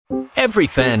Every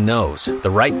fan knows the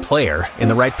right player in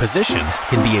the right position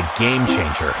can be a game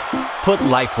changer. Put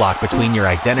LifeLock between your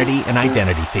identity and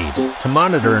identity thieves to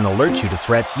monitor and alert you to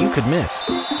threats you could miss.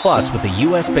 Plus, with a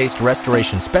U.S.-based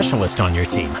restoration specialist on your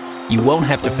team, you won't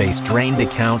have to face drained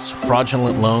accounts,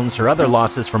 fraudulent loans, or other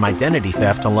losses from identity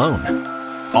theft alone.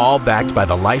 All backed by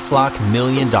the LifeLock $1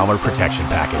 Million Protection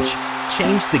Package.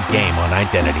 Change the game on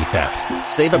identity theft.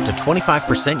 Save up to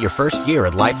 25% your first year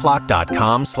at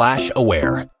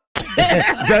LifeLock.com/aware.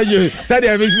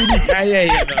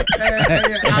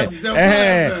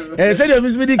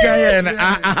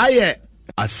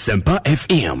 Asempa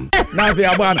FM. Now,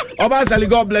 Obasali,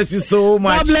 God bless you so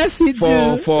much. God bless you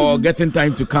too. For getting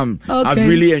time to come. Okay. I've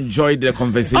really enjoyed the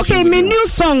conversation. Okay, my new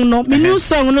song no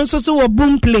so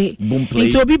boom play.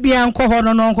 Into Bibi anko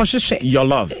hono no Your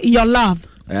Love. Your Love.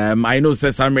 I know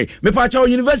Sesame. Me pacha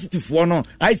university for no,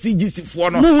 ICGC for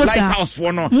no, Lighthouse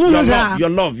for no. Your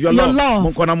love.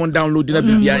 Mon kona mon download na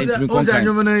bibia into me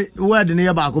konkan. Where the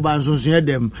near back ban so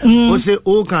them. O say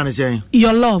o kan say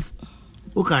Your Love.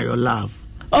 O kan your love.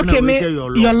 Okay, me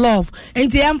your love.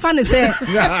 And I'm funny say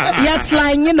yes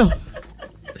line, you know.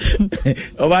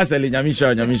 Obasali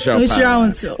nyamisha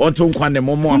onto nkwane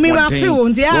momo me wa free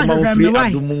won dia me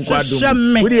why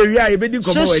we dey ria e bedi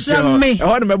komo we che e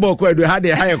ho no mebo ko adu ha dey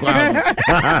high kwa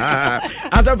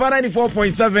Asempa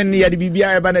 94.7 near the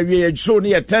BBI eba na wie show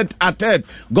near third at third.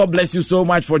 God bless you so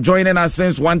much for joining us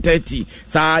since 1:30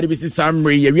 sa the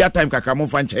summary we time kakamo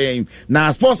fan chen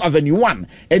na Sports Avenue 1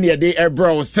 any day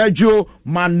bro Sergio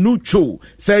Manucho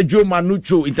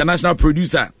international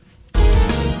producer.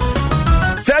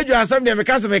 Sergio asem de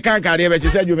meka se meka ka de be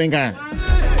Sergio menka.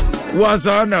 What's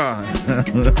on?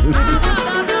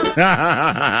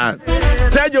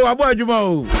 Sergio abo adwuma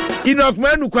o. Enoch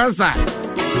manu kwansa.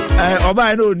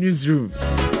 Oba no newsroom.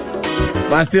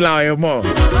 But still our more.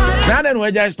 Now then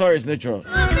we just stories natural.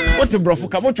 What brofo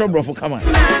come on.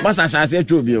 Masa sha se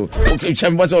twobi o.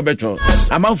 Chembo se obetro.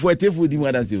 Amanfo atefu di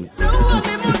mu that you.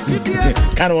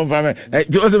 Kind of one for me.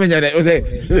 Do also mention that.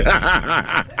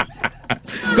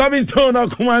 Kobby Stone or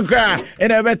Kumankra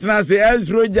and I bet na say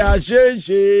Ezroja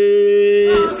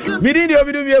Sheshe. Midi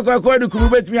obidu bi akwa do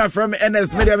kubet me from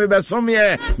NS Media me be some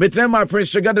here. Me trema Prince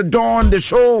Sugar the Dawn. The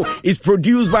show is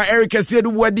produced by Eric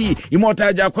Sedu Wadi.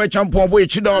 Immortal Jakwe Champion Boy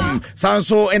Chidom.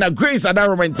 Sanso and a Grace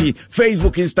Adaromanti.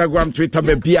 Facebook, Instagram, Twitter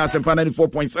be Pia Asempa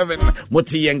 94.7.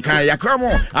 Moti Yenka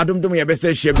Yakramo. Adum dum ya best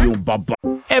shebu baba.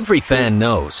 Every fan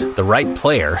knows the right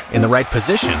player in the right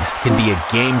position can be a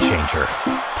game changer.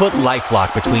 Put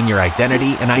LifeLock between your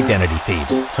identity and identity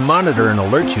thieves to monitor and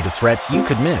alert you to threats you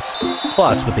could miss.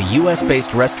 Plus, with a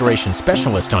U.S.-based restoration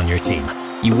specialist on your team,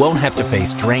 you won't have to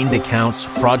face drained accounts,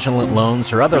 fraudulent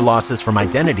loans, or other losses from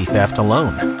identity theft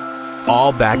alone.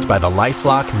 All backed by the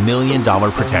LifeLock $1 Million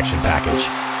Protection Package.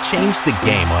 Change the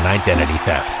game on identity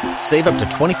theft. Save up to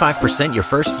 25% your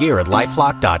first year at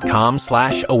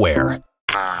LifeLock.com/aware.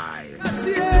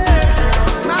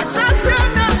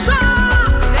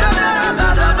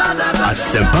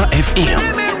 Asempa FM.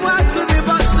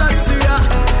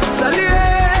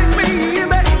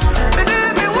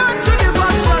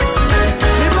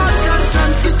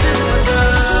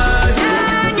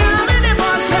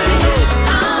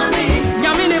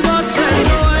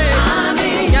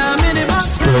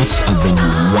 Sports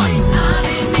Avenue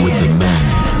 1 with the man.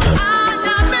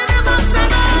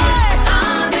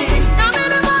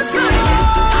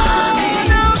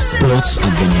 Sports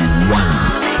Avenue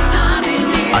 1.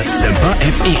 Asempa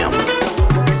FM.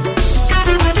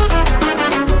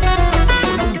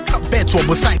 Bet what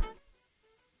was I?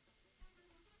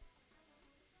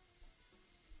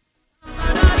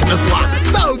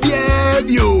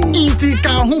 You Inti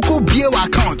can who be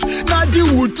account. Now the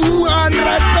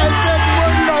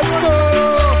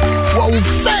 200% well,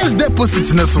 first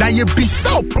deposit now you be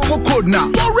so promo code now.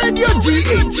 For Radio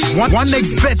GH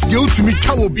 1xbet the ultimate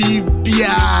will be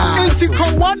Inti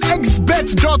call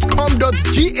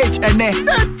 1xbet.com.gh and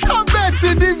bet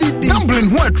gambling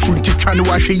what truth to try to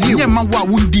wash a year. Yeah, man, what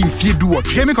wouldn't if you do what?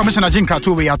 Gaming Commissioner Jim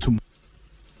Krato way out.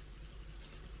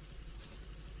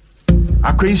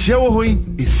 Akwenshia wo hoi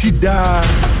esida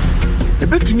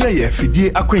ebetumi aye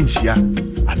afidie akwenshia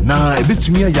ana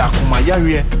ebetumi aye akoma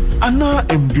yare ana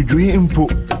emdudwe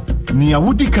mpo ni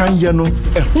awudi kan ye no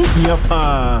ehu hia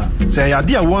pa se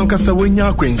yade a won kasa wonya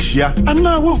akwenshia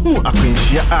ana wo hu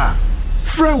akwenshia a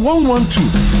fra 112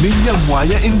 menya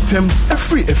muaye intem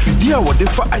every afidie a wode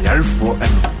fa ayarefo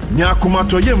eno nya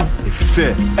akomato yem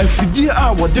efise afidie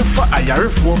a wode fa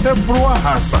ayarefo ebro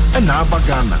ahasa na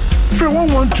abagana Free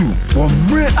 112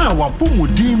 womre a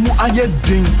wapomodin mu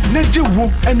ayedin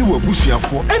nejewo ene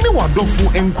wabusuafo ene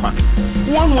wadofo enkwa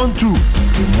 112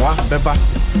 mwa beba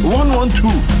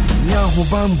 112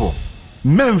 nyahobambo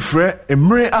memfrɛ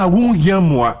emre a wonhia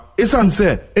moa esan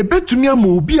sɛ ebetumi ama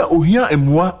obi a ohia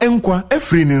emoa enkwa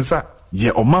efri ne nsa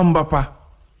ye omamba pa.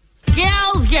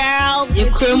 Girls, you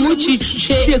cremu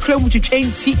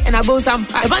chichi, and I both some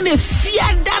pie. If I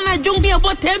fear Dana Jungi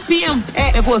about 10 p.m.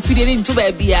 Before feeding into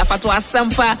baby, I to a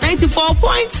sampa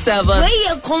 94.7. Where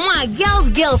you come on, girls,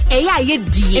 you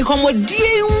dear. Come with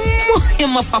dear,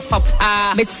 my papa,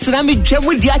 but Sammy Jam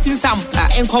with the atom sampa,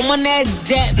 and come on there,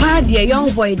 dear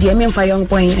young boy, dear man for young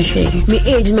boy, me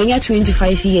age, me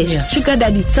 25 years. Sugar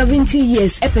daddy, 70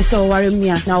 years, episode worry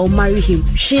me, now marry him.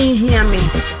 She hear me.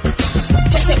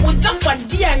 Just a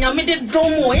Japadi and I made a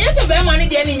domo. Yes, a very money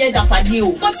there in your Japadi.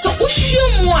 But so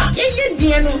Ushumwa, is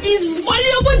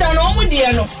valuable than all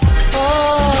Diano.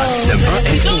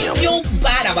 You don't feel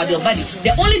bad about your body.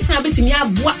 The only thing I bet me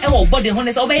have what body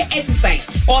honest over exercise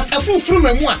or a full through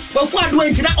memoir before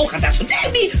doing that Okata. So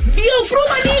baby, be a fruit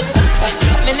money.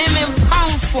 My name is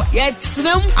Powerful. Yet,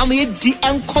 I'm a D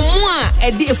and Commoa,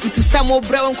 a dear for to some more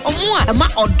brown Commoa, a ma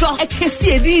or dog, a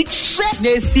cassia, the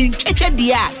scene,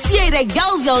 dia. See the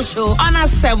girls show on a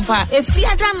sampa. If you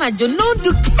are done, you know,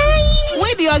 do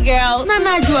with your girl,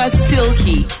 Nana, you are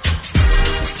silky.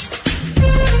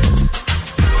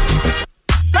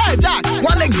 Hey Jack,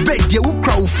 1xBet, you will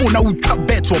crowd phone now with cap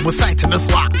bets over site in the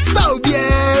swap. Style,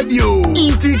 yeah, you.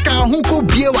 Intika Huko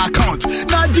Bio account.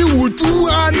 Now you would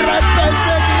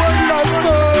 200%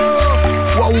 so.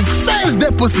 Wow, first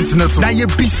deposit in the swap. Now you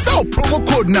be so promo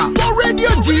code now. For Radio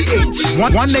GH.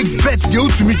 1xBet, you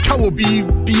to me will be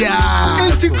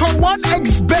Intika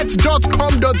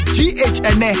 1xbet.com.gh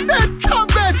and then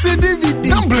bet in the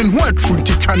video. Gambling what truth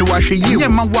to try to wash a year. Yeah,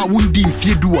 man, what wouldn't if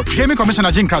you do what? Gaming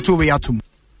Commissioner Jim Krato way out to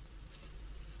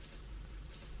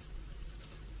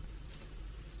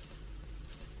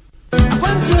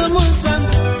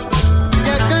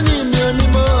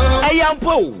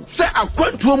Ayampo, say a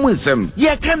quantum wisdom,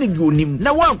 ye can do him,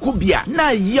 na one could be a na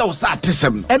yell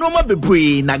satism, and Oma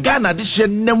Bebre, Nagana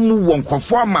edition, Nemu won't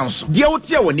performance, the old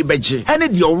year when you beji, and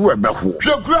it your rubber who.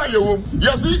 Yes,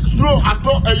 slow at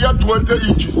all a year 20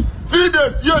 inches. 3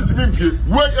 days yet to be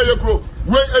wait a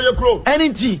crow.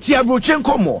 NT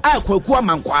Tiabrochenko mo akwaku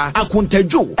mankwa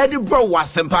akuntajo edibro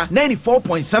wasempa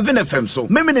 94.7 FM so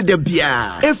memene de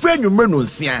bia efre nwumre no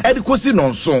nsia edikosi no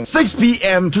nso 6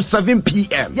 p.m. to 7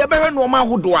 p.m. ye bewe no ma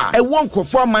hodo a e won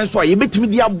kofo aman so a ye betimi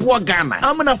dia boa Ghana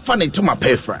amna fa ne to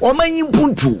mapefra o manyi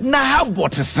mpuntu na ha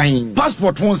bot sign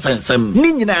passport won sensem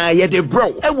ni nyina ye de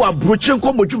bro e wa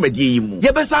Brochenko modwumadie yi mu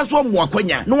ye besa so mo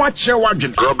akwanya no a kire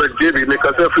wadwen Robert David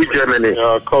because free Germany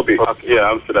Kobby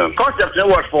Amsterdam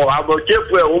what for about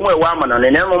Jeff where woman and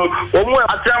then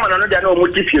Atraman and no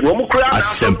multiply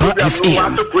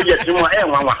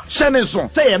no Shannon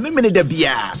say a minute de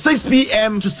bia 6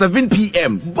 p.m. to 7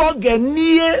 p.m.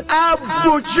 Boganie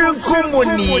Brochenko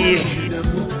Moni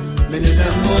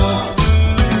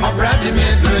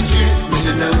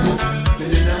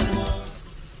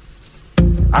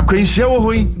Akwenhyia wo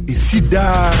hoi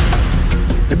esida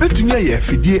ebetumi aye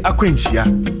afidie akwenhyia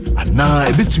ana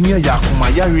ebetumi aye akoma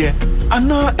yare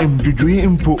ana emdwodwoe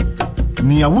mpo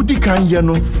ni awudi kan ye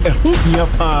no ehu hia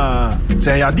pa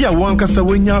se yade a won kasa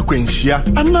wonya akwenhyia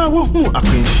ana wo hu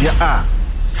akwenhyia a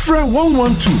fra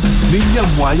 112 nenya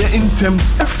muaye intem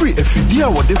every afidie a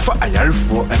wode fa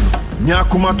ayarefo eno nya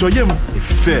akomatoyem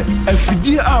efise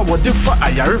afidie a wode fa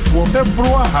ayarefo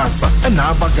ebro ahasa na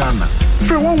abagana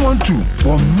fra 112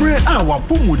 womre a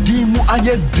wapomodin mu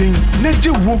ayedin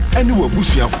nejewo ene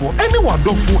wabusuafo ene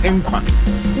wadofo enkwa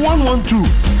 112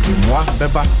 mwa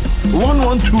beba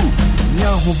 112 nya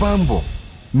hobambo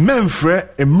memfre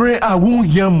emre a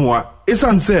wonhia moa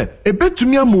esanse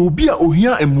ebetumi ama obi a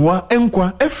ohia emoa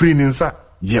enkwa efri ne nsa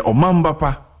ye omamba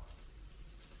pa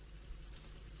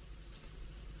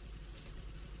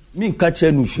min catch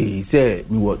no she say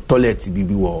me wo toilet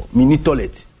bibi wo mini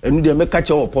toilet enu dey me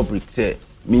catch wo public say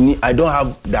mini I don't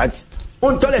have that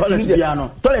on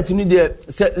toilet ni dey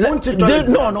say no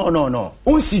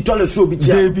unsi toilet so bi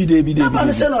tia debi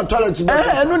na say no toilet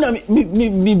enu na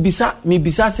mi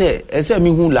bisa say say mi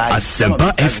hu lie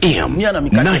Asempa FM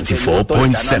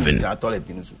 94.7 toilet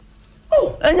ni so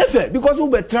oh enyefe because we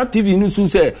be trap TV ni so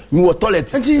say mi wo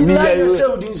toilet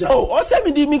oh o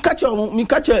say mi catch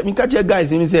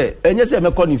guys mi say enye say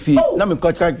me call ni fee na mi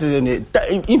catch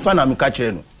infa na mi catch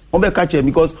no on be catch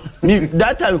because me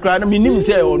that time cry me nim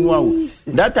say onu awo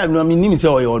that time no me nim say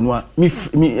onu a me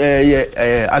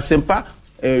Asempa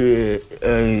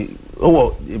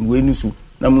owo we ni so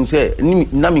na me say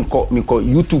na me ko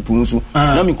YouTube nso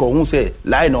na me ko hu say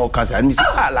lie na o kasa me say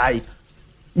lie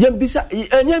Yembisa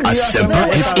enye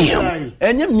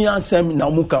mi ansem na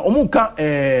omuka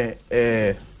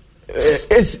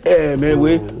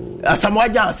mewe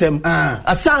asamwaja ansem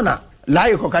asana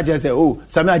laye koka je say oh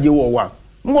sami aje wo wa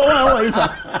ifa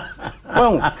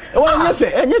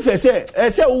enye fe say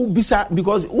o bisa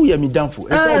because o ye mi danfo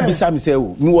say o bisa mi say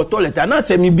o mi wo toilet na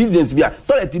say mi business bia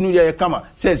toilet nu ye kama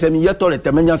say mi ye toilet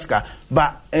menya ska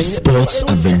ba Sports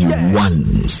Avenue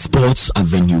 1 Sports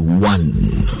Avenue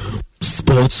 1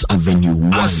 Sports Avenue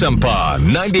 1 Asempa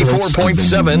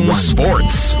 94.7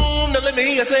 Sports. Now let me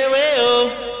hear say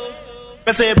well.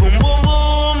 I say boom boom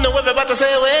boom. Now we're about to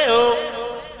say well.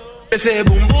 I say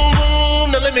boom boom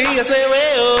boom. Now let me hear say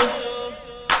well.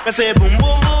 I say boom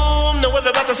boom boom. Now we're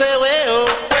about to say well.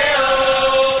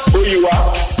 Who you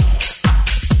are?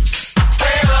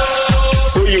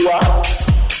 Who you are?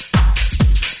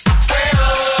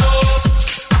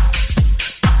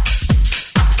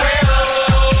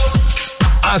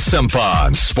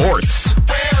 Asempa Sports.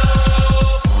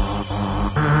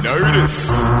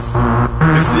 Notice.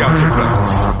 It's the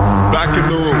Outlaws. Back in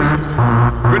the room.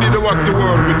 Ready to rock the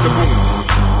world with the boom.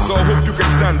 So I hope you can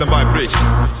stand the vibration.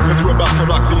 Because we're about to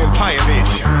rock the entire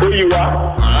nation. Who you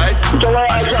are? Alright?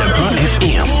 Asempa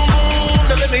FM.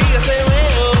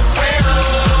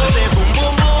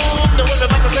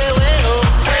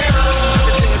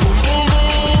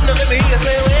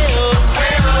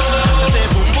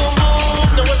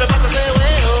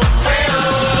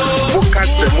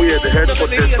 The head for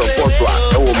this support to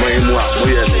our Maimua,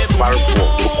 we are the powerful,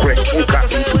 correct, who got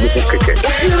into the book.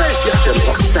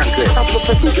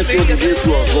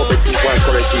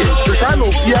 The time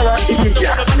of Yara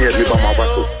India near the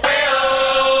Bamabato.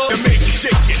 You make it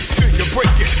shake it, till you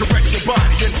break it, caress your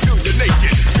body until you're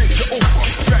naked. Bend you over,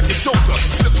 grab your shoulder,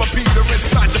 slip my beater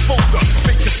inside your folder,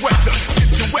 make you sweater, get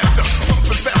you wetter,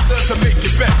 pumping faster to make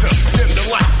it better. Dim the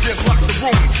lights, then lock the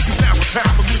room, cause now it's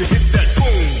time for me to hit that boom.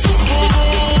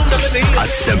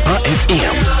 Asempa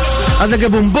FM. Azake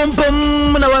boom boom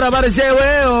boom. Na wara bara say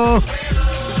well.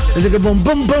 Azake boom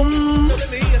boom boom.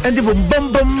 And the boom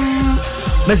boom boom.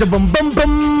 Mese boom boom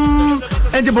boom.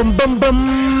 And the boom boom boom.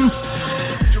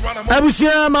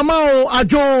 Abusia mama o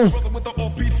ajo.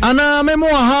 Ana memo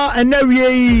ha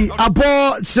enewie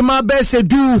abo sema bese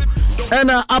du.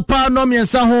 Ena apa no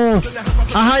miensa ho.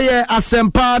 Aha ye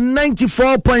Asempa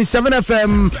 94.7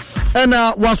 FM.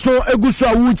 Ena waso egusu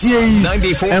awutie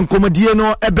enkomodie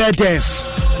no ebedes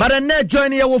but na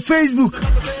join your Facebook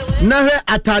na he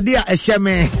atade a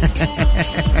eheme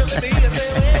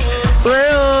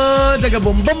well take a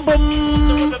bum bum bum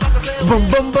bum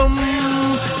bum bum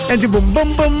and bum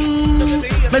bum bum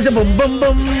mase bum bum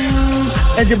bum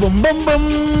and bum bum bum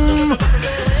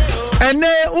and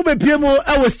ubepiemo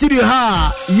our studio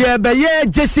ha ye beye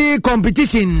Jesse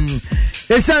competition.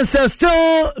 It's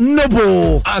still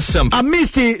noble. Asempa.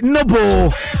 Amisi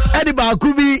noble. Eddie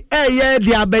Bakubi, yeah,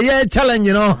 the Abaye challenge,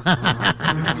 you know.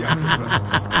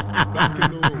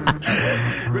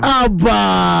 Abba.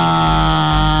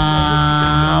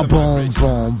 Boom,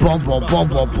 boom, boom, boom, boom,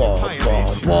 boom, boom.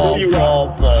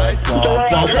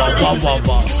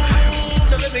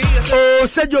 Oh,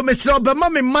 said your Miss Robert,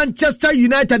 Mammy, Manchester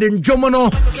United in Jomono.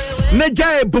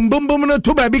 Neja, boom, boom, boom, no,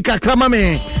 to baby,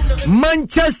 Kakramame.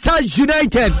 Manchester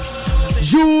United.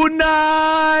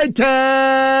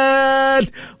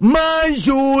 Man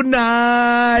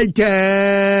United.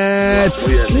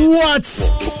 What?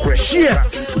 Shit.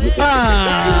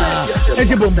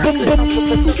 It's a boom boom boom.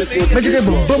 It's a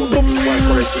boom boom boom.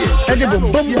 It's a boom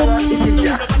boom boom.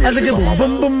 It's a boom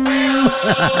boom boom.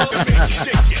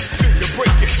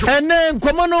 And then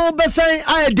come on over say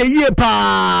I the year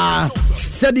pa.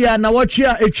 Said ya na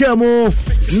watchia echemu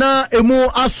na emu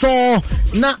aso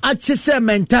na achise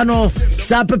mentano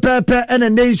sa pepepe ene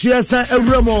nensua sa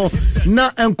ewremo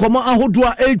na enkomo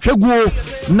ahodoa etwaguo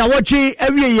na watchi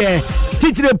awieye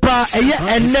titire pa eye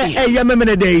enne eye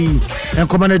memene dey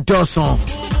enkomo ne doson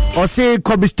or say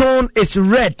Kobby Stone is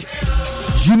red.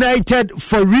 United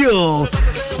for real.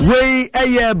 We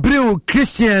a brew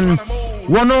Christian.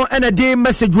 One and a day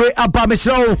message way up by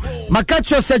Michelle.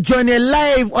 Makacho said join a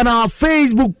live on our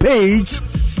Facebook page.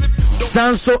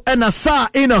 Sanso and Asa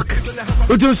Enoch.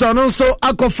 Utuson also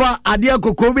Akofa Adia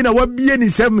Kokobi na wabi ni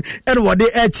sem and what they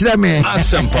me.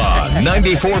 Asempa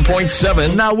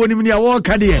 94.7. Now when you walk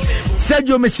here, said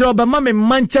you Michelle Bama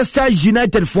Manchester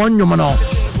United for Numano.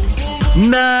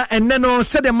 Na and then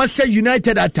said the Manchester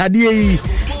United atadie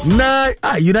na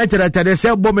United atadie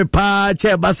say bombe pa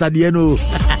che basadieno.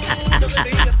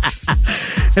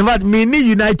 In fact, mini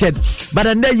United, but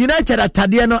then the United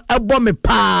atadie no bombe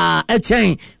pa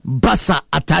chain basa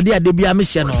atadie de bia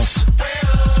mission.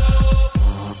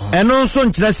 ɛno nso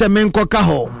nkyerɛ sɛ menkɔka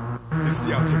hɔ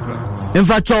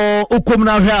mfakyɛ okom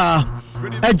na hwɛ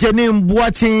Ejeni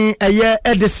Mbuatin Eye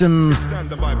Edison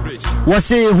was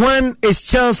say when is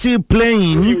Chelsea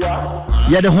playing?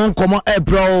 Yeah, the home come on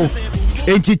bro.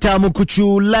 Enti tamu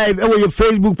kuchu live our your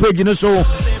Facebook page no so.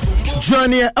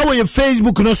 Join our your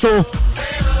Facebook no so.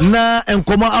 Na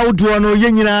enkoma audio no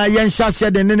yenyina yensha se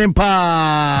de nene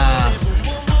pa.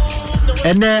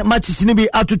 Ene matches ni bi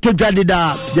atuto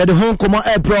dwadida. Yeah, the home come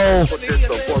on bro.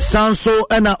 Sanso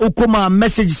ena ukuma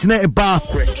messages na eba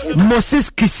Moses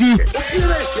Kisi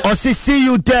Osi see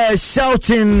you there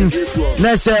shouting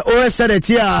Nese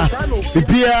OSRTia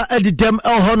Bibia edidem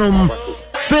el honum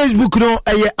Facebook no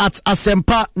eye at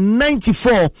Asempa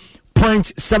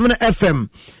 94.7 FM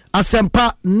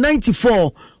Asempa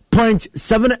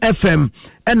 94.7 FM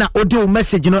ena audio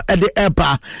message no ede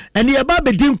eba ene eba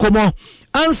bedin komo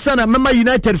ansa na Mema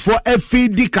United for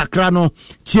FD kakra no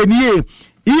tienie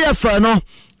EFL no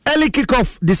early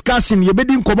kick-off discussion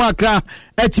yebedi nkoma akra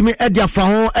etimi edia fa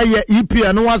ho eye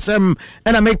EPL no wasem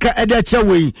ena meka edia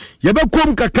chewe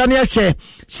yebekom kakra ne ahye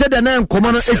sede na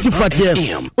nkoma no esifate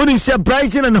onim se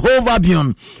Brighton and Hove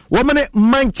Albion woman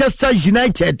Manchester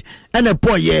United ena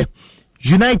boye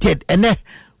United ene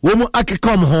womu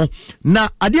akekom ho na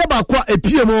ade ba kwa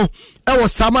epie mo ewo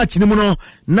sama chinimu no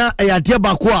na ade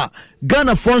ba kwa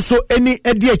Ghana Fonso eni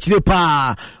edi achire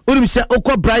pa onim se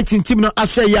okọ Brighton team no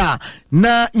ahwe ya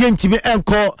na yentimi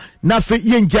enko na fe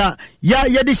yenja ya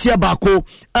yede hia baako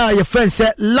a ye friend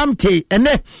se Lamte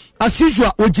ene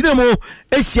asisua oginemo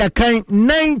esia kan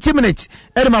 90 minutes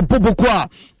erema boboko a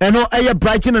eno eye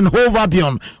Brighton and Hove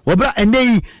Albion obra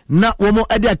enei na womo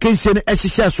ade akense no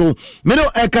ehihye so me no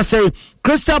ekase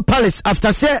Crystal Palace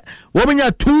after say womo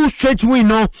 2 straight win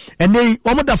no enei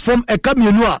womo da form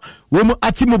ekamienu a womo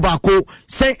atimu baako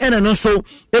say ene no so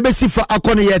ebesifa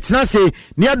akone yetna se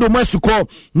ne adomasuko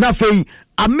na fei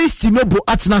amisti nobo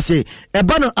atnase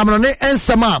eba no amrone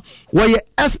ensama woye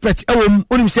expert ewom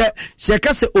onim se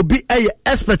kase obi eye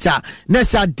experta na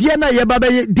sa de na ye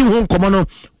babe di ho nkomo no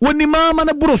woni mama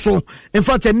na buroso in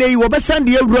fact nei wo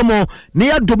besande awuramo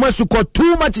ne adomasuko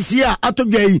too much sia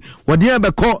atodwai wode ya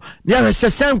beko ne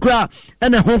ahwese kra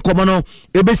ene ho nkomo no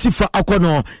ebesifa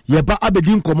akono ye ba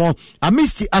abedi nkomo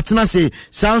amisti atnase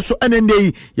sanso ene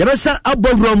nei ye besa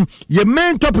abowrom ye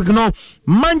main topic no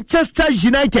Manchester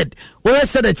United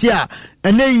said that here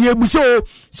and then you so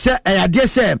say I dare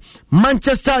say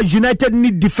Manchester United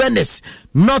need defenders,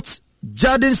 not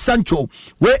Jadon Sancho.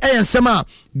 Where I am Sama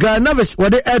Garnavis or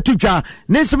the air to jar.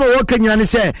 Nesimo walking and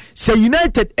say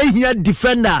United a here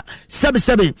defender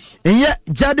 7 and yet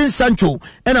Jadon Sancho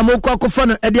and a Moko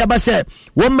Fano Ediabase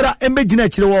Womra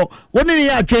Embedinate one in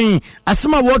the train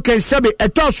Asama walking Sabi a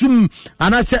tossum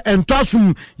and I say and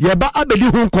tossum Yaba Abedi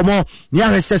home come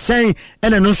near saying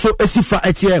and an also Esifa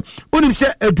at here. Unim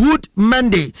say Edward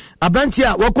Monday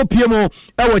Abantia Wako Piemo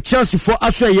our Chelsea for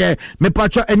Australia me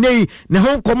patra and nay ne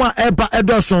home come ba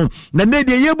Ederson na ne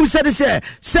de yebu said say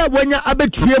wenya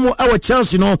abetue mu our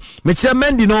Chelsea no me kire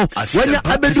Mendy no wenya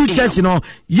abedu Chelsea no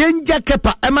yenja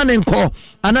Kepa emanenko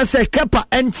ana say Kepa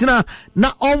entina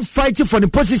na on fight for the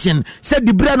position said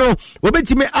the brano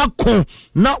obetime akon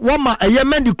na wama eye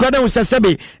Mendy krada wo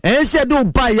sesebe ense do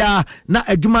ba ya na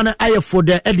adwuma na aye for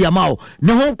the ediamao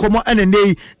ne ho nkomo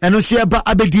enenei eno so eba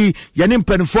abedi yene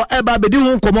mpanfo eba abedi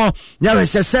ho nkomo nya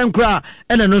hwese senkra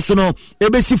ene no so no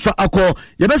ebesifa akọ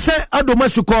yebese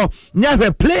adomasuko nya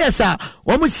players a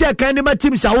omo sia kan de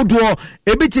teams a wodo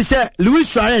ebiti se Luis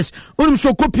Suarez onum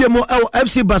so kopie mo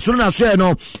FC Barcelona so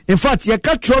no in fact ye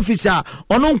ka trophies a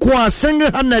ono nko a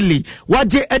single handedly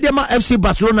waje edema FC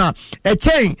Barcelona e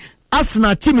chain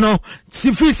Arsenal team no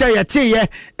sifisa ya teye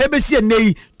ebesi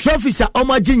nei trophies a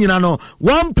omaji nyina no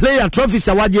one player trophies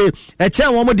a waje e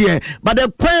chen wo mo de but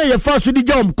the kwan ye fa so di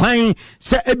jam kwan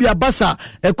se ebia basa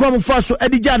e kom fa so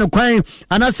edi ja no kwan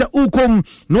anase ukom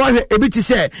no ahwe ebiti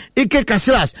se Ike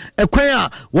Casillas e kwan a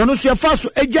wono so ye fa so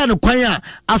eja no kwan a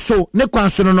aso ne kwan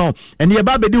so no ene ye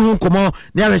ba bedi hu nkomo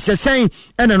ne ahwe sesen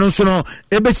ene no so no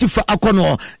ebesi fa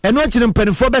akono eno akire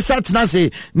mpanifo be sat na se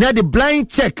ne the blind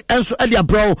check enso edi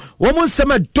abro wo mo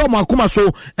nsema dom akoma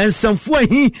so ensamfo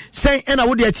ahi sen ena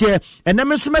wo de che ena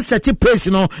me so me seti place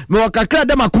no me wakakra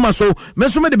dem akoma so me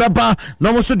so me de beba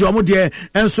na mo so de omo de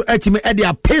enso atimi e de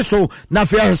apeso na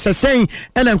fe sesen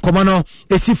ena nkoma no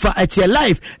esifa atie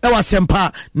live e wa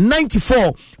sempa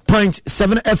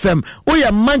 94.7 FM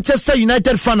oya Manchester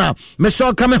United fana me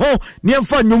so kame ho ne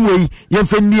mfa nwumwe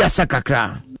yemfa ndi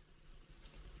asakakra.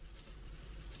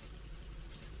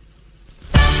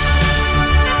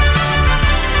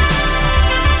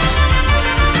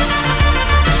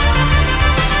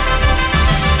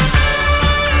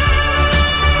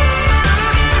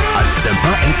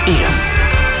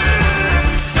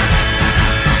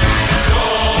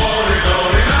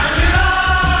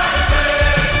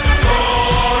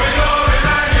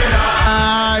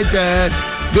 United.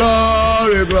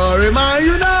 Glory, glory, Man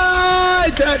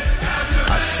United.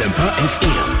 Asempa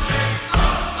FM.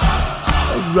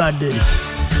 Ready.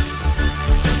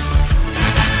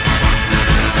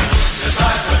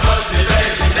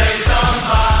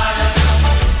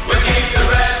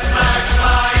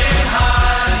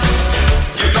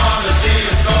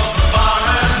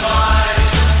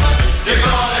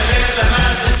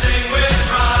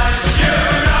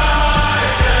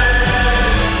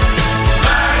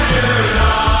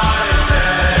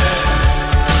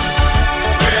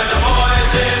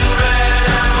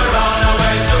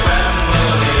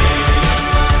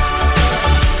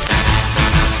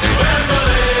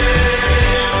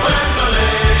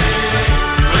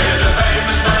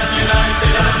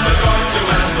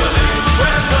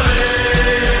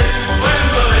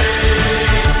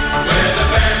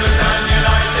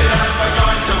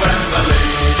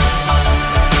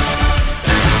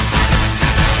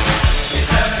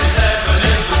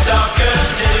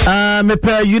 Me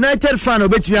per United fan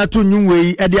obetimi ato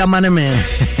nwui e de amane me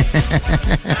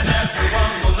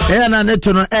e na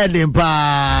neto no edin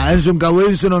pa enso nka we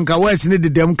enso no nka wes ne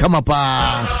dedem kama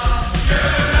pa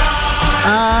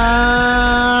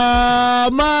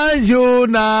Man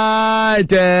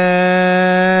United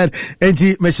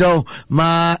enti me so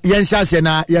ma yen hye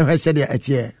na yen hwese de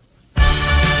atie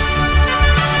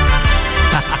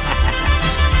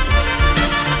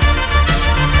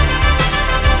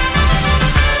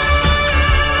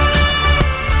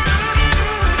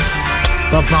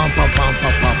Pam.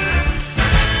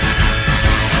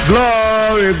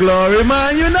 Glory, glory,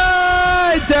 Man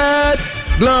United.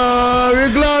 Glory,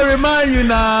 glory, Man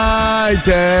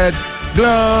United.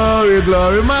 Glory,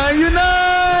 glory, Man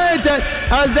United.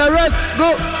 As the red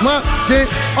go, marching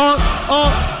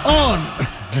on.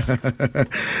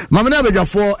 Mama na beja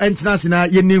for international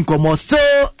yenin komo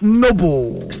still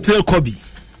noble. Still Kobby.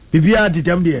 Bibia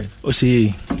didem there. O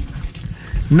say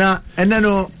na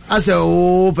eneno ase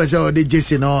o pese de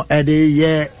Jesse no e de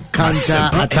ye counter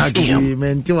attack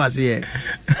menti was here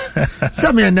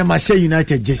some na ma share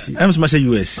United Jesse I'm ma share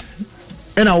US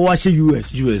and I watch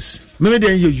US maybe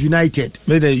they United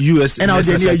maybe the US and I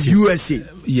they USA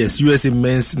yes USA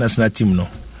men's national team no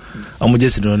am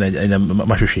Jesse no na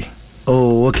ma hwehwe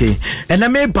oh okay and na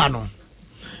me pa no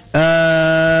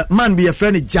man be a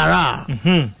friend Jara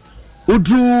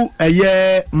udru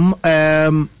eye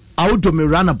out of me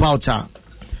runabout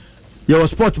your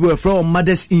sport were from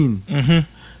Mothers Inn.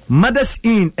 Mothers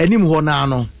Inn enim ho na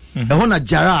no e ho na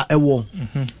Jara ewo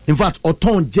in fact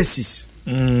oton Jesses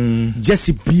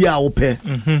Jesse bia ope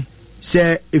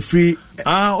say e free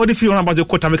o dey feel about the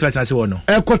traffic light na say no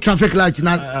e traffic light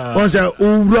na on say o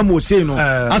wura mo say no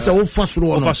as o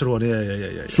fasoro no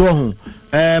yeah so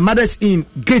Mothers Inn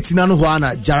gate na no ho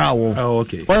na Jara wo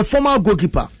okay or former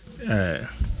goalkeeper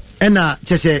ena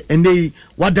chese ende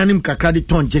wadanim kakra de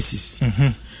ton Jesses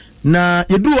na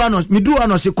me do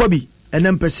ano se Kobby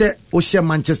enem pese o share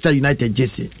Manchester United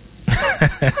Jesse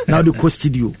now the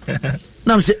co-studio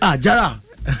now say Jara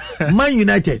Man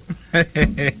United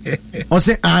o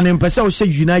say anem pese o share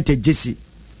United Jesse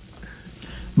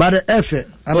but the effort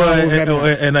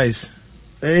nice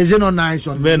is it not nice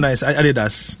on very nice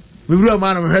Adidas we real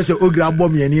man we say ogra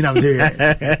bom ye ni na say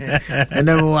and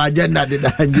then agenda did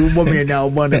you bom ye na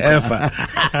obon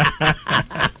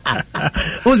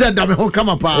who's that ho come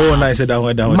up nice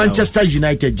that Manchester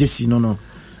United Jesse no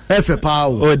F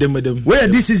power them where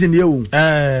this season you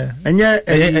enye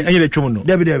the twom no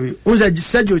David who's that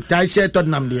Sergio Tai share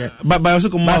Tottenham there but also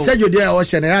come Sergio there o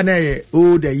share na the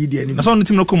yidi ani na so no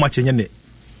team no come match enye ne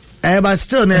but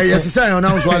still na yes say on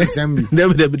now so assembly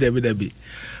David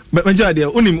but menja there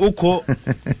unim oko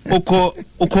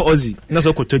Ozzy na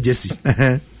so ko Jesse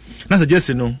na so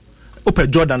Jesse no ope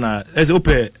Jordan na as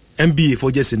ope NBA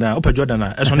for Jesse na ope Jordan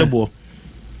na eso ne bo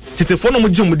tete fo no mo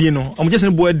jom di no o mo Jesse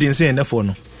ne bo edin se ne fo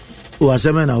no o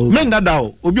asema na o men dada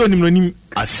o obi onim no nim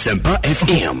Asempa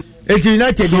FM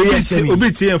United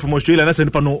obi tie from Australia na se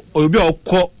nipa no obi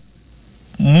okọ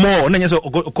more na nyeso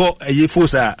okọ eye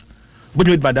force but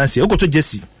with balance o go to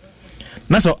Jesse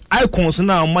na so icons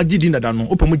na magidi na da no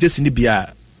open Jesse ni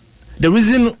bia the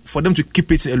reason for them to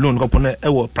keep it alone go pon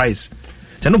e price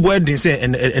say no boy din say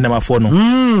en number 4 no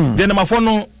the number 4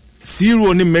 no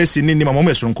zero ni Messi ni mama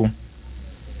mesronko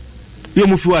yo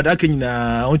mu fiwa da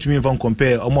kenyina on tumi even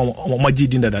compare o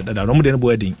magidi na da no mo de no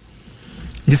boy din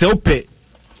di say ope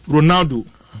Ronaldo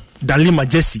Dalima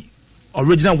Jesse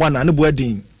original one and boy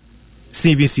din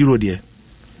CV zero there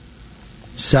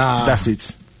that's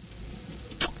it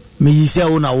me say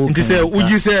una wo nti say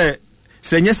uji say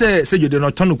nyese say you dey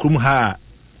not turn krum ha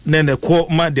na na ko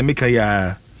ma de make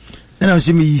ya And I'm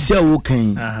saying me say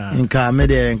okay nka me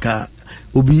de nka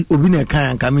obi na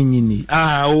kan nka me nyini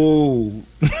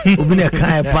obi na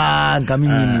kan pa nka me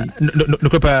nyini no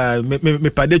kopa me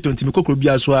pade tonti me kokro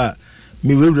bia so a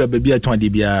me wewura ba bia ton de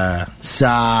bia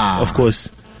sa of course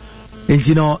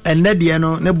no and de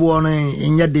no ne bo no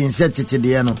nya de set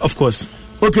de no of course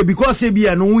okay because say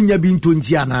bia no unya bi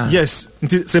ntonti ana yes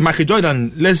say Michael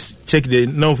Jordan let's check the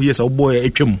number of years of boy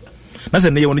etwem na say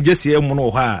ne won just here mo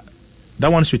no ha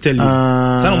that one should tell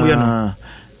you some we no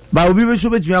but obi be so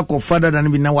betumi akọ father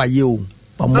than be na waye o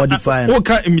modify o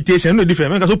ka imitation no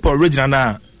different because so original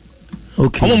na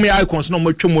okay omo me icons no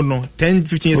mo twem no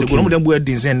 10-15 years ago no dem boy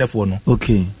design therefore no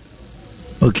okay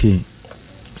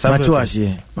Macho was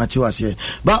here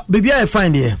but baby I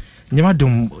find here nyama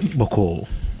dum boko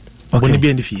boni bi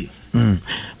enfi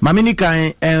mami ni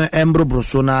kan embrobro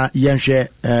so na yenhwe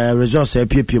resource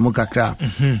apiepie mu kakra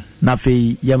na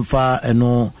fe yemfa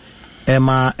eno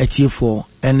ema etiefo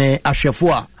ene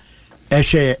ahwefo a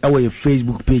ehwe ewe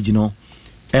Facebook page no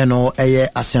eno eye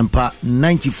asempa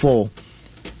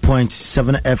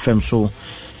 94.7 FM so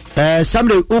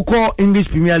Sunday uko English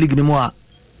Premier League ni mo a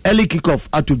early kickoff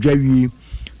at Jawi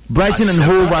Brighton and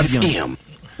Hove Albion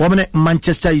woman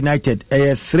Manchester United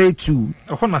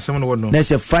 3-2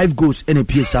 there's a 5 goals in a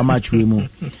PSA match we mo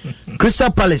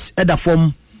Crystal Palace eda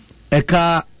form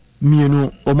eka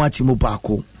mienu omati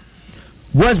bako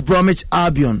West Bromwich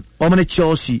Albion woman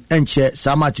Chelsea enche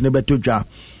sa match ne betoja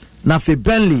na fe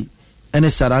Burnley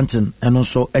and Southampton and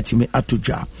also etime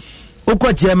atoja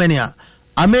uko Germany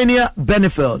Armenia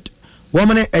Bielefeld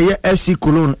woman FC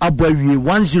Cologne abwawie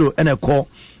 1-0 and a call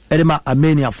Edema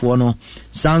Armenia for no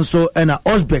Sanso and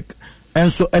Osbeck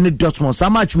and so any Dortmund so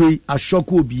much we a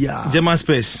shock will be German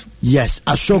space yes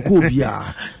a shock will be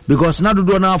because now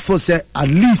do now for say at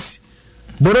least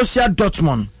Borussia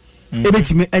Dortmund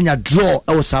ebetimi enya draw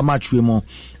e was a match we mo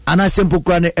and a simple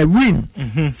crown a win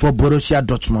for Borussia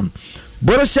Dortmund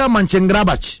Borussia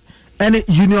Mönchengladbach and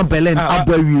Union Berlin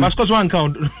abwawi Mascos one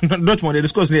count Dortmund they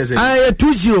discuss near say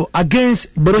 2-0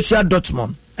 against Borussia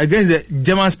Dortmund against the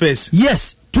German space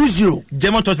yes 2-0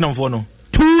 German Tottenham for no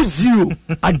 2-0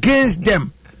 against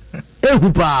them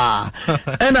ehupa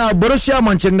and Borussia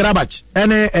Mönchengladbach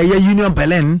and Union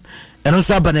Berlin and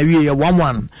also Banawi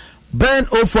 1-1 Ben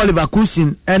Ofo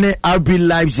Leverkusen and RB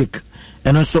Leipzig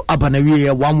and also Abanawi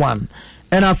 1-1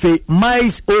 and afi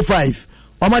Mainz 05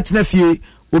 Omatinafie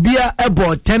Obia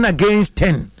ebo 10 against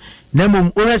 10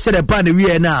 nemum o hese de ban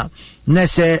we na na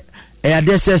se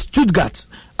adese Stuttgart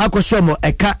akoshomo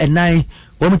eka enai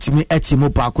omtimi etimo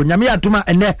pa ko nyame atuma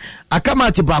ene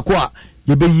akama ti ba ko a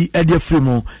yebeyi ede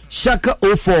frimo Schalke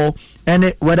 04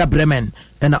 ene Werder Bremen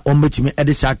ena omtimi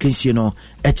ede sakensie no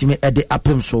etimi ede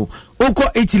apem so uko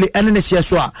Italy ene ne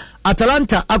so a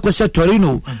Atalanta akoshe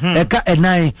Torino eka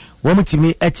enai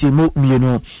omtimi etimo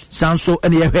mienu sanso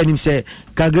ene ye hwanim se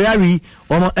Cagliari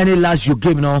omo ene Lazio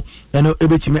game no eno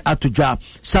ebetimi atodwa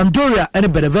Sampdoria ene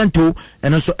Benevento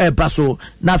eno so ebaso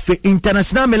na fe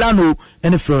Internazionale Milano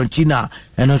ene Fiorentina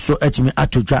eno so etimi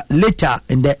atodwa later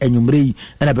in the enyumrei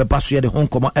ene bebaso ye de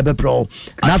honkomo ebepro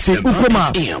na fe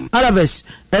ukoma Alaves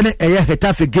ene eye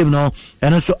Getafe game no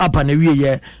eno so apa na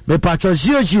wiye me pacho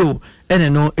 0-0 ene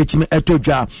no etimi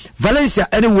etodwa Valencia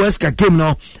ene Huesca game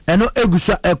no eno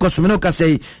egusa ekosomeno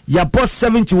kasei ya boss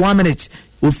 71 minutes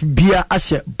of bia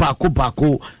ashe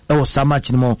bako e was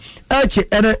match no mo eche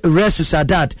ene Real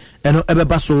Sociedad eno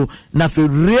ebebaso na fe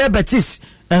Real Betis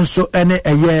enso ene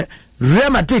eye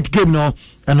Real Madrid game no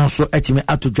and also etime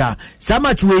atodwa sa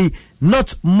match we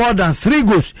not more than 3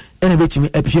 goals ene betime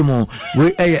epiemo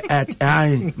we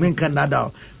at men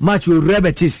Canada match we Real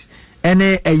Betis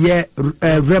ene eye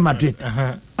Real Madrid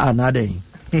another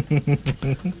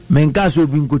men kaso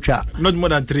bi nkocha not more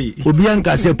than 3 obi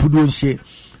anka se pudo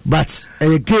but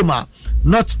a gamer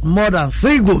not more than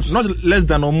 3 goals not less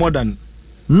than or more than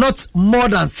not more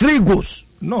than 3 goals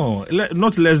no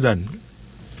not less than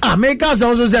Americans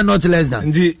also say not less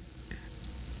than the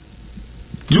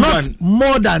not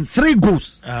more than 3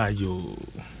 goals ayo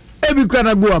every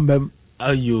crana go ambem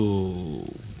ayo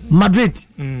Madrid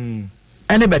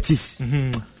any Betis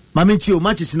Maminchi o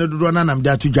matches na dodo na nam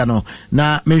da tudwa no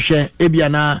na mehwe ebia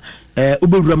na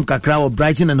ubewuram kakra o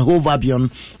Brighton and Hove Albion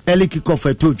early kickoff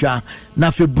etodwa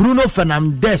na fe Bruno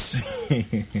Fernandes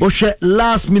o she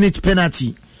last minute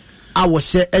penalty I was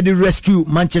say Eddie rescue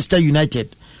Manchester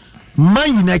United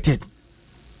Man United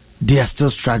they are still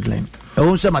struggling I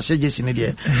won't say my messages in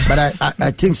there but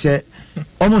I think say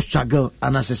almost struggle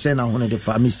and as I say na one of the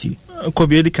family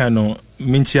Kobby Edika no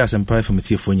minchi asempa for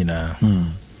metiefo nyina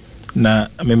na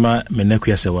mema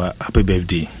menakua sewa happy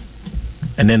birthday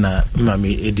and then mama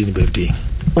edi birthday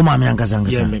O mami ankasa.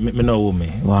 Yeah, me no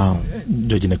me. Wow.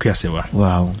 George Nekuasewa.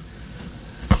 Wow.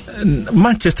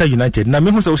 Manchester United. Now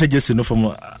me who say just know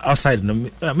from outside. No,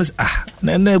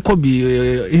 na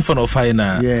Kobby in front of fire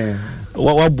na. Yeah.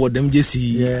 What board them just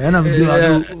see. Yeah, and I'm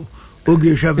doing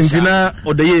Ogre Shabi. Intina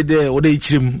odaye there, odaye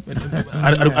chirim.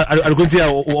 I go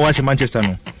to watch Manchester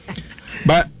no.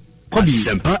 But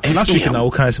Kobby last week now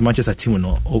we can see Manchester team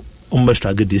no almost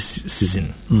struggle this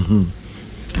season.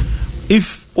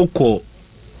 If Oko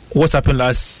what happened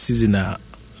last season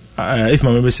if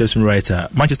my memory serves me right,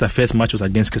 Manchester first match was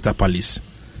against Crystal Palace,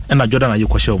 and Jordan Ayew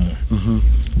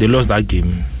they lost that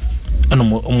game, and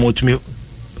almost to me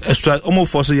extra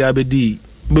almost force Yabedi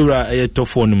Bura a top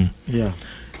for them. Yeah,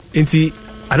 and see,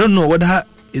 I don't know whether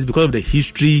it's because of the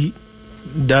history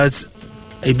that's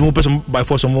a more person by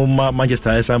force of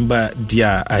Manchester but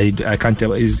yeah, I can't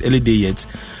tell. It's early day yet,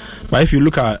 but if you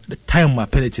look at the time my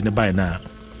penalty in the by now,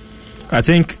 I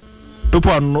think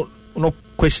people are not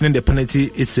questioning the penalty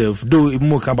itself, though it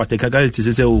more come back the casualty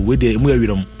say we the more we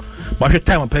them. But the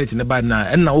time penalty in the bad now,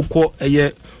 and now call a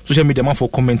year social media man for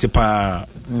comment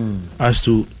as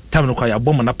to time no kwaya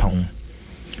bomb na pound.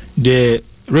 The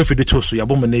referee to so ya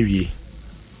bomb na wie.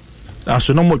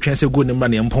 So no more chance go na na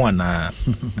empon na.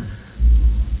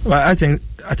 But I think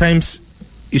at times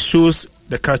it shows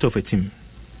the character of a team.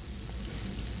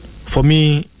 For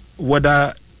me,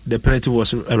 whether the penalty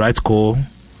was a right call,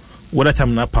 whether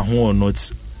time na pa or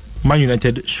not, Man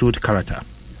United showed character.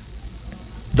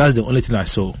 That's the only thing I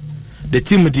saw. The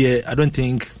team there, I don't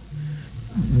think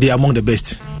they are among the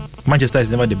best. Manchester is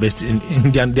never the best.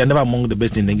 They are never among the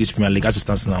best in the English Premier League as it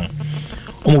stands now.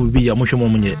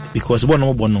 Because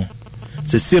one no.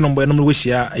 So say number wish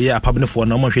ya probably for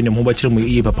no more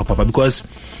training papa because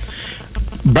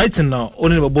Brighton now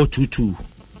only about 2-2.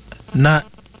 Now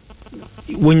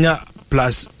when ya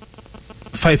plus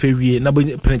 5 every na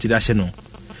penalty dash no.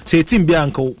 Say team be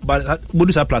uncle but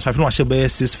bodusa plus 5 no share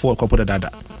 6-4 couple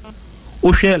dada.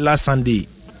 O share last Sunday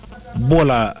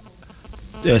baller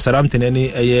Southampton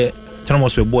any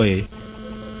Thomas boy.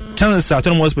 Chance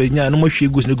Thomas boy nya no mo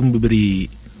hwe goes no gum bibiri.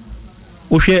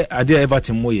 O share ade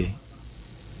Everton moye.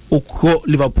 O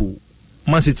Liverpool,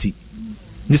 Man City.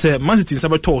 This Man City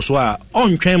sabato so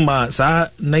on train ma sa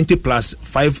 90 plus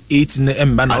 5-8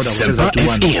 na now that was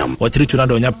 2-1 or 3-2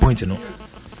 na on your point no.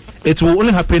 It will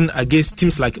only happen against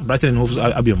teams like Brighton and Hove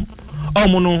Albion.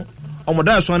 Mono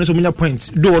that's one so many points.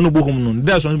 Do no go home no.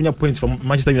 That's one many points from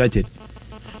Manchester United.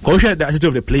 Cause the attitude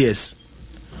of the players.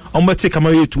 But take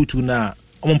Camaro 2-2 na.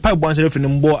 Pipe one referee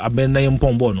number aben na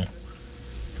yempon bo no.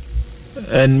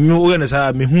 And me we na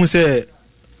say me hu say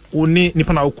oni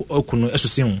nipa na okuno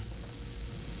esosin.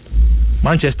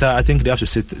 Manchester, I think they have to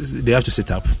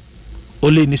sit up.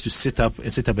 Ole needs to sit up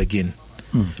and sit up again.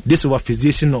 This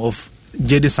overphysician of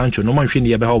Jadon Sancho, no man should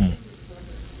be home.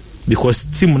 Because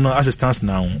team now as it stands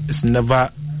now is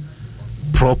never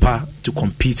proper to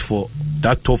compete for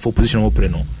that top 4 position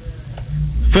opening.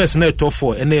 First, now top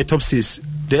 4 and then top 6.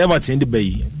 The Everton in the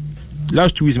bay.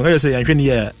 Last 2 weeks, I say I'm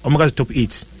the top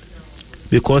 8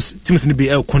 because teams in the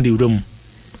BL Conde room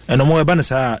and no more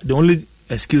the only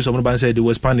excuse of the said they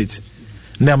was panicked.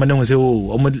 Now my name say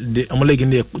I'm like in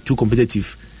there too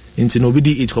competitive. Into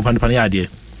nobody it confront the idea.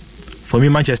 For me,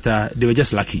 Manchester, they were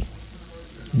just lucky.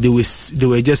 They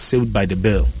were just saved by the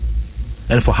bell.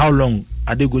 And for how long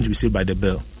are they going to be saved by the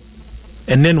bell?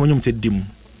 And then when you take them,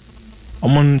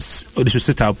 they should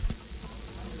sit up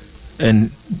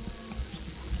and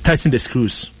tighten the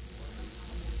screws.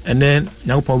 And then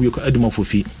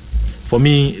for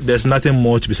me, there's nothing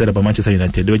more to be said about Manchester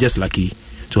United. They were just lucky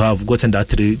to have gotten that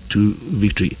 3-2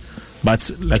 victory.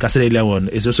 But like I said earlier on,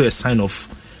 it's also a sign of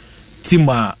team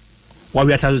what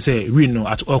we are trying to say, we know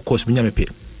at all costs,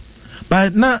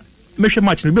 but now, measure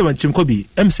match, we be team Kobby.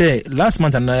 Say last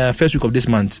month and first week of this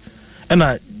month, and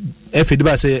if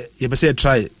you say you say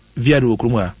try VAR or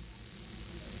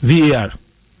VAR,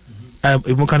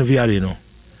 even kind of VAR, you know.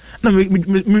 Now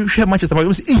we share Manchester.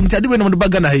 We say, "Hey, I do when I'm the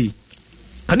bagana hey."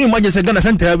 Can you imagine say Ghana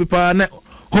center be pa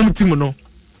home team no,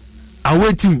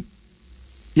 away team,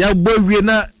 ya boy we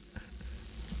na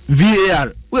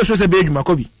VAR. We are supposed to be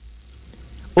Kobby.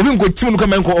 Obi go team no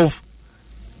come and go off.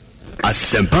 I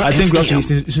think we have to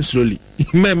listen slowly.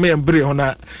 Me embrace on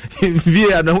a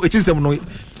VAR no it is some no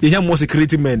they have more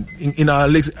security men in our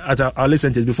leagues at our league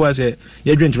centers before I say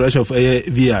you do introduction of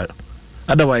VAR.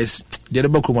 Otherwise the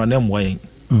other come name why.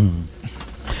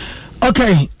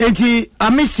 Okay, enti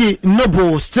amisi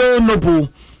noble still noble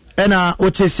and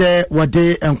what you say what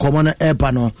they and common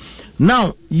epano.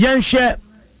 Now yen share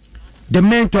the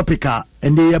main topic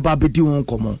and they about be doing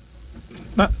common.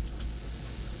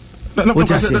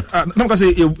 What I say? No, because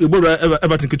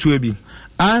Everton could be.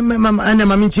 I'm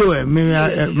Mammy Chewa,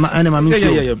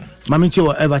 Mammy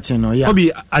Chewa, Everton, yeah.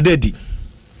 Kobby Adedi.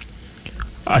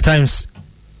 At times,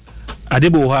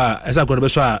 Adebo, as I got a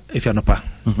best if you're not pa.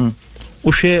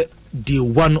 We share the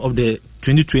one of the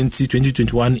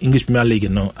 2020-2021 English Premier League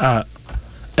now.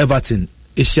 Everton,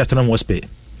 Asia Tottenham Hotspur.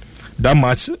 That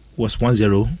match was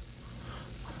 1-0.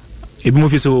 Even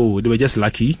if they were just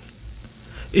lucky.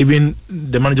 Even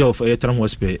the manager of Tottenham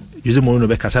Hotspur, Jose Mourinho,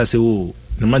 Bekasa say, "Oh,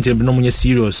 the manager no more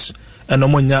serious and no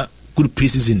more good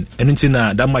preseason. And until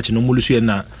that match no more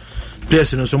na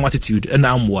players no some attitude and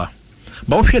amwa."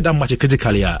 But we hear that match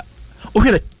critically. We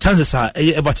hear the chances are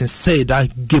Everton say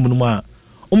that game no more.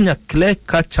 Clear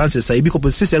cut chances are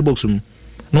because 6 box no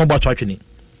about tracking.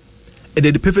 And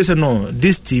the preface no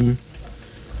this team.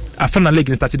 I found a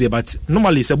league started there, but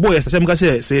normally it's a boy.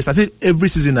 Say started every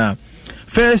season.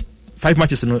 First 5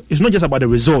 matches, it's not just about the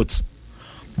results,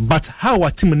 but how our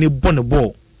team won the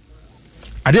ball.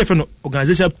 A different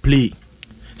organization play.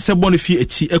 Say born if a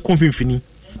confident fini.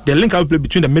 The link up play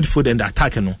between the midfield and the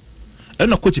attack. And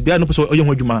no coach be no person or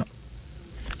young Juma.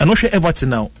 And not sure Everton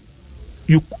now.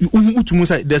 You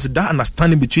there's that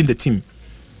understanding between the team.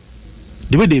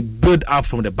 The way they build up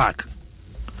from the back,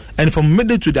 and from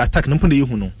middle to the attack. No put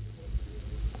the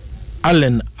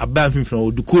Allen Abba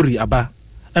from Dukuri Abba.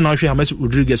 And now, James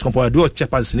Rodriguez compared to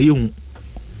Chepas in the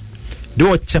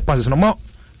do Chepas no more.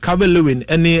 Calvin Lewin,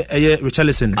 any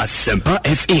Richarlison. Asempa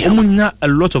FM. A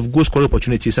lot of goal scoring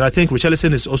opportunities, and I think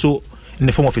Richarlison is also in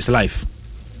the form of his life.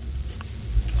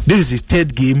 This is his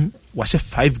 3rd game. Was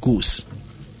 5 goals.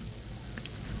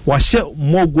 Was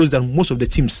more goals than most of the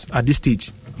teams at this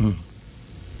stage.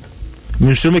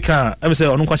 Minstromeka, I'm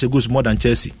saying, I don't quite goals more than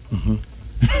Chelsea.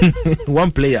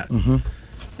 One player.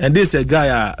 And this is a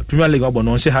guy, Premier League,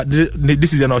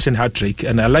 this is an Ocean hat trick,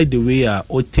 and I like the way I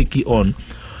take it on.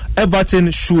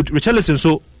 Everton should, Richarlison,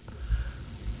 so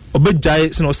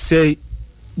Obejai, say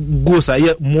goals are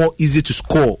more easy to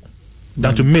score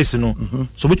than to miss,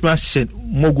 So which means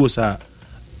more goals are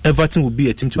Everton will be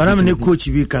a team to beat. But I'm a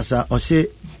coach because I say,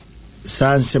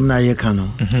 San Semna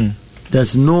Yekano,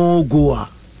 there's no goal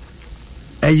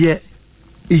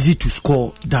easy to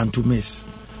score than to miss.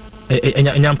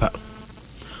 Nyampa.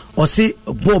 Or say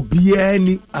Bob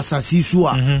Biani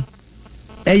Asasisua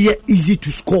easy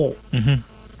to score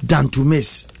than to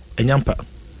miss. Nyampa.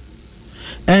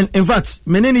 And in fact,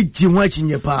 many Jimwach in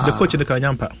your pa. The coach in the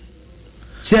Nyampa.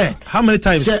 Say how many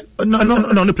times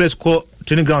no the place call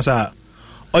training grounds are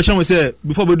or shall we say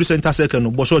before we do center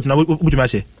second but short now what you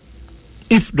say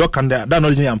if dog can that not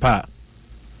Nyampa.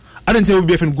 I didn't say we'll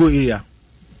be in go area.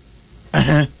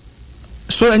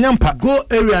 So Nyampa go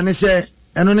area and say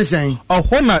and only saying, or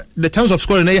when the chance of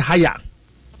scoring is higher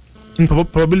in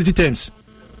probability terms.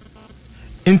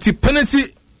 In the penalty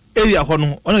area,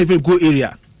 on even go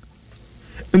area.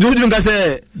 And what you can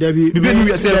say, Debbie,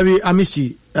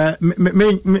 Amici,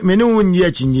 me no one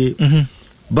yet in ye,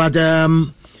 but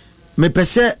me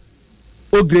pese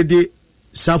ogrede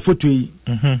safotui,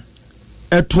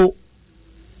 eto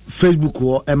Facebook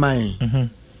or MI.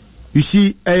 You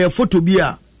see, a photo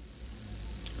beer.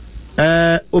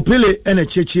 Opele ene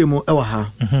cheche mo ewa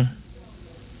ha.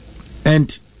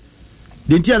 And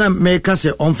the entire maker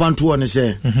say on fan to one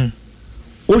say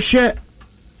o share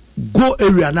go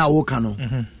area na wo kano.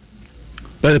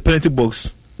 That's the penalty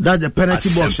box. That's the penalty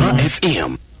box.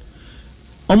 FM.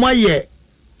 Oma ye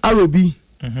Arobi.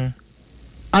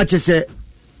 Ache say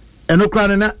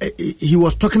enokra na he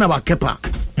was talking about Kepa.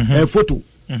 A photo.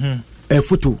 A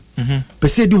photo.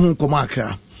 Pese di hun koma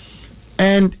akra.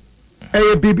 And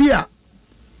Bibia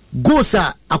goes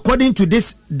according to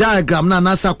this diagram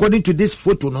now, according to this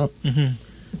photo, no.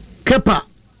 Kepa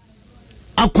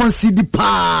I consider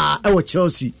our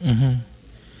Chelsea.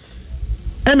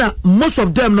 And most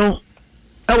of them no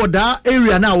our that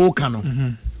area now Okano.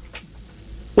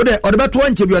 Or the better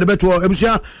one to be the better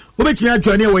ebusia obet me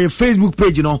join our Facebook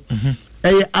page, you know.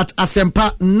 At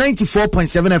Asempa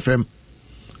 94.7 FM.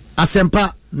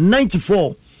 Asempa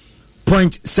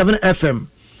 94.7 FM.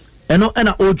 Eno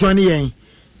ena o join yen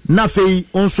na fei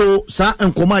onso sa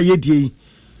enkoma yedie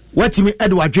watimi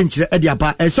Edward Dwenchire ede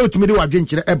apa so timi de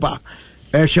Dwenchire eba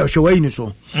hwehwe ni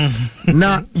so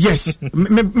na yes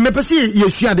me pese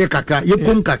yesua de kakra ye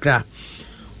kom kakra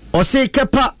o say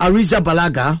Kepa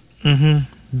Arrizabalaga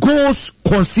goals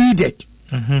conceded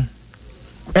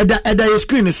eda your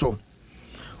screen so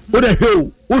o de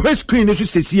hwe screen so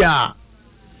sesia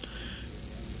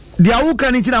dia wo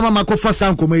kan ntina mama ko fa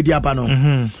san komedi apa no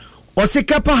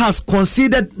Kepa has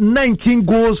conceded 19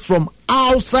 goals from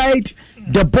outside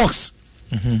the box.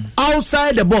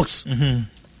 Outside the box.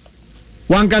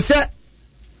 one can say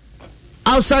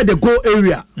outside the goal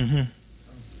area.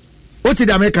 What did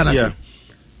American say?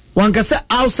 One can say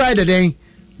outside the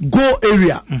goal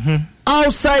area,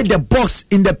 outside the box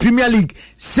in the Premier League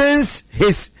since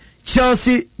his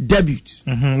Chelsea debut.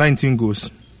 19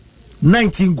 goals.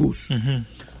 19 goals.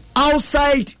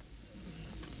 Outside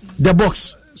the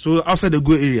box. So outside the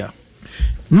goal area.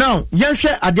 Now, you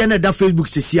share at the end of that Facebook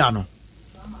sesiano.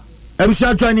 I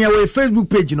shall join your Facebook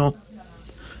page,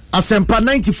 Asempa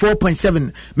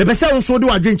 94.7. Me pese also do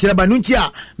adventure ba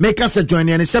nuntia make us join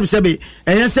and sebe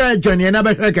and yes join na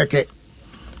be keke.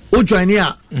 O join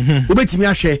ya. Obetimi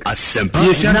ahwe. Asempa.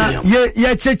 Na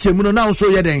ye cheche mu no na so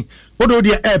ye den. O do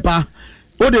de epa.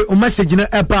 O de o message na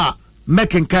epa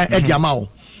make nkan e dia ma wo.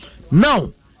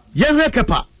 Now, ye hwe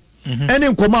kepa. Ene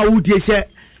nkoma wo die se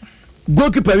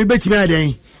goalkeeper bi betimi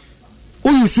aden. O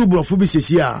yusu brofo bi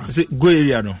sesia. Say go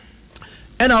area no.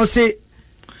 And I'll say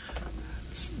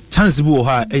chance bo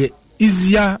ha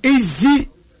easy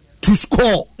to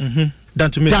score than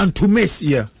to miss.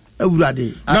 Yeah. Now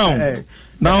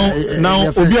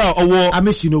obi our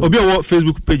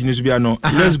Facebook page news be no.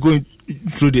 Let's go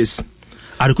through this.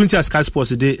 I don't think Sky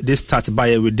Sports they start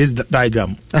by with this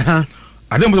diagram. I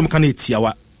don't know can it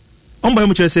yawa. On by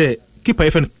much say keeper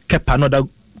even kept another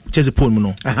chase pole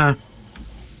no.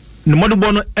 No model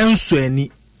bono enso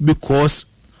any because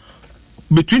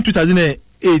between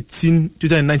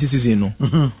 2018-2019 season,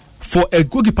 for a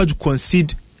goalkeeper to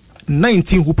concede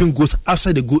 19 whooping goals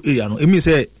outside the goal area, it means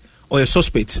or a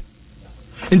suspect.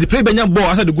 In the play Benyan ball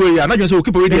outside the goal area, not just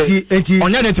keep away there.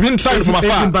 On your team trying from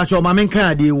afar. But your main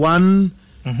card 1,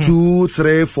 2,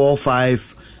 3, 4,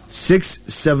 5, 6,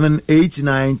 7, 8,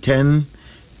 9, 10,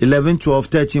 11, 12,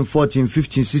 13, 14,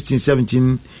 15, 16,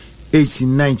 17,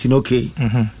 18, 19. Okay.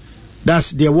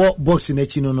 That's the war box in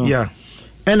it, no. Yeah.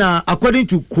 And according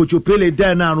to Coach Opele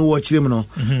there now no watch him no.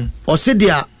 Or said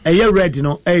there a red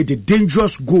the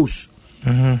dangerous goals.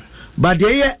 But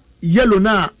the yellow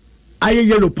na aye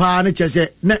yellow pa na chese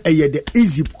na the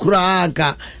easy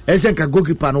kranka esenka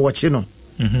goalkeeper no watch no.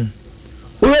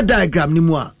 We diagram ni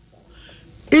mu a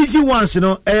easy ones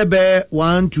ebe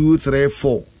 1 2 3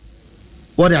 4.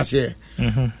 What I say?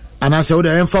 And I say o the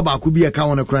enfa ba ku bi e ka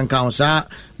won kranka on sa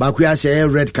ba ku ya say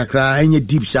red kakra enye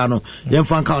deep sa no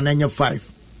yenfa ka on enye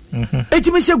 5.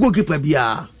 Eti say goalkeeper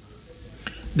bia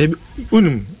the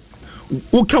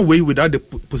who can wait without the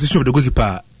position of the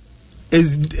goalkeeper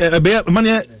is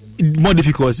more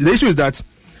difficult. The issue is that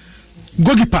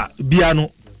goalkeeper bia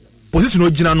no position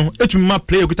ogina no etuma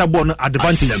play goalkeeper ball no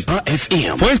advantage.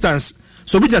 For instance,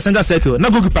 so be the center circle na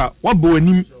goalkeeper what bo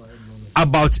anim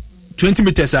about 20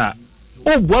 meters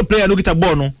oh boy player no goalkeeper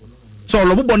ball no so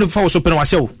lobo ball no fa so pen wa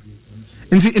show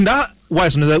in that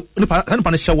wise no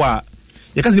pan shower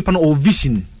you can see pan o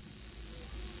vision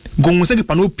gonwo se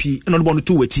pan opi no ball no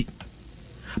to wachi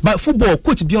but football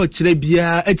coach bia o kire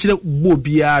bia e kire bo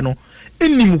bia no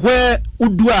enim where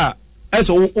udu a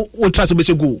eso o try to be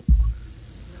goal.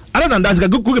 Other than that,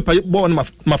 goalkeeper ball on my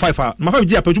 5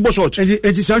 G up to short.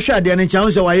 It is so short and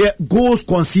chance why goals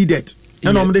conceded.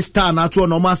 And on the star na to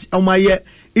no my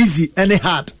easy and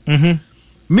hard.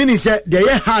 Meaning say they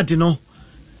hard and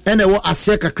what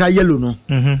a cry yellow no.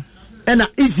 And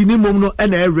easy ni mom no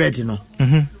and red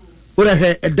What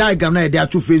a diagram na there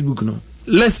to Facebook no.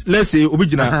 Let's say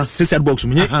original sister box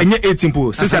me and 18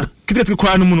 po sister kitet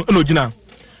kwa no mu no original.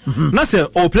 Na say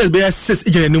all players be 6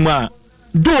 ejene ni mu a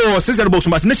do sister box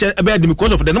but nation about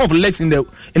because of the number of legs in that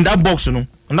box in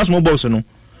that small box and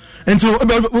so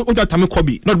about time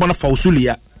Kobby not one for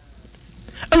Usulia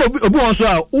and obi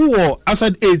also who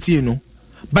outside 18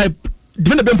 by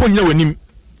defend the point you him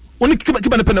only keep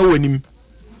the pen away him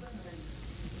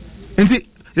and see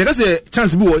there is a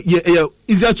chance be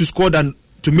easier to score than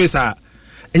to miss and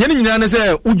you know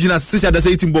say ugina sister that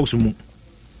 18 box mu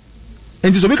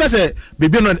and so because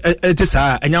baby no it is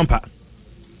anyampa.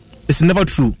 It's never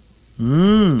true.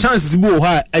 Chances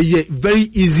are very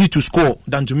easy to score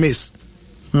than to miss.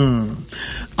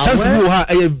 Chances are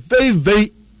very,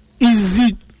 very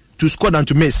easy to score than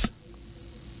to miss.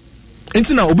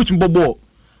 Until now, obi tumbo ball.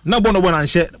 Now, bono one and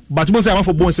share. But most of them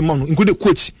for bones among including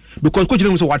coach because coach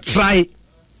didn't say what try.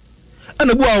 And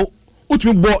the ball,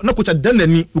 ultimate ball, no coach had done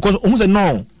any because almost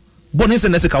no. Bono is a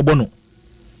Nessica bono.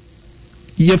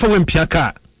 You have win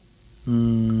Piaka.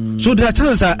 So there are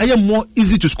chances are more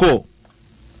easy to score.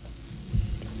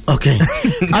 Okay.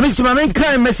 I mean, so my main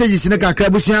kind messages in the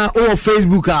Kakrabusia or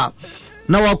Facebook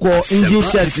now I call engine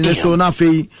shirts in the so na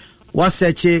fe was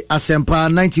search Asempa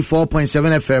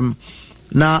 94.7 FM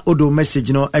na odo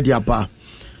message no ediapa.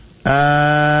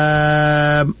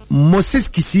 Moses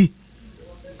Kisi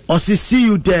or see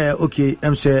you there. Okay,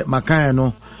 I'm say Makaya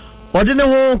no Odine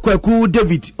ho Kwaku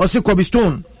David ose Kobby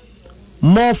Stone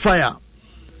more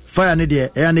fire ne de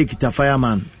e na kita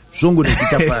fireman songo de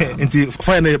kita fire nti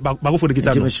fire ne bago for de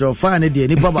kita no nti fire ne de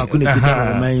ni baba ko ne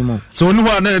kita man mo so onu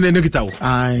ho na ne kita wo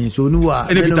ai so onu wa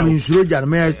ne mi nsuro ja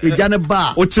me ja ne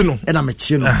ba o chi no e na me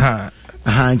chi no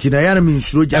nti na ya na mi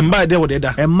nsuro ja emba de wo de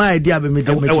da emma de abe me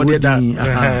de me chi da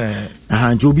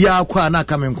nti obi akwa na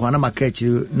aka me nkwa na maka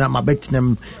chiri na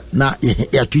mabetinem na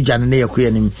ya tuja ne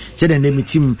yakwa nim se de ne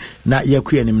mitim na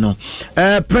yakwa nim no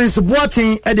Prince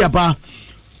Boateng e de aba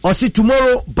or see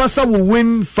tomorrow Barca will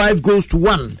win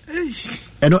 5-1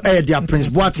 and their Prince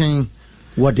Boateng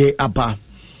what they aba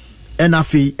and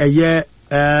afi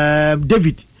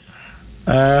David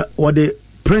what the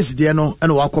Prince Diano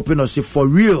and walk up in say for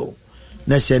real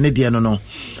na say ne Diano no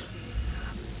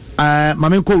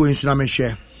mamenko we nsu na me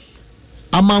share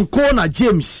amanko na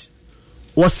James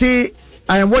was say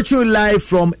I am watching you live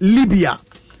from Libya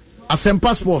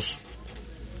Asempa Sports.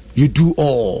 You do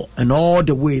all and all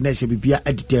the way. Next, be be at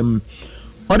them.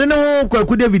 Or the no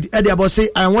Kwaku David Eddie about say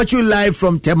I watch you live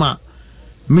from Tema.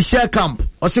 Michelle Camp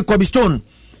or say Kobby Stone.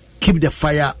 Keep the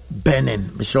fire burning.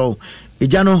 Michelle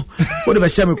Ejano. What the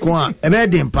same kwa?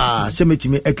 Ebedin pa.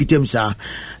 Semetimi ekitem sa.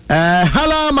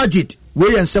 Hala Majid.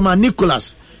 We and Sema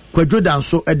Nicholas. Kwadwo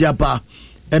danso Eddie apa.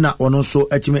 Ena ono so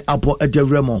etimi apo Eddie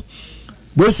Remo.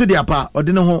 We so the apa. Or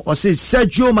the no or say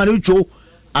Sergio Manucho.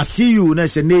 I see you. Na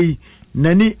say nei.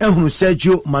 Nani ehunu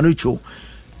Sergio Manucho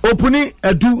Opuni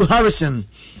Edu Harrison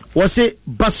was say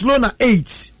Barcelona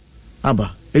 8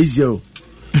 aba 8-0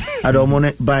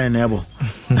 adomone buy ebo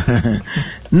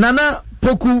Nana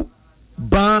Poku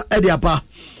Ba Ediapa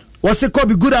was say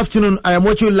Kobby good afternoon I am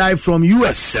watching live from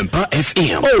US Semper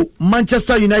FM. Oh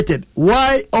Manchester United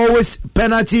why always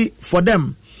penalty for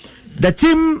them the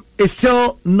team is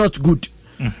still not good.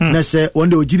 Na say one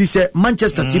day ojiri say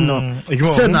Manchester team no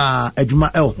still na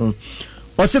adwuma ho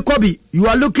o say Kobby you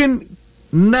are looking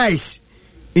nice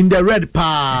in the red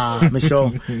pa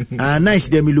Michelle nice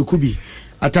there me lukubi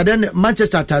atade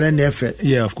Manchester atare na efe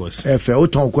yeah of course efe o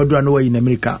ton kwadura no in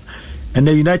America and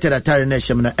the United atare na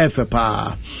shem na efe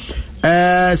pa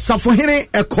Safohene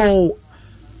Eko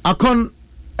Akon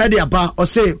Ediaba o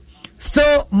say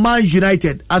still Man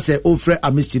United as a offer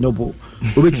Amisti Noble.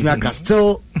 Obetimiaka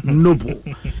still Noble.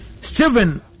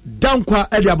 Steven Dankwa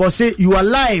Ediaba say you are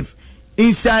live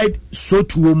inside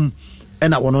Sotuum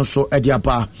and I want also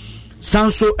Ediaba.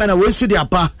 Sanso and I will see the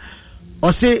apa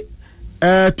or say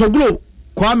Toglo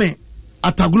Kwame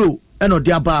Ataglo and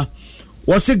Odiaba.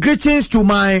 Was say greetings to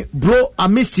my bro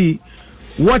Amisti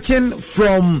watching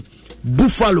from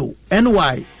Buffalo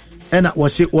NY. And I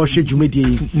was it was New York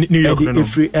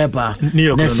free airbar. New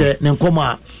York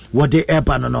Nenkoma what the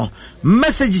airbar no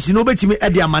messages no bet me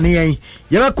at the money.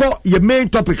 You call your main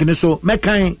topic in so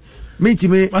mekan meet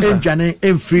me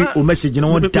and free or message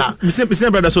no one da.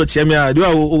 Mr. Brother so Chemia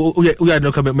we are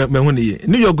no come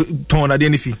New York ton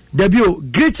identity. Debut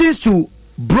greetings to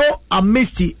bro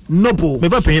Amisti Noble.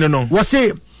 Was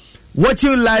say what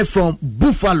you live from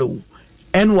Buffalo.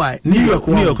 NY New York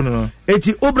no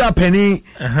eti obra penny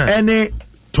ene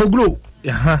Toglo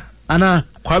ana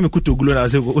Kwame Kutoglo na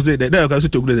say there ka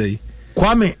Toglo dey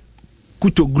Kwame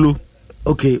Kutoglo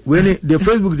okay when the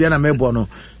Facebook dey na mebo no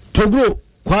Toglo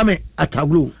Kwame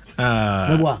Ataglo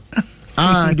mebo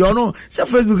you know say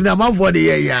Facebook na man for the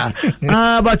year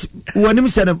but wonim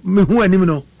say me hu anim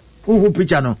no who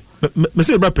picture no me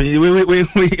say bra penny we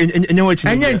enye wachi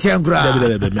enye nchenkura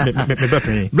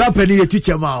bra penny ye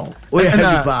teacher ma o ye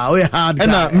heavy ba o ye hard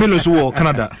na Milos wo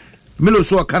Canada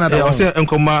o say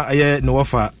enkoma aye no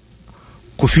wafa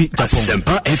Kofi Japan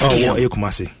oh ye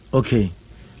kumase okay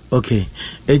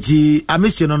eji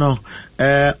Amisti no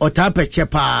otape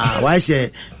chepa why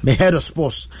say me head of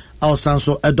sports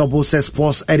also a double set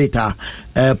sports editor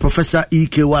Professor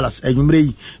E.K. Wallace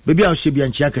enumre baby a she bia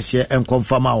nchia kese en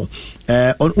confirm on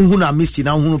unhuna Amisti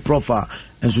na unhunu profa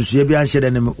enso so bia nche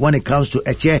dem when it comes to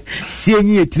eche si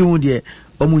enyi etiri hu de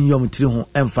omunyom tiri hu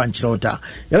emfa nchira ota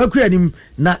yabakua nim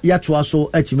na yatoa so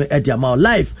atime edia ma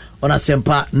live on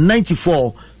Asempa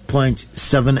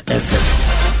 94.7 FM.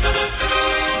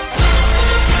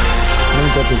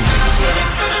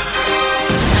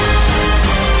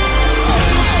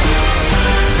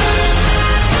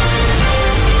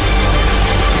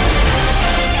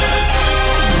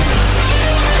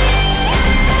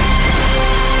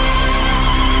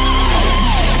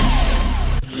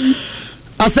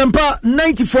 Asempa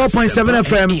 94.7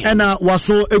 FM and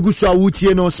waso egusua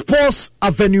wutie no Sports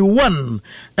Avenue 1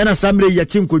 and asamre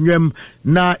yatim konwem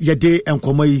na yede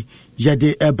enkomai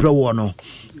yede ebrewo no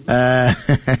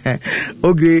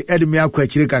ogre edemi akwa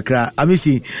chire kakra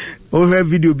Amisi over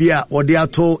video bi a ɔde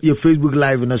ato your Facebook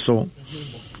live no so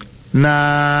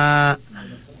na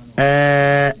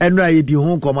ɛnura yɛ di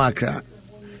ho nkɔmɔ akra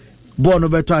bɔɔl no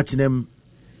bɛtɔ atenam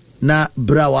na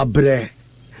bra wa brɛ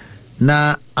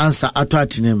na answer ato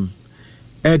atenam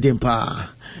ɛden paa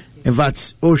in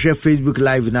fact ɔhwɛ Facebook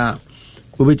live na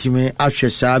obetumi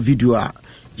ahwɛ saa video a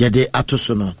yɛde ato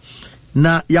so no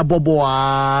na yabɔbɔ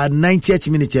a 90th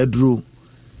minute aduro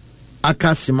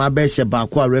aka sima bɛhyɛ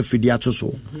baako a referee ato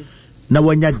so na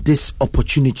wanya this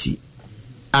opportunity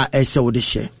a ɛsɛ wo de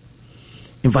hyɛ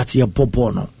in fact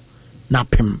yɛbɔbɔ no na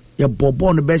pem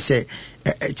yɛbɔbɔ no bɛhyɛ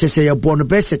kyɛsɛ yɛbɔ no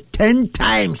bɛhyɛ 10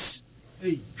 times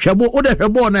hwɛbɔ wode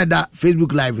hwɛbɔ no ɛda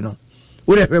Facebook live no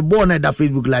wode hwɛbɔ no ɛda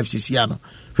Facebook live sisia no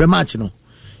hwɛ match no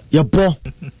yɛbɔ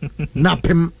na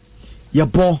pem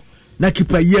yɛbɔ na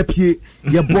keeper yɛpie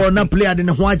yɛbɔ na player de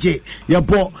ne ho agye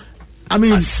yɛbɔ I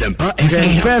mean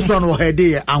the first one was her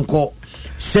day anko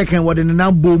second what in the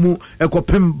number mu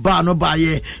ekopim ba no ba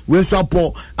ye we so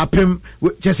po apim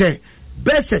just say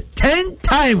best 10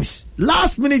 times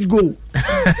last minute goal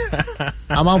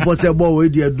amount for say ball we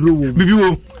dey draw bibi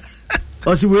wo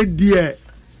o si we dey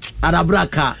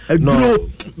Arabraka draw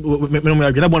me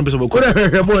agina bon person ko bon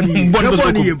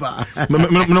ba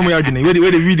me agina we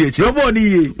the video che bon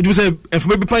ye you say if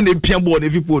me be pan dey pia ball na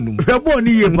fi po no bon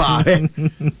ye ba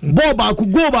ball ba ku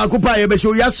go ba ku pa ye be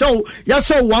show ya show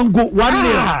 1 goal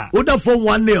 1-0 oda for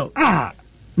 1-0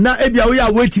 na e bia we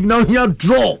are waiting now here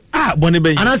draw bon be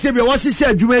and I say bia what say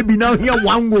adwuma bi now here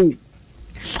 1 goal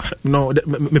no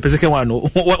me pese ke one no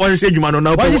what say adwuma no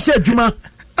now what say adwuma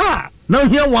now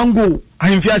here 1 goal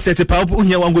I feel set pa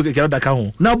here 1 goal ke da ka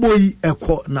ho na boy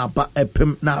ekọ na ba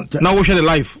epem na wo hwe the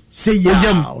life say ya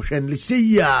wo hwe say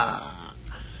ya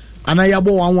ana ya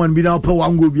bo 1-1 bi na pe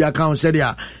 1 goal bi account said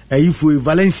ya ifo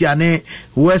Valencia ne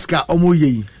Huesca omo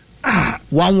yi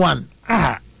 1-1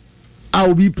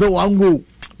 obi pe 1 goal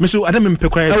me so adam me pe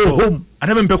kwa draw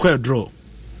adam me pe kwa draw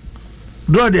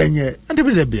de nye ande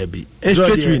bi de bi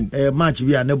straight win match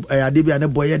bi ane ade bi ane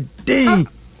boy dey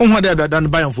on had done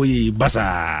Bayern for ye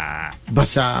basa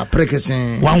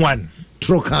prekesen 1-1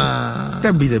 troka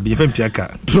that be the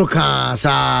fempiaka troka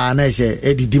sa na se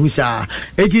edidim sa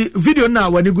eti video na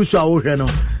wani gusu a wo hwe no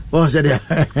won se de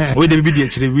we the video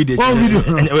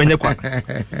enye kwa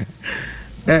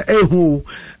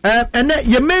and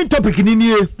your main topic ni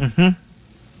nie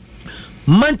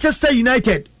Manchester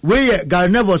United where Gary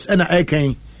Neville and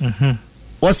Aken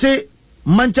or say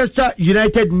Manchester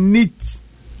United needs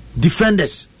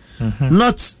defenders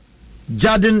not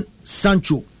Jadon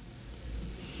Sancho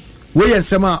where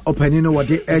Sama Openino what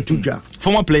they air to ja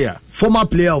former player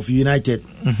of United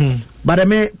but I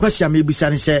may question maybe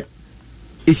say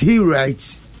is he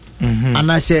right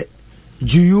and I say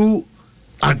do you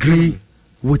agree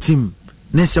with him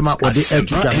Nesema what they air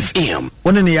to ja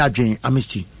on any adwin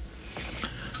amisti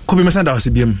Kobby Mesanda was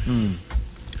BM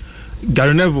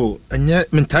Gary Neville and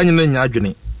yet mentanya na nya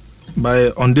adwene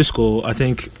by on this call I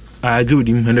think I agree with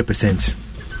him 100%.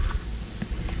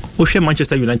 We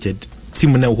Manchester United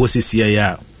team na wo sisi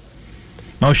ya.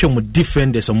 Na we mo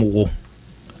defenders omo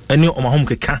any o ma home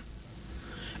keka.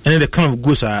 And the kind of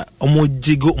goals are omo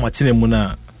jigo matine mu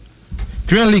na.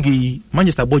 Premier League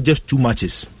Manchester bought just 2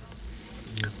 matches.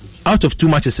 Out of 2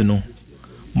 matches no.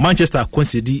 Manchester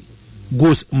conceded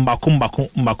goals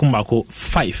mbako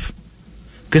 5.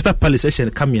 Crystal Palace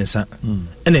ese kamiensa.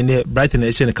 And Brighton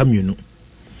ese kamienu.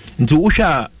 Nti wo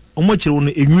hwa omochire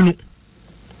no enwunu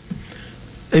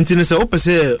enti ne se wo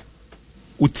pese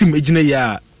wo team ejina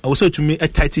ya wo so tumi a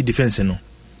tight defense no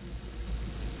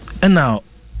and now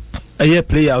a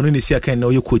player on ne sia kan na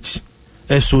o coach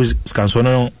so scanso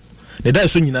no ne da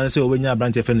so nyina se wo nya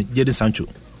branch fan Jadon Sancho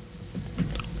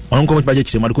on come back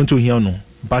chire ma do konto hia no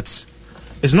but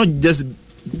it's not just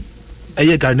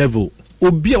a Gary Neville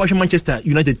obi a wa Manchester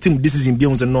United team this season bi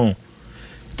on se no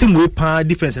team we pa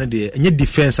defense na de enye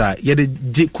defense a ye de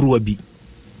je kruwa bi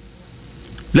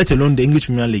let alone the English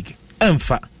Premier League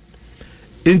emfa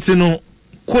enti no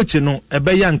coach no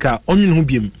ebe yanka onwene ho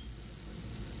biem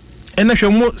ena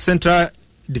hwemo central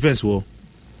defense wo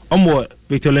omo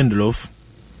Victor Lindelof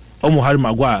omo Harry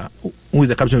Maguire who is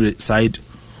the captain of the side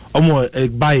omo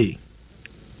Eric Bailly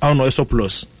ono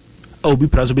Esopoulos obi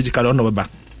prazo bejikala ono baba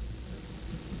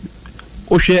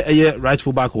o share a right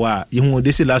full back wa you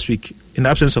they say last week in the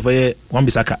absence of a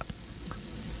Wan-Bissaka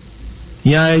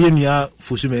ya yenia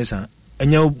Fosu-Mensah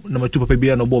enya number 2 papa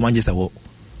bia no ball Manchester wo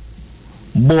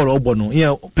ball obo no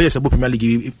ya players abo Premier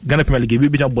League Ghana Premier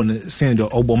League bi na ball send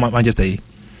obo Manchester yi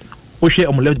o share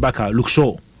on left back Luke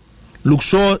Shaw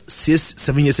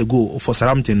 6-7 years ago for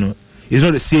Southampton no is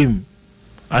not the same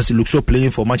as Luke Shaw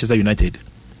playing for Manchester United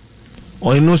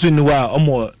or no so no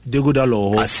omo de go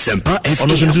dalo ono so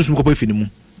no so ko finimu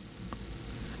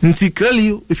nti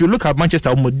clearly if you look at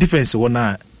Manchester omo defense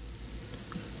wona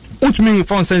ultimately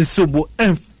found sense so bo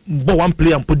one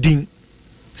player and pudding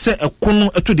say a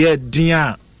kono to the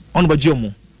dia on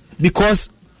Bajiomo because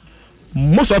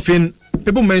most often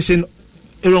people mention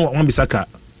Aaron Wan-Bissaka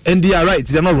and they are right,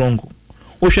 they are not wrong.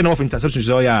 Ocean of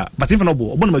interceptions, yeah, but if not,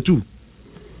 number 2. And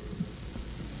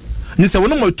this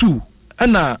number 2,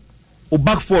 and o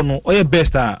back four no or your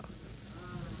best a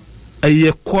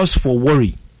cause for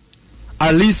worry.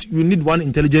 At least you need one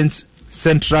intelligent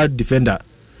central defender.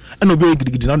 And obey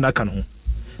gidi na that can.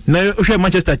 Now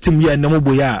Manchester team here no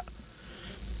boya.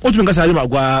 What you Harry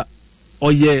Maguire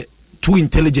or ye too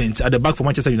intelligent at the back for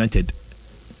Manchester United.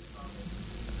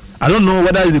 I don't know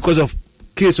whether it's because of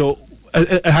case or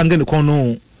hanging the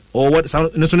corner or what.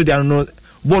 Not only they don't know.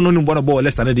 Born only one about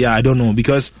less than I don't know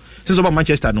because since about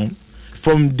Manchester no.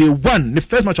 From day one, the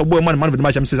first match of boy man of the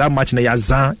match, I says that match in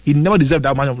Yazan, he never deserved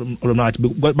that match of the match,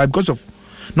 but because of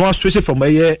no switching from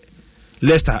a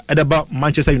Leicester at about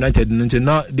Manchester United, and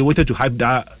now they wanted to hype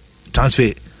that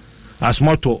transfer as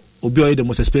motto Obi the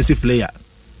most expensive player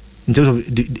in terms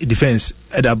of defense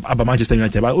at about Manchester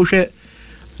United. But Oshe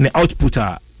the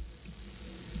outputter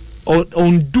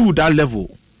on do that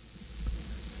level,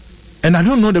 and I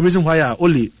don't know the reason why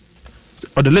only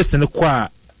on the list in the choir.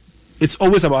 It's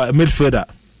always about a midfielder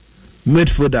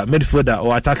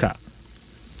or attacker.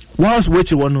 Whilst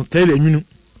waiting one clearly and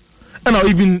now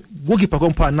even goalkeeper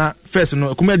compa na first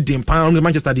no come dem pan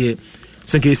Manchester there.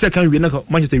 Senke second we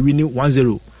Manchester winning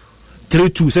 1-0.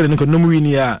 3-2 said no no win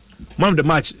here. Man of the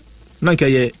match na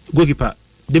nke goalkeeper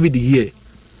David De Gea.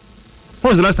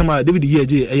 When was the last time David De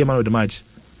Gea man of the match?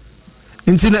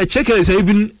 Until a checker is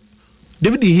even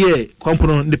David De Gea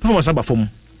component the performance number form.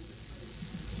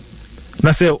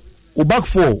 Na say o back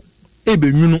four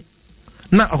ebe munu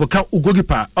na akoka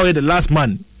goalkeeper or the last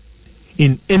man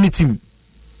in any team.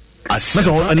 That's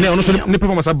all. And also the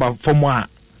performance about for more.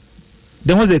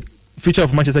 Then what's the future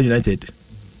of Manchester United?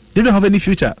 They don't have any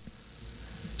future.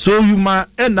 So you might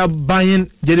end up buying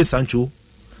Jadon Sancho,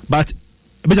 but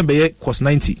better cost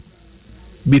 90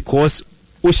 because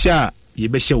Osha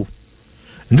Yebesho.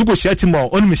 And to go share team or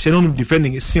only Michelle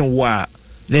defending scene war.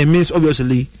 That means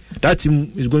obviously that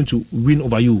team is going to win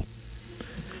over you.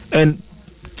 And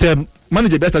to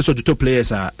manage the best to top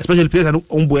players, especially players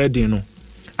on board,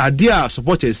 are their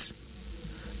supporters.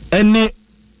 Any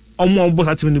on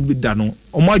both team will be done.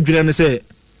 On my dream, say,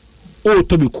 oh,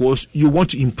 to because you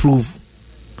want to improve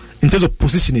in terms of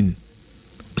positioning.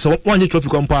 So one trophy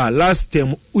compare last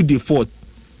time we did fourth.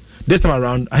 This time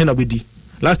around, I know be the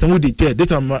last time we did third. This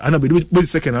time I know be the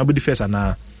second. I'll be the first and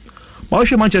now. But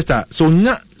Manchester, so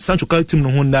not Sancho team no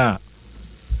Honda.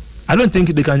 I don't think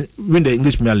they can win the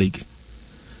English Premier League.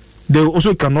 They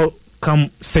also cannot come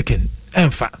second.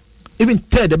 In fact, even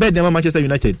third, the better than Manchester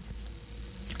United.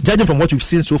 Judging from what we've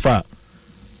seen so far,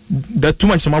 that too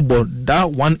much ball, that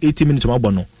 180 minutes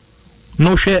ball,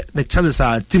 no share the chances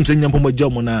are teams in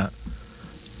the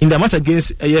in the match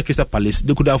against Crystal Palace,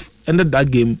 they could have ended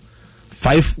that game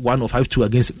 5-1 or 5-2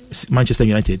 against Manchester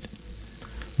United.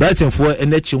 Brighton 4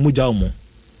 and that's Mujaumo.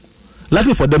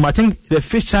 Luckily for them, I think the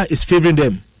fixture is favoring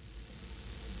them.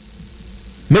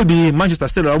 Maybe Manchester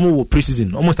still almost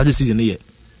pre-season, almost started season here.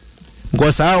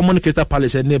 Because I am Crystal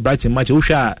Palace and Brighton match. We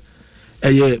share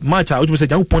a match. I would say,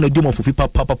 "I point a demo for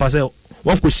Papa." Say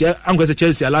one could share. I'm going to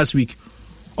Chelsea last week.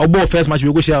 Or both first match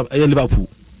we go share Liverpool.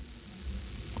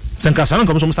 Sanka Sanon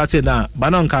comes from started now.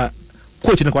 Bananka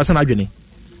coach in the Kwasan Adjuni.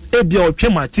 Ebia or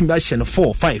Chema team that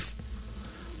 4-5.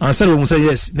 And said we say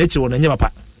yes. Nature one and never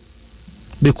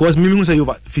because Mimi say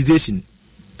over physician.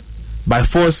 By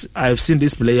force, I've seen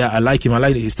this player. I like him. I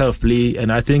like his style of play,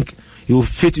 and I think he will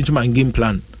fit into my game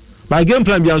plan. My game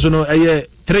plan, be also know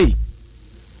three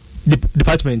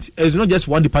departments. It's not just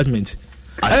one department.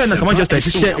 I don't know just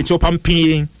share a chop and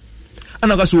paying.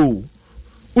 And I so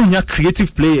we have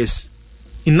creative players,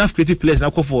 enough creative players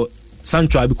now call for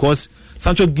Sancho because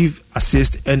Sancho give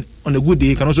assist and on a good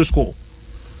day can also score.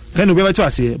 Kind of be able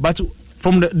to say, but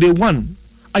from the day one.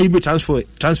 IB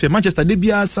transfer Manchester they be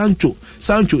Sancho.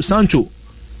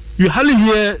 You hardly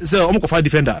hear say Omokofa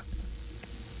defender.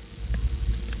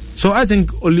 So I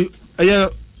think only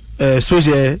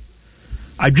Soje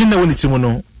Adwina when it's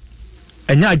mono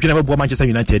and ya Adwina about Manchester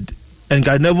United and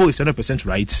Garnevo is 100%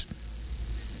 right.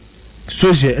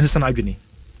 Soje is an Adwini.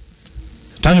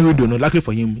 Time window no luckily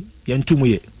for him.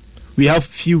 We have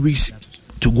few weeks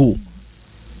to go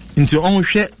into on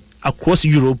share across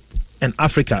Europe and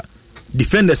Africa.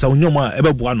 Defenders are nyoma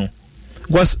ebebuano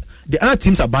because the other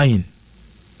teams are buying.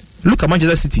 Look at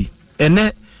Manchester City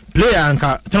and player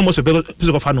anka tell most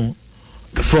physical fan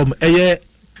from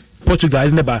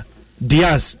Portugal never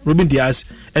Diaz, Ruben Diaz,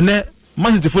 and then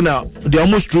Man City for now they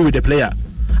almost drew with the player.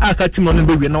 I can't team on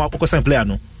the now sign player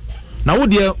no. Now what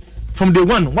dear from day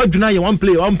one, why do now you one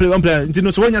player?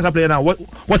 You so when you player now,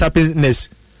 what happens next?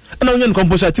 And now you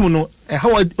compose a team no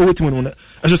how I team no.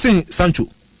 As you saying Sancho.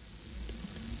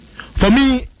 For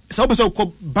me, so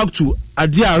go back to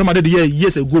idea I remember the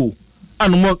years ago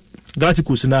and more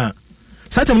Galacticos now.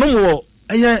 Satam no more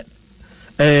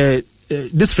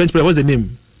this French player, what's the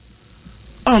name?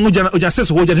 Oh no, just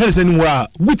says what Harris anymore.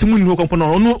 Good moon no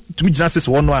component no to me just says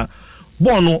one no.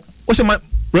 Bono, also my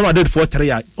Real Madrid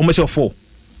 4-3, almost 4.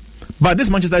 But this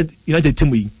Manchester United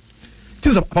team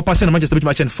teams of Papa send Manchester beat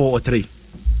match 4 or 3.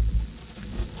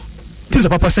 Teams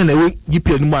of Papa send away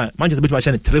GP anymore. Manchester beat match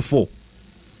 3-4.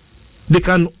 They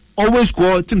can always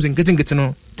score teams in getting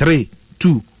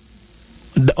 3-2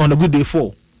 on a good day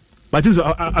 4. But teams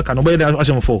I can obey the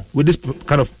action 4 with this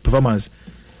kind of performance.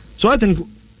 So I think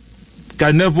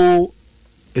Carnival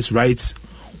is right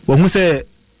when we say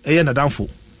na downfall.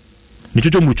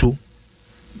 Nichucho mucho.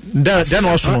 Then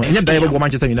also no any dialogue with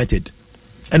Manchester United.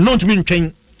 And not to mean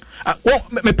train.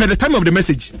 Me per the time of the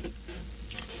message.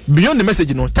 Beyond the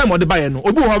message no time of the buyer no.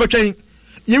 Obi ho train.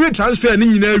 You will transfer ni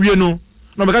nyina wie no.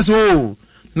 No because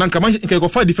na nka man nke go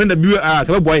fight defender bi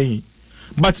ka boy.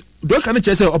 But do can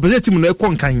say opposite team no e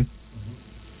kon kan.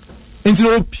 Enti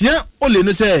no pia ole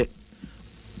no say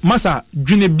masa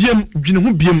dwene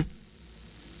hu biem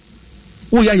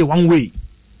wo ya ye one way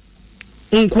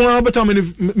nko better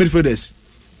midfielders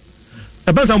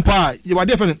a best ampa you are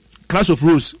different class of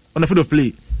rules on the field of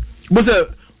play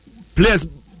but players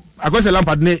across the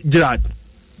Lampard ne Gerrard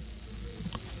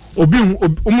obi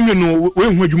omunwe no we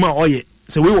hu adwuma oye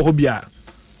say we wo hobia.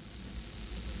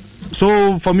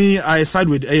 So for me I side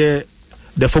with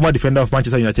the former defender of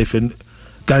Manchester United,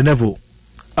 Gary Neville.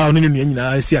 No,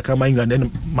 I see a come England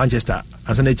and Manchester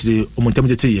as an actually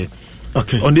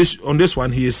okay. On this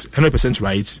one, he is 100%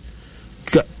 right.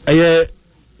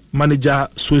 Manager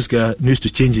Solskjaer needs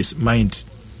to change his mind.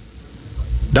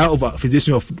 That over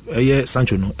physician of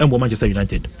Sancho no and Manchester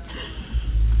United.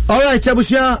 All right,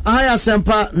 Tabusia, I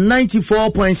Sempa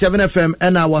 94.7 FM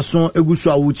and our son Egusu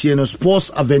Awutie no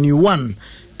Sports Avenue 1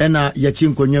 and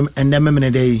Yatin Konyum and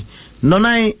Nemene Day.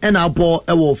 Nonai and our boy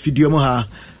ewo Fidiomoha.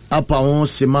 Apa on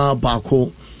sema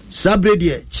bako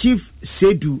Sabredie Chief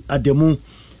Sedu Ademu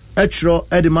Etro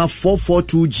Edema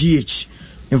 442GH.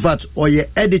 In fact, oye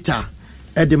editor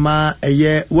Edema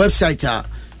eye website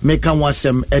make an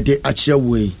wasem ede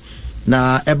acheway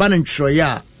na eban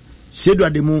ntroya Sedu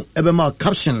Ademu ebema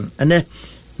caption ene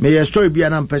me story bia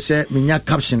na mpese menya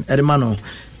caption edema no.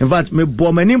 In fact, me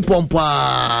bomani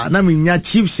pompa na menya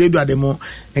Chief Sedu Ademu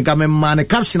enka me man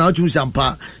caption out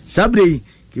sampa Sabre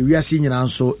we are seeing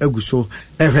so eguso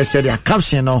ever said their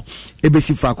caption no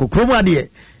ebesi fako kroma de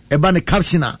eba ne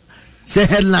captioner say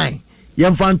headline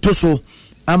yemfa ntoso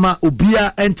ama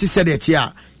obia enti said it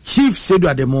here Chief Sedu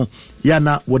Ademu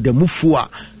yana wodemufu a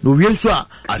no wienso a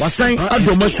wasan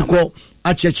adomasuko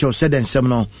acheche said ensem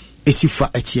no esifa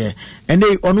etie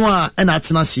ene ono a na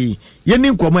atena si yeni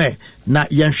nkomo na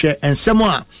yenhwe ensem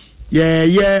a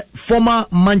ye former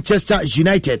Manchester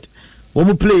United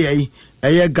wo player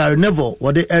Gary Neville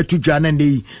what the air to Jan and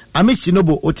the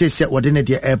Amisinobo Ote set what in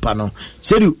the air panel.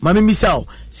 Sedu, Mammy Missao,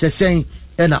 saying,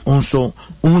 Ena onso,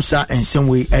 Unsa and some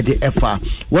way at the FR.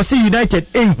 Was the United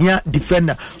in here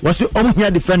defender, was the on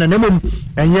here defender, Nemum,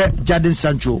 and yet Jadon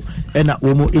Sancho, Ena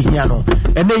Omo Ihiano,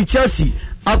 and then Chelsea,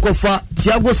 Akofa,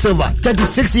 Thiago Silva,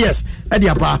 36 years at the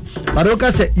Apa.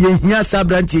 Baroka said, Yen here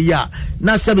Sabranti ya,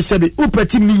 na Sabi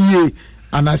Upeti me.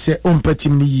 And I say,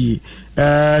 Umpetimni.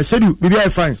 Said you, maybe I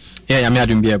find. Yeah, I'm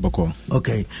having beer boko.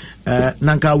 Okay.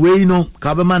 Nanka way no,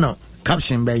 Cabamano,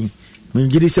 caption bay. When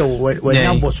you say, when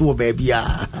you was so baby.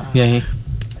 Yeah.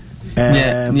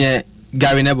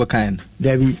 Gary never can.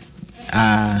 Debbie.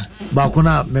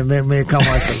 Bakuna may come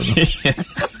out.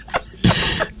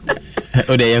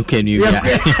 Oh, they okay, you.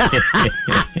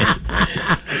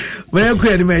 When you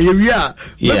create me, you are.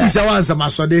 Maybe someone some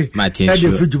Masode. Martin,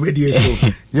 food to media. So,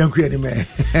 you create me.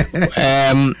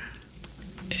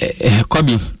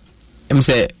 Kobby, I'm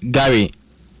say Gary,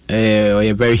 you're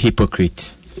a very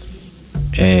hypocrite.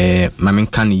 Mamin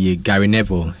Kanye, Gary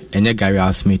Neville, and you Gary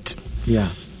Al Smith. Yeah.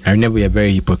 Gary Neville, you're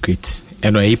very hypocrite.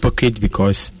 And you're a hypocrite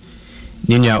because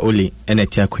Ninya Oli and a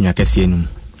tia kunya kesienum.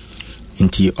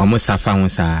 Inti almost safa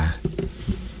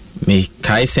me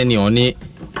kai seni oni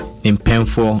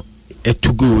impemfo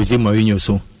etugu ozi Mourinho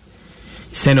so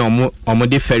seni omo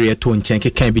de ferry to nchen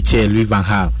kekan bi che Louis van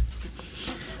Gaal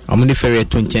omo de ferry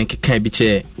to nchen kekan bi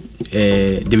che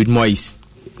David Moyes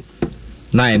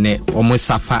na ene omo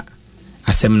safa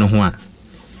asem no ho a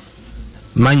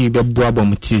man you be boa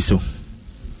bom ti so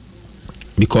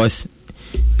because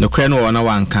no kre no wona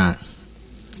wanka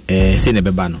say ne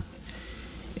beba no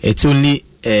it's only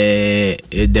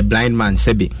the blind man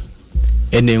sebi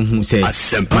ene hu say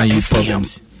man you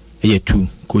problems two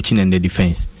coaching and the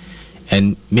defense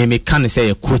and me can say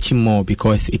a coaching more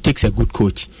because it takes a good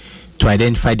coach to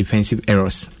identify defensive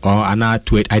errors or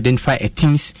to identify a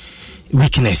team's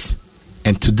weakness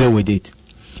and to deal with it.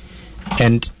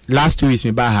 And last 2 weeks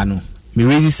me bahano me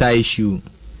raise this issue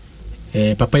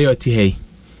papa yoti hey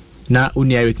na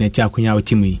uni Eric na ti akunya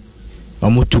otimu yi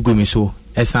omo tugu me so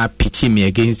esa pitch me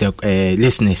against the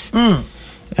listeners and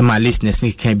my listeners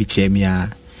can be cheer me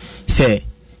say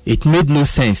it made no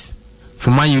sense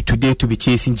for Man U today to be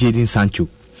chasing Jadon Sancho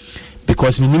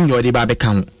because me nim no dey ba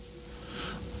become.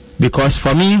 Because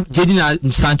for me,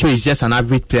 Jadon Sancho is just an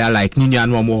average player like Nino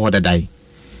and Wamo Hodadai.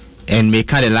 And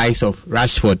make the likes of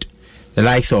Rashford, the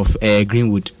likes of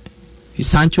Greenwood.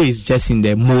 Sancho is just in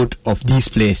the mode of these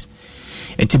players.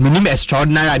 And to minimum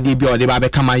extraordinary debut or the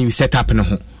Babacama you set up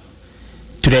to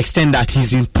the extent that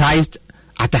he's been priced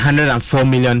at £104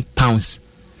 million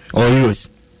or euros.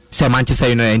 Say Manchester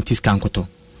United and Tiskankoto.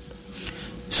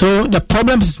 So the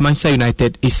problems with Manchester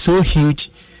United is so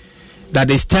huge that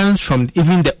it stems from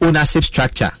even the ownership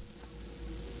structure.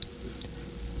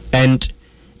 And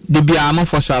the Biama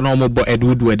for so normal but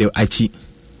Edward where they achi.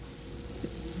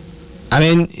 I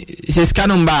mean, it's a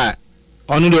scanumba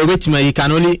on the way you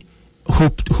can only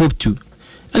hope to.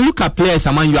 And look at players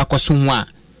among you are Kosumwa.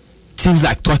 Teams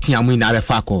like Tottenham win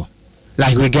Arefako,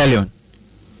 like Regalion.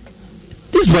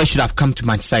 This boy should have come to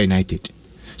Manchester United.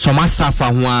 So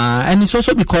and it's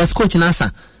also because coach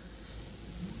Nasa.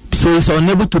 So he's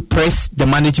unable to press the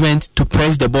management, to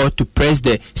press the board, to press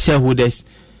the shareholders,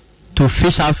 to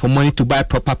fish out for money to buy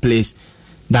proper players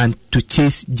than to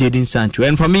chase Jadon Sancho.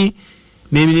 And for me,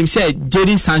 maybe him say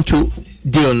Jadon Sancho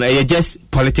deal is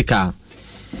just political.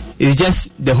 It's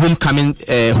just the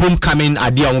homecoming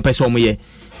idea of person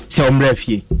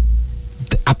say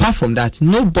apart from that,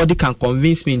 nobody can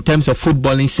convince me in terms of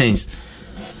footballing sense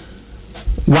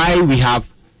why we have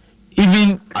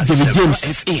even David James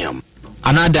FM.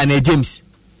 Another Daniel James.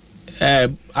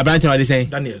 Abranton, what they say?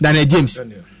 Daniel James.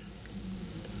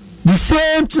 The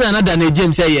same thing another Daniel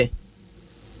James say.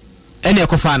 Any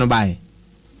kofa no buy.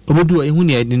 Obodu ehun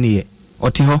ne edi ne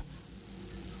oti ho.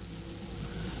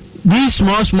 These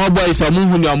small boys are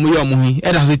moving your muhi.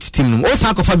 That's what team. O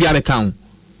san kofa bia be kan.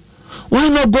 Why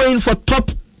not going for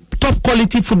top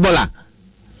quality footballer?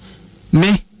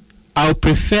 Me, I would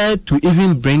prefer to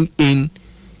even bring in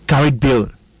Gareth Bale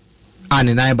and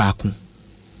Naibaku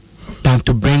than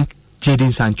to bring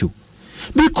Jadon Sancho,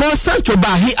 because Sancho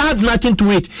he adds nothing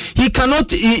to it. He cannot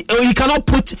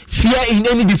put fear in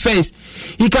any defense.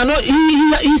 He cannot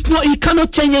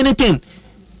change anything.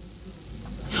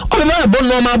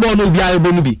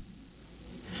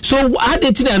 So I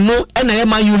didn't know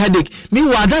Man U headache.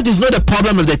 Meanwhile, that is not the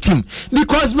problem of the team,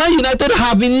 because Man United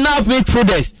have enough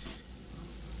midfielders.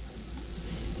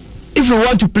 If you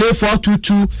want to play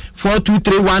 4-2-2,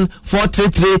 4-2-3-1,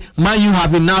 4-3-3, Man U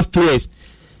have enough players.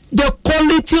 The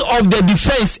quality of the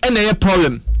defense and a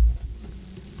problem.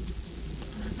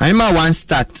 I'm a one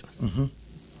start. Mm-hmm.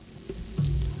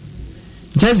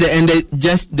 This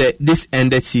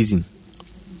ended season.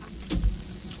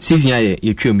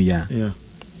 Yeah.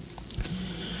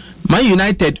 Man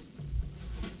United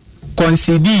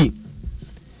conceded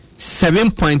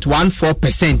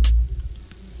 7.14%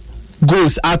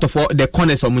 goals out of all the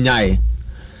corners of Munyae,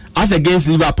 as against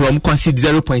Liverpool concede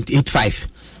 0.85.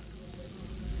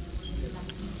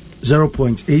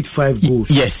 0.85 goals.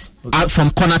 Yes, okay.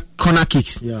 From corner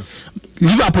kicks. Yeah.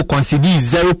 Liverpool conceded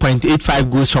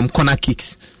 0.85 goals from corner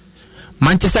kicks.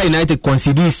 Manchester United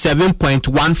conceded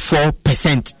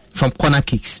 7.14% from corner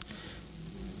kicks.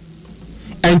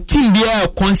 And team there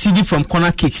conceded from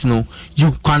corner kicks. No,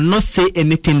 you cannot say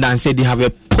anything than say they have a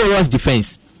porous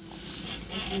defense.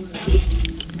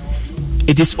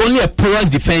 It is only a porous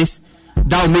defense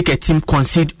that will make a team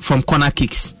concede from corner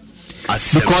kicks.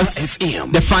 Because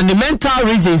the fundamental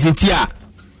reasons in here,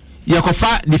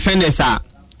 Yakofa defenders are,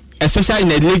 especially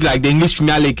in a league like the English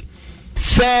Premier League,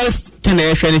 first thing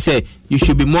they say you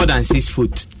should be more than 6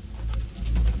 foot.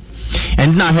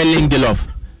 And now Lindelof,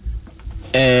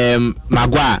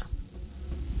 Maguire,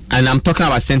 and I'm talking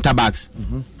about centre backs.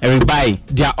 Everybody,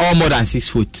 they are all more than 6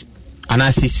 foot and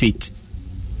not 6 feet.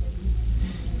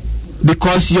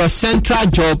 Because your central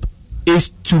job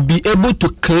is to be able to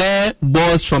clear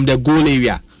balls from the goal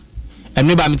area. And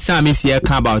maybe I'm saying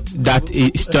about that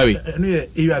story.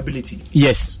 Area ability.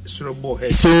 Yes. So,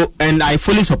 and I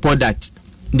fully support that.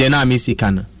 they na miss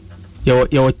ikana.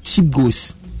 Your cheap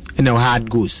goals and your hard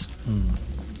goals.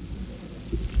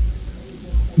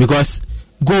 Because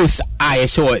goals are a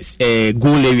short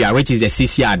goal area, which is the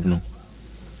 6 yard. No,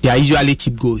 they are usually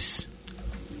cheap goals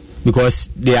because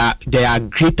there are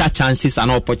greater chances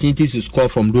and opportunities to score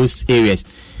from those areas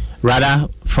rather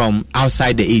from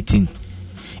outside the 18.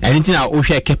 Anything I will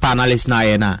share Kepa analysis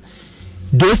now.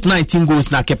 Those 19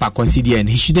 goals now Kepa considered, and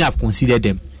he shouldn't have considered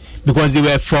them because they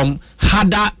were from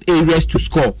harder areas to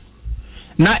score.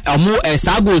 Now,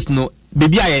 goals no,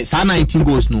 baby, I 19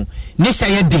 goals no. Nisha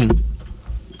ye ding.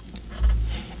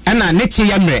 Ena nechi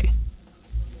yemre.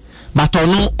 But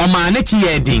ono oma nechi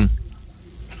ye ding.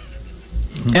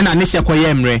 Ena nisha kwa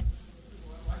yemre.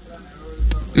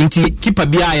 Until keep a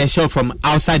BI shot from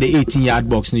outside the 18-yard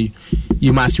box.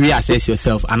 You must reassess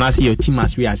yourself, and I see your team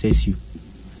must reassess you.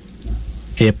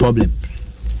 A problem.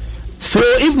 So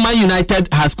if Man United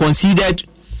has conceded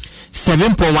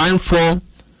 7.14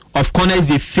 of corners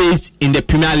they faced in the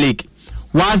Premier League,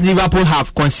 whilst Liverpool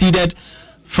have conceded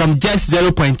from just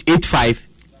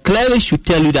 0.85, clearly should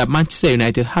tell you that Manchester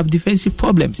United have defensive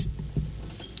problems.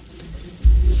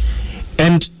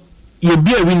 And you'll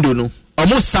be a window, no?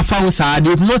 Almost suffer,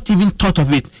 they've not even thought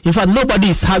of it. In fact, nobody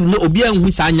is having no.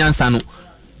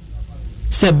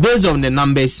 So based on the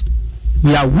numbers,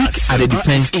 we are weak at the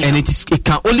defense, and it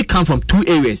can only come from two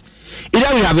areas.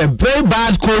 Either we have a very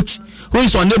bad coach who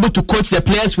is unable to coach the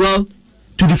players well,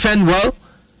 to defend well,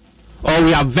 or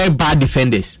we have very bad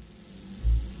defenders.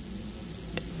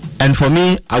 And for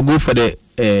me, I'll go for the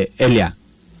earlier.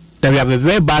 That we have a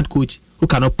very bad coach who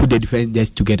cannot put the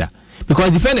defenders together.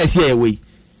 Because defenders here away.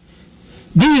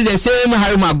 This is the same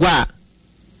Harry Maguire.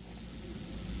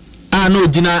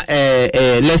 Gina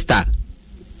Leicester.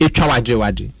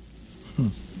 Wadri.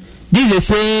 This is the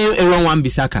same Aaron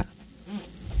Wan-Bissaka.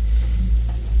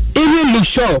 Even Luke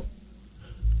Shaw.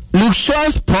 Luke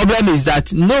Shaw's problem is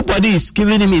that nobody is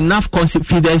giving him enough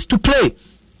confidence to play.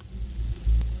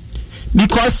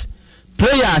 Because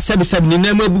players said ni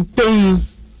name bu pain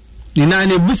ni na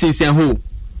ne bu sensen ho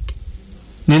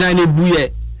ni na ne bu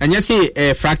ye anya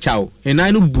say fracture e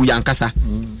na no bu yankasa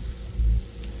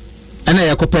ana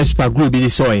yakopɛ super group bi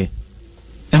so ye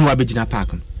and wa begina park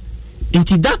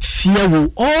into that fear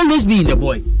will always be in the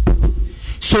boy.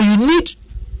 So he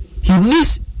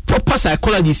needs proper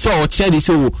psychology so share this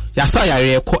so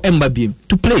yasa ko emba beam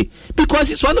to play because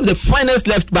he's one of the finest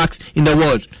left backs in the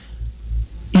world.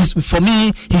 For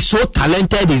me, he's so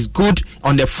talented. He's good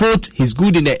on the foot. He's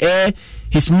good in the air.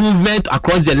 His movement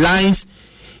across the lines.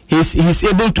 He's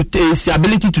able to his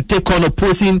ability to take on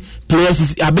opposing players.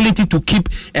 His ability to keep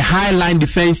a high line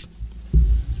defense.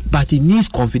 But he needs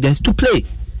confidence to play.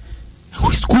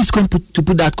 Who's going to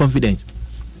put that confidence?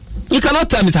 You cannot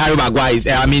tell me Harry Maguire is.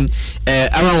 Aaron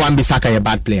Wan-Bissaka is a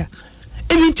bad player.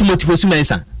 Even Timothy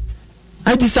Fosu-Mensah.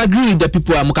 I disagree with the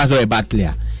people who are Mukazo a bad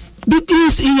player.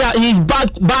 He's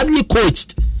badly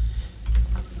coached.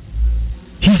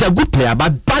 He's a good player,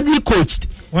 but badly coached.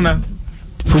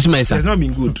 Fosu-Mensah has not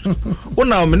been good. You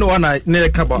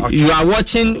are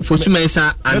watching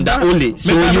Fosu-Mensah and Ole,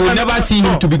 so you will never see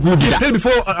him to be good. He played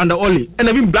before under Ole, and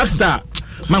even Black Star.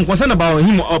 Man concerned about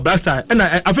him or Black Star, and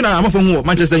I think I'm from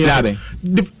Manchester United.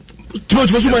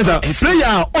 Fosu-Mensah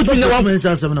player,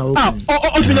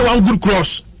 one good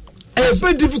cross. It's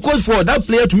very difficult for that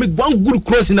player to make one good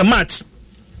cross in a match.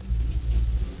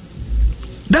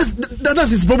 That's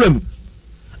his problem.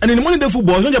 And in the modern day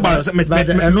football, it's not about in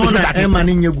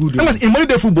modern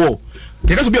day football,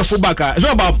 there has to be a fullback. It's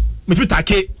not about me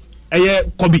take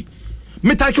Kobby.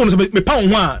 Me take on me pound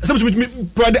one, somebody me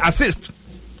provide assist.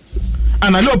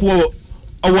 And I love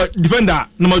our defender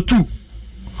number 2.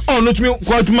 Oh, not me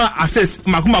quite my assist.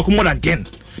 Makuma more than 10.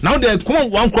 Now they come on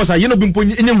one cross. I been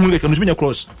putting in your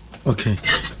cross. Okay.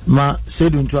 Ma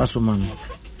said into Asuman.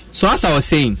 So as I was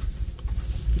saying,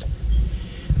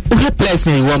 we have players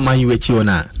in one man you with you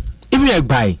now. If you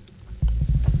buy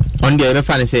on the other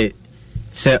fan say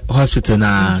hospital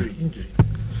na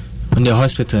on the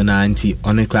hospital na anti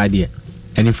on the crowd here.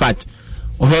 And in fact,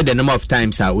 we heard the number of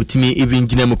times with me even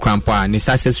Jinemu Krampa and the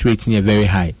success rate is very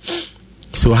high.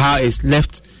 So how is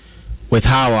left with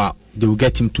how they will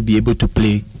get him to be able to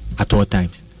play at all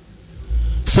times.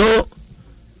 So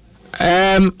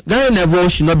Gary Neville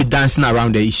should not be dancing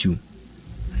around the issue.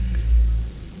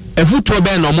 If we throw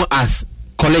Ben Omo as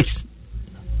colleagues,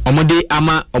 Omode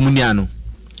Ama Omuniano,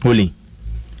 holy.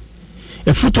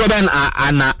 If we throw Ben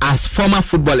as former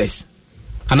footballers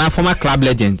and our former club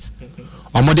legends,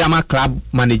 Omodiama club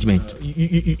management.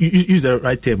 You use the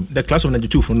right term. The class of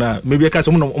 92 from now. Maybe I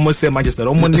can almost say Manchester.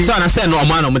 So I said no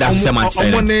man of that say Manchester.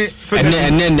 And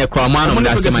then the Croman of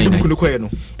that say Manchester.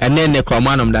 And then the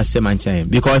Croman of that say Manchester.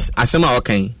 Because Asema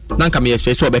okay. Nanka me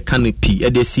express obe can P.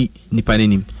 They see nipa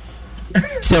nim.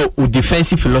 So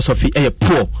defensive philosophy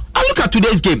poor. And look at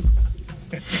today's game.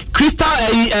 Crystal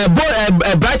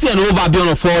Brighton and Hove Albion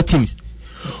of 4 teams.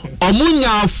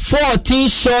 Omunya 14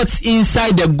 shots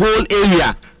inside the goal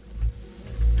area.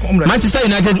 Manchester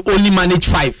United only managed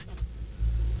 5.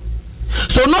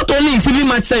 So not only is even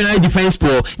Manchester United defense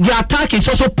poor, the attack is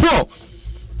also poor.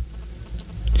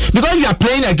 Because you are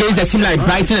playing against a team like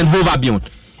Brighton and Hove Albion,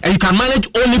 and you can manage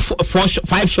only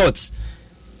 5 shots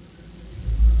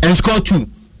and score 2.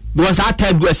 Because our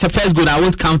third goal, the first goal, I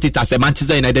won't count it as a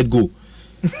Manchester United goal.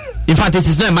 In fact, it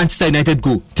is not a Manchester United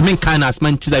goal. It means kind as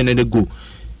Manchester United goal.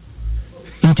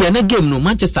 In the other game, no,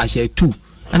 Manchester share 2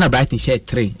 and Brighton share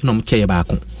 3. No, so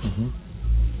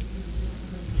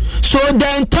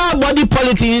the entire body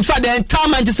politic, in fact, the entire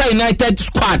Manchester United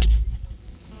squad,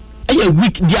 are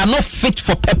weak. They are not fit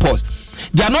for purpose.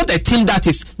 They are not a team that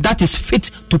is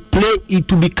fit to play,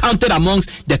 to be counted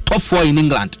amongst the top 4 in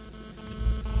England.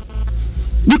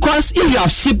 Because if you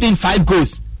have shipped in 5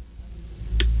 goals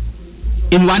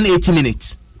in 180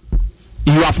 minutes,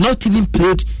 you have not even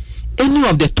played any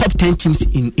of the top 10 teams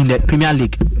in the Premier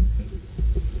League.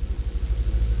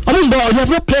 I mean, you have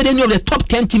not played any of the top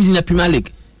 10 teams in the Premier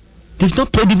League. They've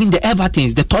not played even the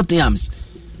Evertons, the Tottenhams,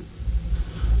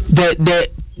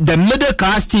 the middle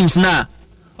class teams now.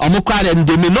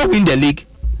 They may not win the league,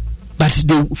 but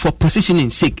they, for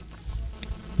positioning sake,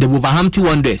 the Wolverhampton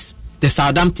Wanderers, the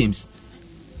Southamptons.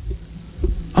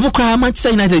 Manchester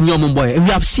United and we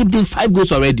have shipped in 5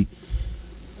 goals already.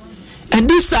 And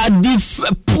these are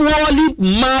poorly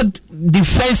marked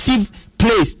defensive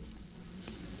plays.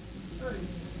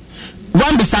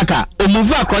 One Bissaka, or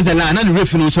move across the line, and the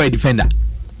referee also a defender.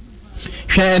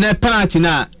 Share a penalty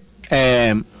now.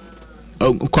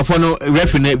 Kofono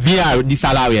referee via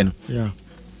disallowing. Yeah.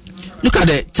 Look at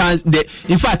the chance.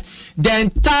 In fact, the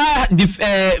entire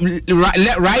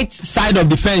right side of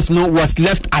defense was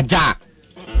left ajar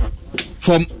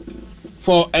for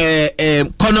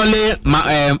Connolly,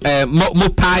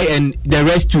 Mopai, and the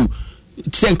rest too.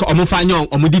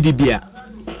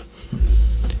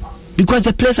 Because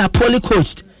the players are poorly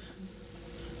coached.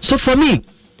 So for me,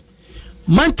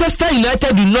 Manchester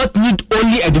United do not need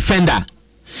only a defender.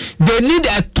 They need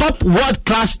a top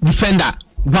world-class defender.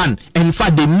 One, and in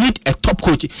fact, they need a top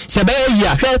coach. People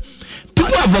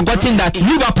have forgotten that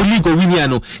Liverpool League or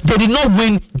win. They did not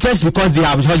win just because they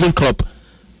have Jurgen Klopp.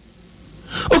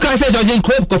 Okay, I say Jurgen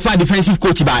Klopp go for defensive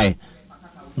coach by.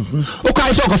 Okay,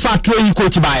 I talk about training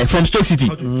coach by from Stoke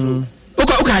City.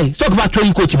 Okay, talk about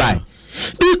training coach by.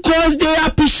 Because they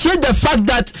appreciate the fact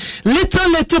that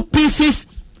little pieces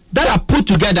that are put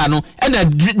together, no,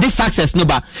 and this success, no,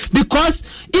 but because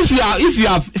if you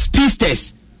have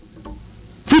speedsters,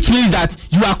 which means that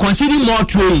you are conceding more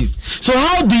throw-ins. So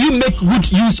how do you make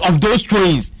good use of those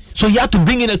throw-ins? So you have to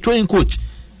bring in a training coach.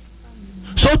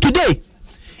 So today,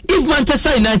 if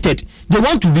Manchester United, they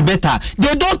want to be better,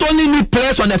 they don't only need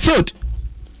players on the field,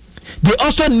 they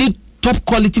also need top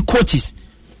quality coaches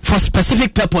for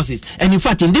specific purposes. And in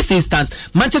fact, in this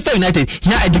instance, Manchester United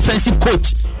here a defensive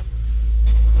coach.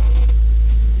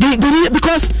 They need it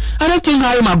because I don't think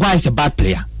Harry Maguire is a bad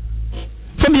player.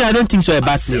 For me, I don't think so a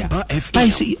bad player. I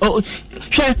see.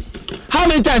 How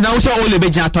many times I saw Ole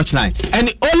Bejan touchline?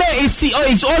 And Ole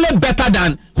is Ole better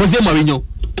than Jose Mourinho?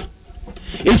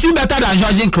 Is he better than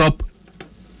Jurgen Klopp?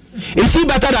 Is he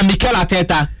better than Mikel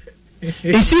Arteta?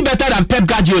 Is he better than Pep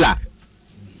Guardiola?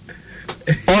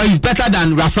 Or is better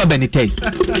than Rafael Benitez?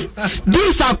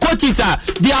 These are coaches,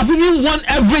 they have even won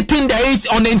everything there is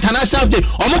on the international stage.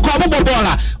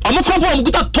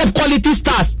 Top quality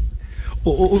stars.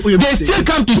 They still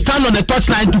come to stand on the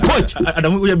touchline to coach.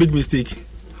 Adam, we a big mistake.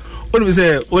 What we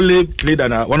say, only played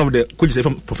than one of the coaches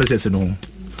from professors. No,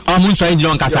 I'm sorry,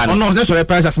 John Casado. Oh no, that's what I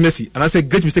price as Messi, and I say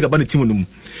great mistake about the team.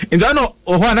 And I know,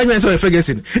 oh, I know so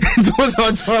Ferguson. And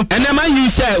the man you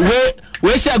share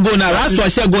where shall go now? That's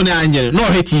what shall go now, Angel. No,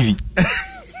 hey TV.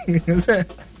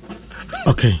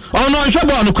 Okay. Oh no, I'm sure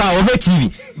about the crowd over TV.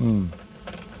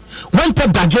 When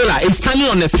Pep Guardiola is standing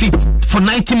on the feet for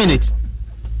 90 minutes.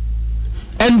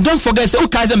 And don't forget, say,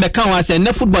 okay, as a mechanic, say,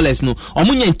 no footballers, no,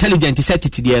 omunya intelligent, set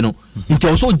it there, no. Into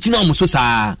also, Gina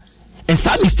Musosa, and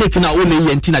some mistake now only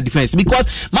Yentina defense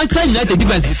because Manchester United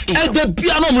defense, and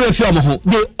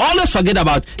they always forget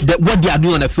about what they are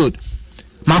doing on the field.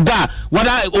 Maguire,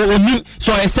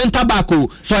 so a centre back,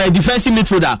 so a defensive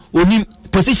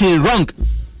midfielder, position wrong.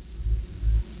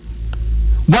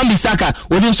 Wan-Bissaka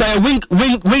onim so wing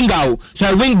out,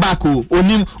 so wing back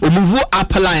onim move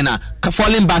upper liner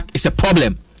falling back is a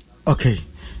problem. Okay.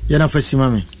 Yana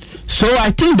Fesimami. So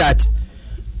I think that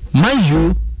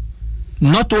you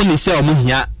not only say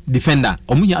omuhia defender,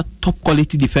 omuhia top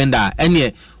quality defender,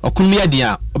 any okunmia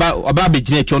dia oba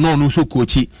bejine chono no so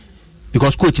coach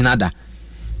because coach nada.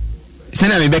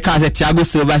 Sena Rebecca said Thiago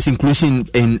Silva's inclusion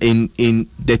in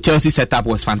the Chelsea setup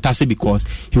was fantastic because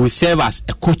he will serve as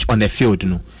a coach on the field,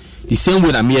 The same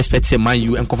way that me expect say Man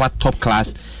U and cover top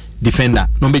class defender.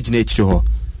 No bejine cho.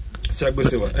 Thiago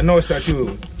Silva. And now start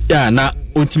you. Yeah, now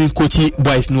ultimate coach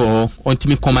boys no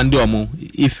ultimate commander omo.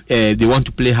 If they want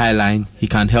to play high line, he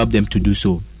can help them to do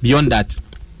so. Beyond that,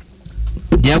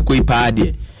 they are going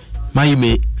to Man U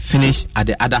may finish at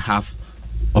the other half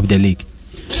of the league.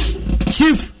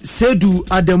 Chief Sedu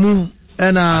Ademu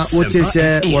ena wote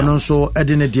se wono so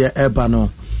edine de eba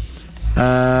no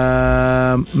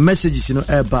messages no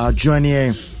eba join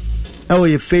here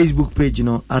our Facebook page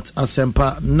no at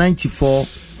Asempa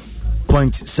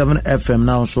 94.7 FM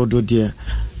now so do there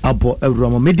abo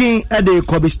everyone medin ede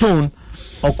Kobby Stone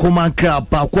okoma kra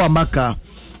ba ko amaka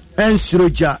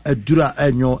ensiroja adura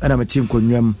enyo ena metim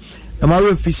konwam ema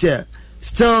we fi se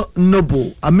still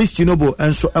noble amisti noble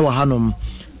enso ewa hanom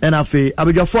and afe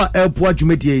abejafo elpo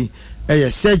adwumedie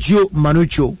Sergio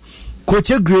Manucho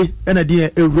Coach Gray and a dear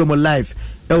Romo live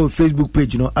our Facebook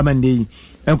page no amande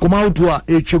and come out to a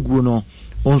echegu no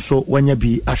also wanya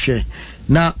bi ahwe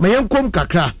na mayenkom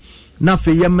kakra na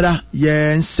fe yemra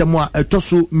ye nsemo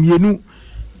etoso mienu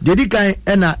dedikan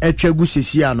na echegu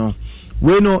sesia no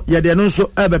we no ye de no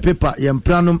so ebe paper ye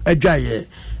mpranom adwaye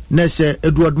na se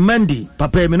Edward Mendy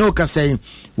papa me no ka say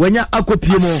wanya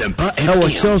akopie mo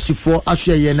e Chelsea for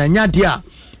ahwe na nyade a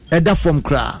eda from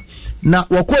kra na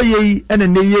wakoye ene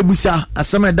ne yebusa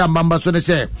asama eda mbamba so ne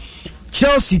se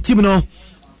Chelsea team no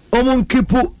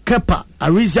omunkipu Kepa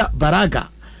Arrizabalaga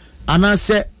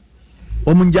anase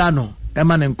omunjano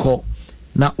emanenko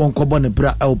na onkobo ne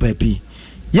bra elpapi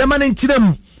yemane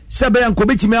ntirem sebe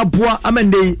yankobetimi aboa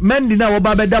amende Mendy na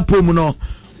woba beda pom no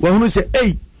wahunu se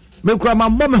mekura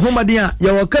mammo me homade a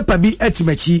ye wo Kepa bi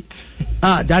etimachi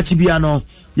dachi bia no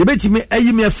yebetimi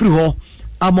ayimi afiri ho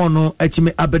amono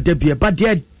etimi abeda bia ba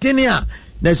de dene a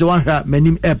na se wanhwa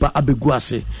manim eba abegu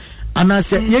ase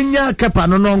anase yenya Kepa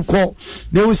no nonko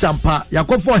ne usampa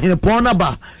yakofo hene pon na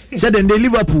ba se de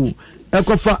Liverpool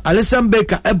ekofa Alisson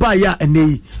Becker eba ya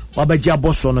enei wabagia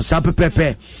boso no sa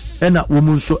pepepe ena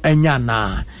womunso enya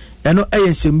na eno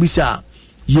eyensembisa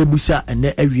yebusa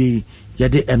ene awie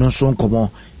yede eno so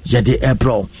nkomo yede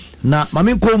ebro na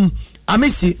maminkom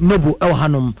amisi nobu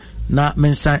elhanom na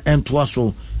mensan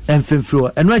entoaso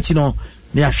enfemfro eno achi no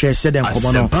ne ahwe sede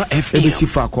nkomo no ebesi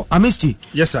fako amisti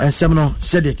yes sir ensem no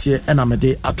sede tie ena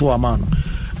mede ato ama no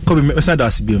Kobby me sa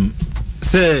das biem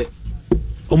se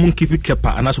omun keep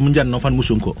Kepa anaso munja no fan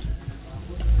musonko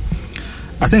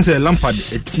I think say Lampard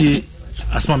etie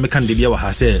asma mekan de bia wa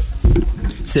ha se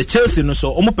Chelsea no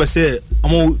so omo pese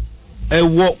omo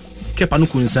ewo Kepa no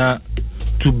kunsa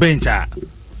to bench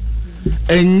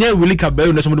enye Willy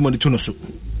Caballero no so mo de no so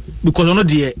because ono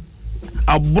de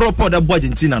abro pod abo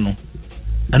Argentina no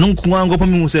eno nkuwa ngopo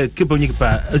mi say Kepa onye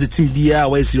Kepa as a team bia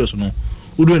wa serious no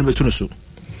udo no beto no so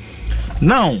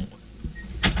now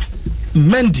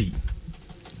Mendy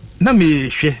na me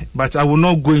hwe but I will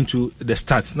not go into the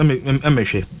stats na me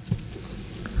hwe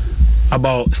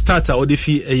about starter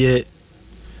odefi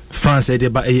France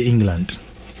ba England.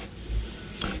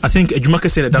 I think Ejumake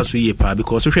said that so ye pa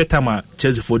because we time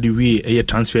Chelsea for the way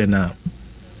transfer na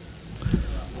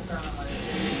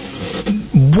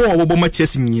bo ma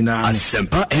Chelsea nyina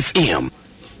Asempa FM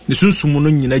the sunsumu no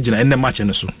nyina gina enne match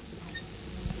no so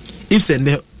if say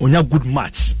ne onya good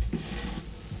match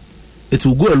it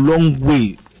will go a long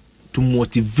way to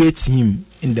motivate him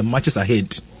in the matches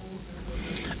ahead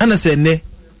and I say ne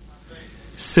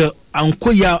se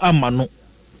ankoya amano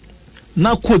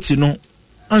na coach no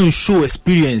and show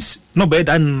experience no better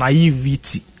than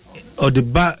naivety or the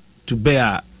back to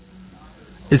bear.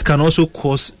 It can also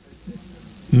cause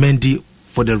Mendy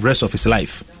for the rest of his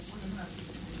life.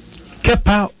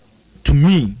 Kepa to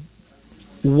me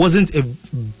wasn't a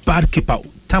bad keeper.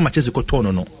 Time at Chelsea got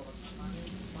torn no.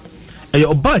 And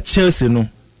your bad Chelsea no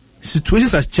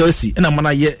situations at Chelsea and a man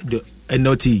the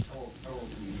NLT.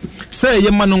 Say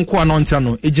your man on kwa no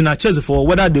ejina Chelsea for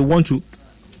whether they want to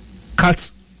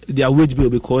cut their wage bill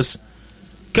because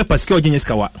Kepa skill genius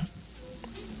kawa.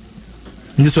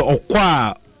 Nso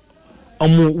okwa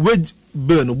omu wage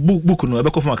bill no book no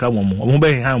ebe ko from akra omu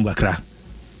be han akra.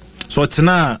 So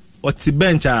tena oti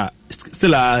bench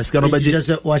still a skill no beje.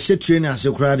 Just wa she train as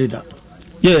a crowd that.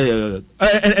 Yeah.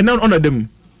 And none of them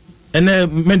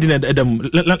Mendy Adam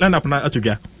land up na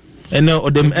atudwa ene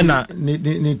odem ena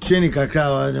ni training kakra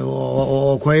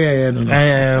o kwaye no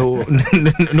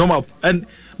normal and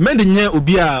Mendy nye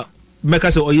obi a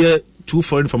meka say oye too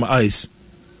foreign from my eyes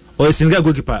or Senegal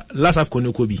goalkeeper last half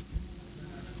kono Kobby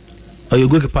or your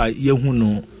goalkeeper yehu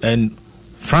no and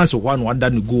France one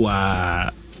done go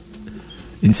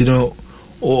into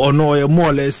or no more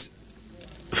or less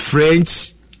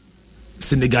French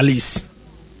Senegalese.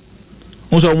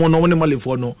 Also, one normally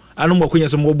for no. I don't know when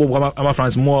some more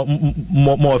France more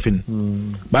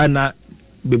often. But now,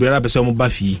 baby, I have some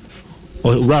Buffy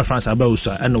or Ralph France about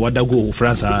and what they go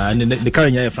France and the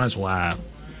current year France were.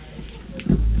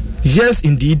 Yes,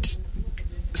 indeed.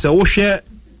 So we share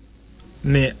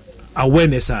ne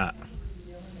awareness.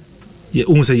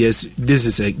 Yeah, say yes. This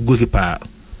is a goalkeeper.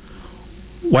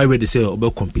 Why would they say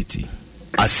about competing?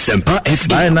 As simple as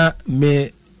that.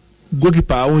 Me.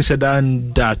 Goalkeeper, I won't say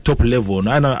that top level.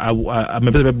 I'm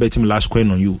better bet him last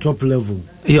coin on you. Top level.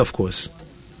 Yeah, of course.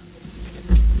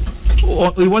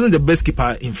 He wasn't the best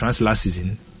keeper in France last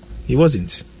season. He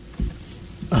wasn't.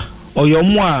 Or you're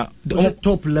more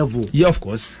top level. Yeah, of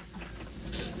course.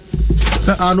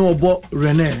 I know about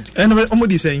Rene. And what are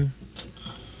you saying?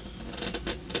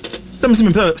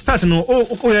 Start no.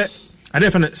 Oh, I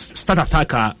definitely start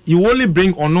attacker. You only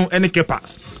bring on no any keeper,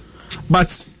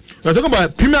 but. We're talking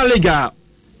about Premier League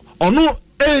or no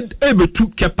able to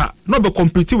keeper, not be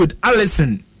competing with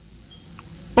Allison.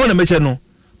 On the match, no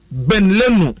Ben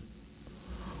Leno.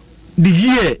 The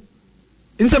year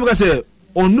in some way say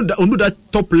on that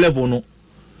top level no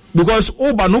because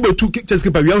over no be two chess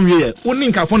keeper we are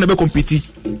only can find be compete.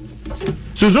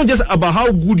 So it's not just about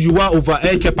how good you are over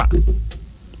a keeper,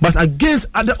 but against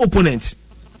other opponents.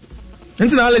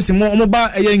 Until Allison more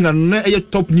ba a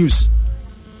top news.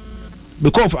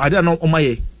 Because I don't know on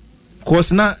my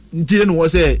because now Jalen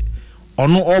was a or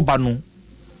no all banu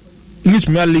English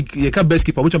Premier League you can best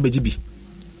keeper which one BGB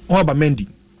or about Mendy.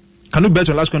 Can you bet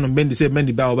your last one on Mendy say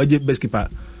Mendy by best keeper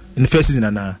in the first season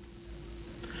and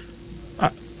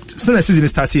since the season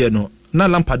starts here no now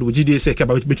Lampard with GDA say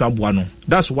keeper which one buano.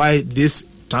 That's why this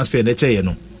transfer nature you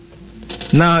know.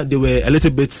 Now they were a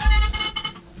little bit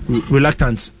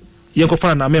reluctant.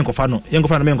 Yenkofano.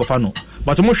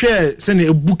 But I'm sure sending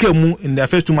a bouquet in their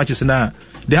first two matches now.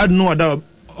 They had no other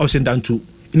option than to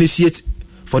initiate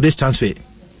for this transfer.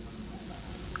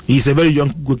 He is a very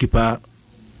young goalkeeper.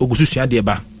 Ogususia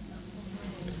Deba.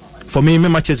 For me, my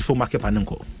matches for Marke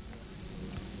Panenko.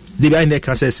 They behind their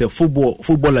can say football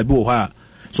like Boha.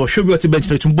 So show you at the bench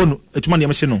to Bono, a money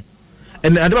machine.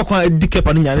 And I never quite decay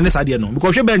Paninia in this idea no.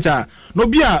 Because your bench no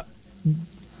beer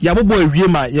Yabo boy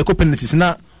Rima, Yako penalties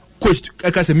now. Coach, I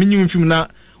can say minimum film now.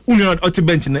 Union at the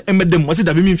bench and them was it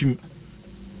that mean film?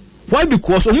 Why?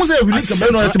 Because almost every week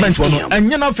about the bench one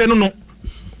and you're not fair no.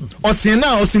 Or say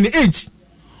now, or see the age,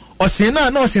 or say now,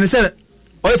 no, see the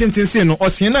or it in no, or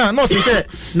see now, no, see the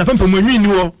Napam when you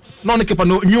know, no, the keeper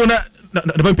no, you know,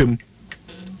 the Pampim.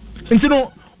 And you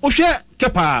know, Osha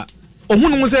Kepa, or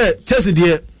who was a Chelsea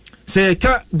dear, say,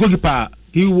 goalkeeper,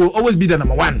 he will always be the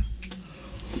number one.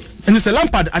 And it's a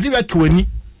Lampard, I think I can.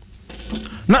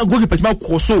 Now goalkeeper is about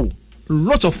so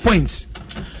lots of points.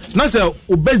 Now say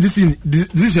best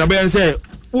decision about say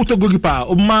auto goalkeeper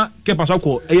Oma keeper so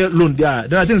call loan there.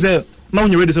 Then I think say now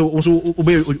when you ready so also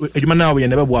obey Ejuma now we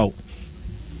never wow.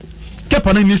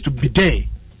 Keeper needs to be there.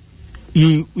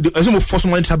 He some force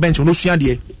one to bench no sua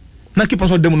there. Na keeper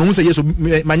so dem no say yes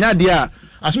manya there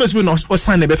as soon as we no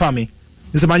sign be for me.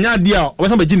 This manya there o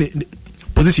some be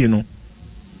position no.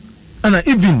 And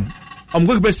even I'm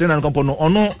going to best and company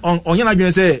on yana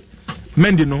adwene say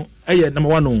Mendy no number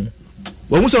 1 no.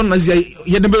 When we say na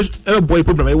ye the boy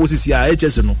problem e wo sisi a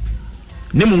HS no.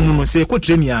 Nemu no say ko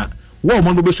train ya wo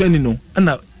mo be so ani no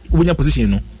na wonya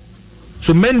position no.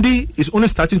 So Mendy is only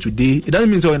starting today. It doesn't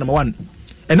mean say number 1.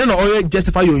 And then all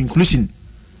justify your inclusion.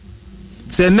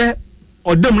 Say ne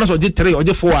or dem na so je 3 or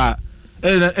je 4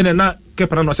 and na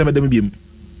kepa na so dem biem.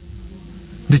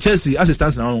 The Chelsea as it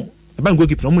stands now, e ban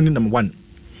goalkeeper no money number 1.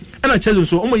 And I Chelsea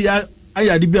so omo ya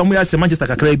ayade bi omo ya se Manchester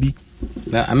kakra bi.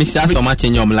 I miss so much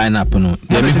in your lineup no.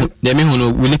 They me who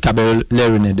Willie Cabell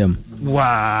learn them.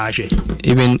 Wow.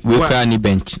 Even we cry ni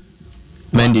bench.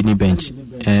 Mendy ni bench.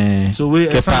 So we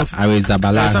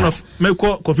son of me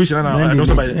confusion now.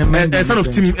 Son of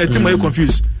team were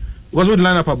confused. Was with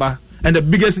lineup about and the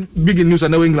big news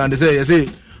in England they say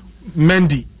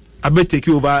Mendy I bet take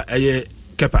you over a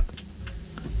Kepa.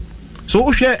 So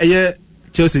we share a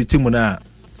Chelsea team na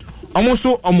almost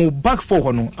so back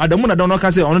for no Adamu na don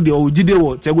say on the Ojide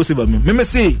wo Thiago Silva me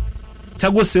say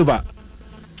Thiago Silva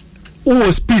who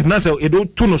speed na say e do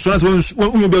to no so as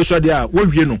when you be sure there wo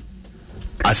wie no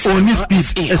only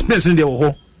speed experience in the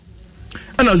ho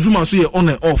and a Zuma so on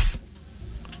and off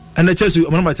and the Chelsea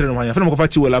I'm not telling you from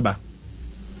Kofachi Welaba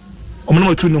I'm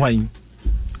not too no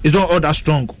it's not all that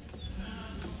strong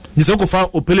this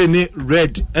Okofa Opele ne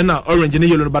red and orange and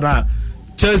yellow but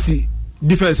Chelsea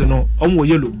defense no omo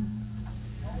yellow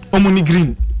omo ni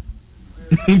green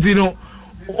you know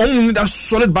omo that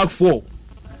solid back four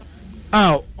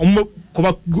omo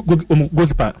cover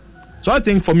goalkeeper. So I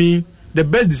think for me the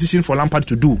best decision for Lampard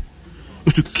to do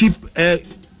is to keep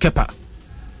Kepa.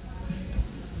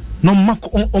 No more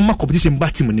competition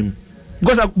batting with him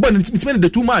because it's been the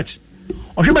too much.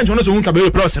 Or she mentioned also Cabello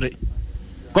plus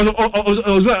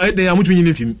because they are moving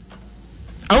in him.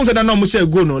 I don't say that no Michelle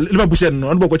go no Liverpool said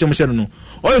no no Michelle no.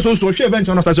 Also so she bench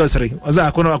on start sorry. As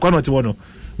I cannot one.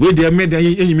 We they made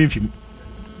any mean him.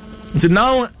 So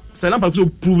now Lampard to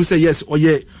prove say yes or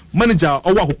yeah manager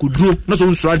or what could draw not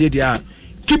so surrounded there.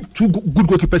 Keep two good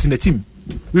goalkeepers in the team.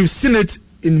 We've seen it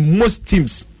in most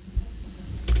teams.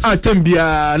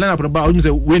 Tembia line up about him say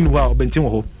win well bentin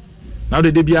ho. Now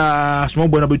the debia small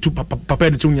boy number 2 papa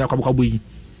and chunya kwaboyi.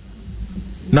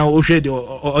 Now o share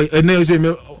the na say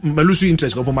me lose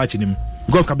interest go match him.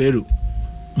 Golf Cabello.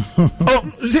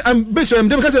 Oh see I'm based on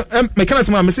them because me can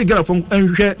say me say get from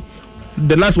share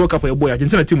the last World Cup boy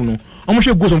Argentina team no. I'm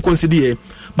sure go some consider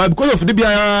but because of the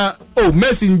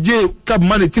Messi in J Cup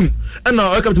man team and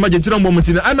now I come to Argentina moment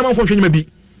and I'm from hwɛ maybe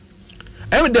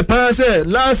every the pass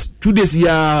last 2 days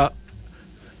ya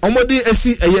omodi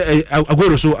esi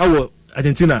Aguero so our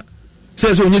Argentina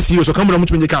say so onye CEO so come na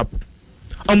mutu Cup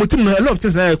team no a lot of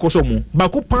things na cause mo ba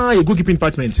ko pa a goalkeeping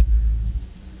department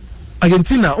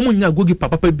Argentina omunya goalkeeper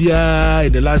papa bia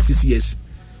in the last 6 years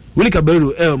Willy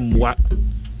Cabello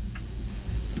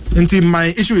until my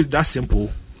issue is that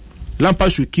simple. Lampard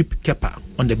should keep Kepa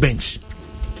on the bench.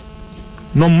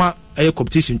 Normal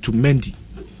competition to Mendy.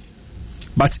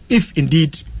 But if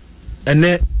indeed and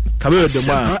then Cabello the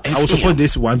man, I will support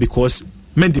this one because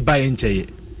Mendy buy in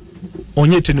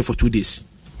only training for 2 days.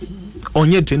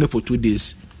 Only training for 2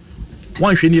 days.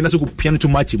 One training not to go piano to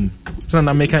match him. So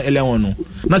na make earlier one no.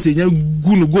 Na say you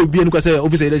go be no say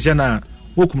officer election na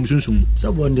wo kumsunsun.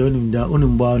 Someone dey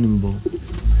onimbo.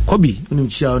 Kobby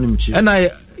and I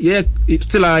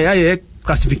still I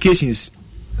classifications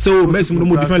so Messi no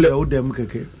more different level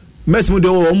Messi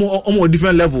more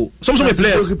different level some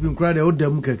players Kobby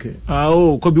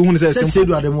who say simple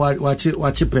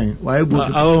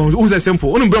who say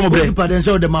simple only bro mo pardon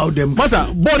so them out them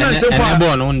masa born and simple and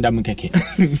born on them keke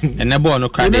and born no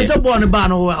cry and say born ba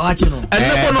no watch no and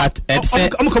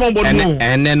I'm come on board no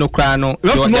and then no cry no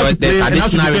there's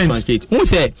additional responsibility who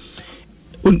say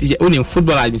only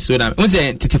football has been so down. Once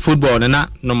titi football na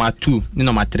number 2,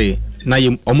 number 3. Na ye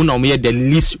omo na omo the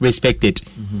least respected.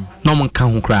 No one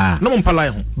can ho kra. No one palai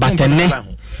ho. But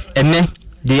ene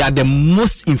they are the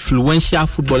most influential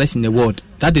footballers in the world.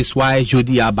 That is why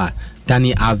Jordi Alba,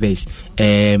 Dani Alves,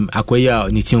 Akoya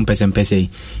Nitium Pese,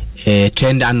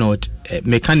 Trent Arnold,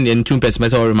 Mekan Nitium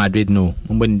Pese or Madrid no.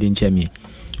 Mbo ndinche mi.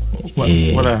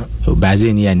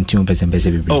 Brazil ni Nitium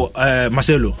Pese. Oh,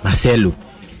 Marcelo.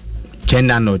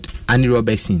 Trent Arnold, Andy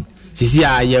Robertson. Sisi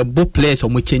a both players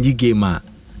omo change game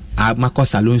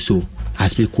Marcos Alonso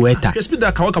has been Kueta. Just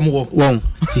that kawaka mo. Won.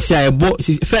 Sisi a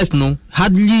first no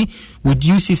hardly would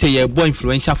you see say a boy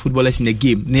influential footballers in the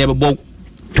game. Never ball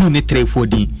 2 3 4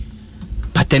 D.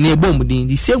 But then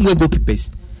the same way goalkeepers.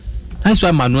 That's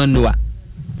why Manuel Neuer.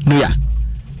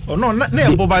 Oh no, not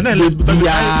Boba Nellis because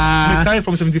I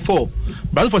from 74.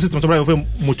 Brazil for system to buy over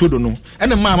Motodo no.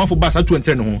 And the man for Barca 2 and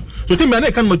 10 no. So team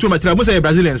I can Motodo material most of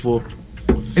Brazilians for.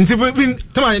 Until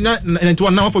time na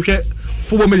now for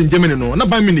football in Germany no. Na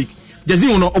Bayern Munich.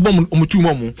 Jazzy no obom omutu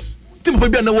momo. Team for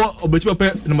bia na wo obeti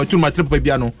papa na matu material papa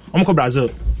bia no. Omko Brazil.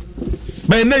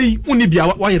 But na uni bia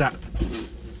wayira.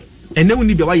 And na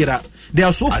uni bia wayira. They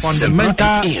are so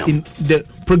fundamental in the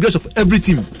progress of every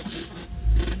team.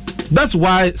 That's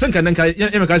why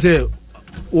Senka say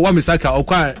wa misaka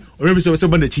okwa already so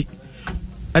bandachi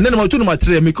and then number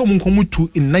 3 me come 2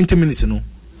 in 90 minutes no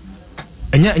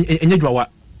enya dwawa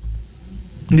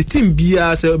the team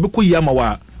bia say be ko yama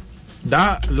wa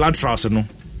that laterals no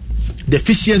the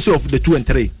efficiency of the 2 and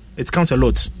 3 it counts a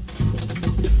lot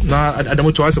na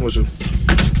adamu to asemo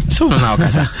so now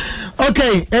kasa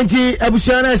okay enti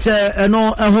abusuana say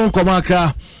no ehon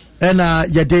komakra ena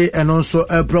yede eno so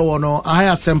ebro no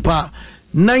ahaya sempa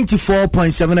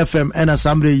 94.7 FM ena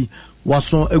samre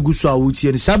waso eguso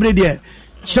awutie ni samre de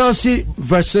Chelsea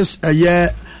versus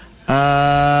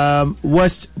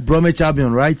West Bromwich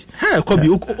Albion, right? Hey, Kobby,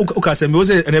 okay, say me was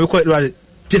and quite right.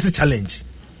 Just a challenge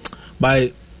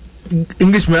by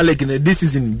English Premier League in this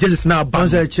season just now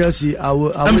banned. Chelsea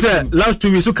I'm saying last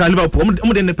 2 weeks who can Liverpool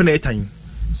I'm the penny time.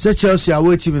 Say Chelsea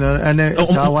away team and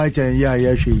white and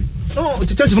yeah she. Oh,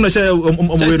 Chelsea from the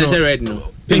share red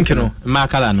no. Pink no.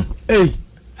 Makala no. Hey.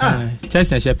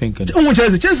 Chelsea share pink.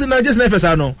 Chelsea na just never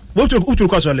say no. What to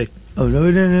cross only. Oh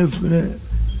no ne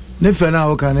fe na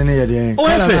o kan ne ye de.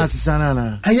 Kala na asana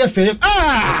na. Aye fe.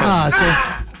 So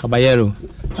Caballero.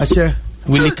 Ashe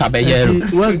Willie Caballero.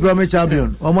 West Bromwich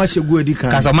champion. O ma shegu edi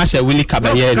kan. Kasa ma she Willie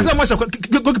Caballero. Kasa ma she go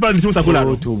keep on Sakola.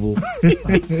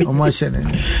 O ma she ne.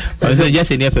 So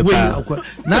just any fe pa.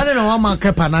 Na ne wa ma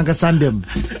kepa na ka sandem.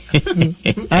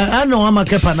 I know wa ma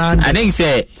kepa na. I think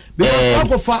say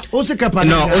because o se kepa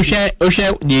no o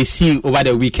share they see over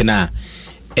the week na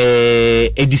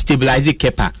a destabilize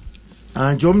kepa.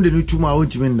 And Jom the new tuma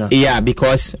won't win. Yeah,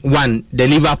 because one the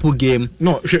Liverpool game.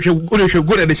 No, she go at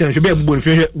the channel. She be able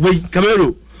to wait.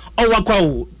 Camero. Oh,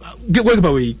 wakwa. Get work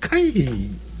away. Kai.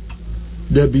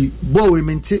 There be boy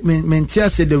mentia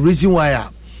said the reason why.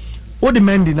 All the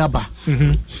men dinaba.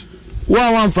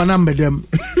 One for number them.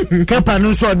 Kepa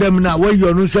no saw them now. Where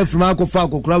you no saw from Marco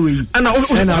Falco Crowley. And I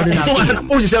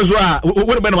says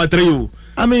what about my trio?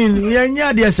 I mean,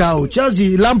 yeah, dear sao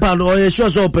Chelsea Lampard or a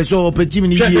short or team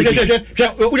in the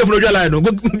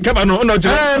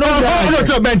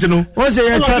no bench no. What's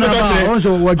a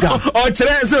also what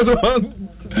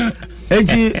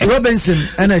Robinson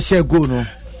and a share go no.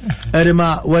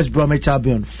 Edema West Bromwich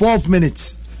champion 4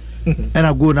 minutes and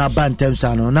I go now Bantam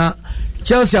Sano. Now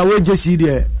Chelsea away just see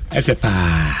there.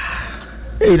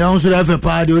 Hey, now so the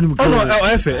party on. Oh no,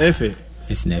 F.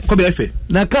 Kobby F.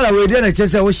 Na kala we dey na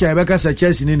Chelsea wo share be ka sa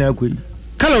Chelsea ni na akoi.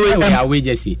 Kala we away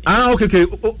Jesse. Okay.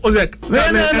 Ozek.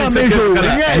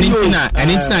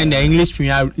 And in the English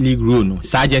Premier League rule no.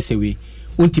 Sa Jesse we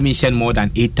ultimation more than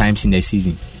 8 times in the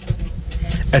season.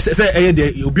 Say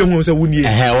dey obi ohun say wuni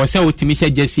e. O say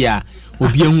ultimation Jesse a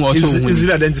obi ohun also wuni. Is it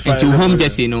identified? To home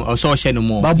Jesse no also share no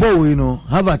more. Babo we no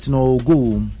Havertz no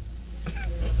go.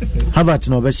 Havertz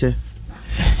no be share.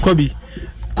 Kobby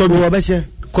be share.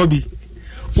 Kobby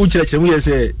Uchere we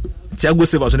say Thiago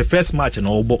Silva on the first match and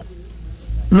all ball.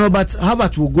 No, but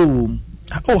Havertz will go home.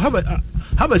 Oh,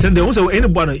 Havertz and they also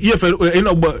anybody EFL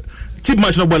any team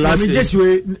match no ball last year. Just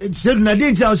we said na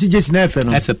dey tell us just na FA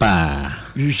no. FA pa.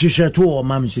 Je to o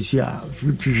mam sisi a.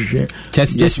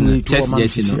 Just no.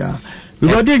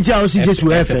 Because didn't tell us just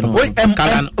we FA no.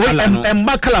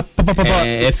 Kala papa.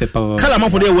 Kala man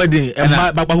for their wedding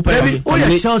baby,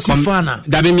 oh Chelsea fan.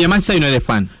 That be me Manchester United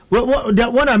fan.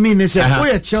 What I mean is oh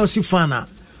yeah Chelsea fan.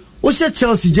 What's a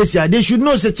Chelsea jersey? They should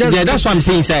know say Chelsea. Yeah, that's what I'm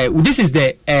saying, sir. This is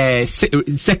the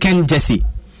second jersey.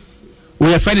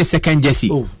 We are finding second jersey.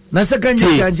 Oh, na second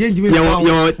jersey and change me. Your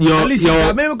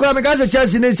me ko me ka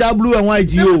Chelsea ne say blue and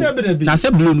white yo. Na say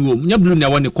blue no. Nya blue na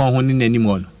won kon ho ni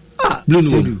anymore. Blue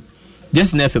no.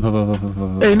 Just na papa.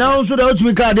 Eh now so that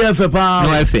me card there papa.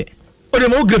 No FA. O de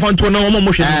mo grade for no mo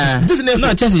hwe. Just na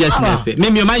no Chelsea just na FA.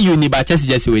 Me man you ni ba Chelsea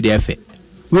just with the FA.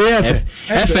 We FA.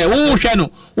 Who hwe no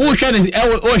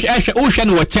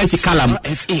Chelsea column.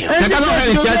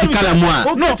 Chelsea column wa.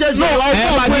 No Chelsea.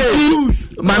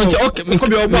 Okay, me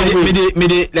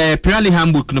the Premier League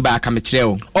handbook no ba ka me kire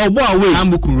o. Obo away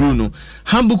handbook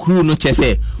rule no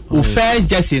chese. O first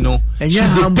jersey no.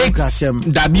 Should pick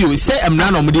W say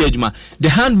emra no mo dey adwuma. The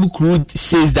handbook rule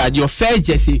says that your first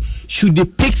jersey should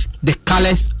depict the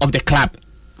colors of the club.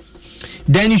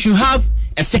 Then you should have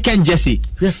a second jersey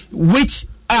which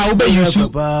obey you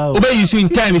in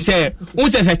time say who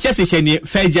says a Chelsea share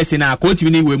first jersey na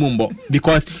continue we mumbo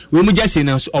because we mu jersey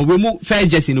na or we mu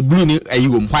first jersey no blue ni ayi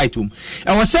white and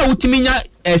we say utiminya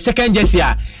second jersey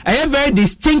I am very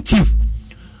distinctive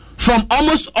from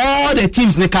almost all the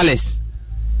teams in the colors.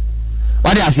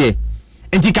 What do I say?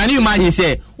 And can you imagine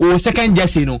say second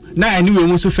jersey no na anyway we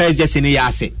mu first jersey ni ya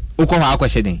say ukọ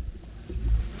question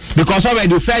because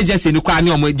already first jersey no kwa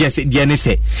ni omo jersey the any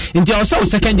say until also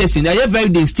second jersey they are very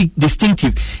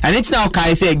distinctive and it's now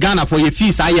kai say Ghana for your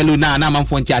fees are yellow na man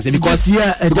for ntia say because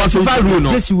FIFA rule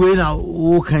no this way now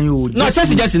who can you no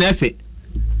jersey na FA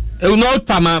not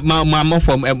my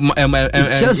from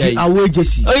Chelsea away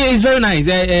jersey. Oh yeah, it's very nice.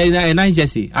 A nice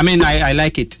jersey. I mean, I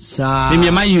like it.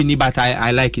 Maybe my uni, but I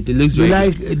like it. It looks very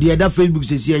like good. The other Facebook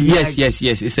says here. Yes.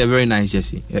 It's a very nice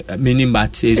jersey. Meaning,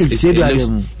 but it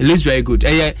looks very good.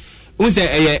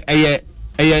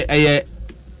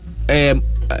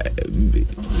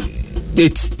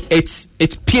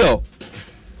 It's pure.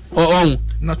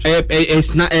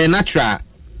 It's natural.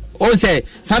 Also,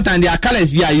 sometimes there are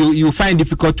colors you find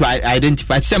difficult to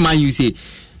identify. Some man you say,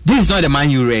 this is not the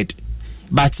man you read,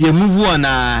 but you move on.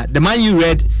 The man you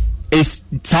read is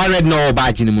red no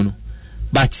badge in the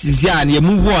but you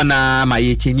move on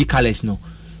my change colors no.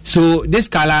 So this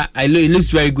color, it looks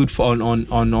very good for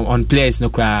on players no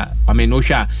cry. I mean,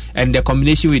 Osha and the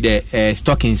combination with the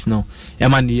stockings no.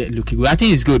 Man, looking good. I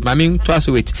think it's good. I mean, twice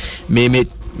with me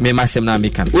myself now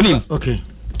make okay.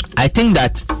 I think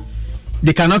that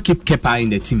they cannot keep Kepa in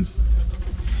the team.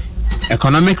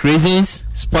 Economic reasons,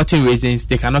 sporting reasons,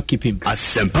 they cannot keep him.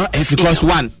 Because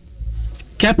one,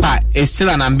 Kepa is still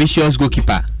an ambitious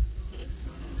goalkeeper.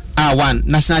 One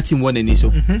national team won an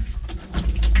issue.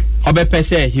 Obepe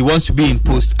say he wants to be in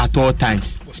post at all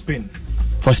times.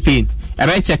 For Spain. I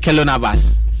bet say Kelo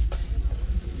Navas.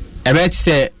 I bet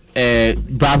say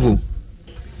Bravo.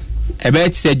 I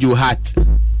bet say Joe Hart.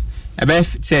 I bet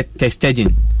say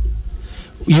Testegen.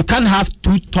 You can't have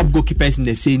two top goalkeepers in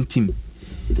the same team.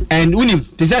 And unim,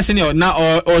 this is senior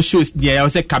now or shows I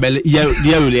say Kabele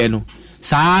Yeruleno.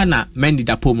 Sana Mendy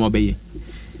da Pomo Beye.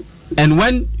 And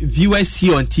when viewers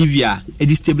see on TV, it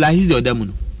destabilizes the other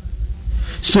mono.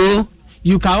 So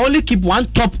you can only keep one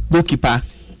top goalkeeper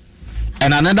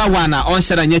and another one on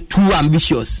set and yet too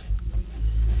ambitious.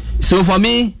 So for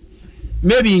me,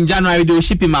 maybe in January they will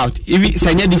ship him out. If it's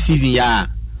this season, yeah.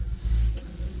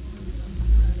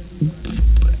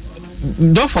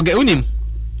 Don't forget Unim.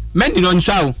 Mendy non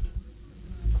show.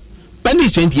 Mendy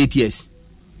is 28 years.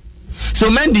 So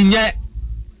Mendy nye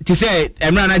to say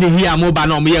Emran ade here mobile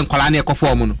no me nkola na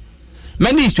ekoform no.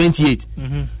 Mendy is 28.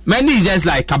 Mendy is just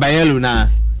like Caballero na.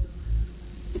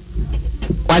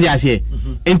 What do I say?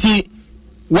 Until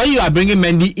when you are bringing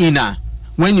Mendy in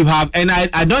when you have, and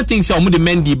I don't think so the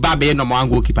Mendy Babe number one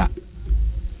goalkeeper.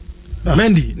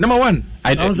 Mendy number one.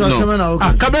 I don't know.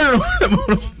 Caballero.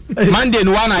 Monday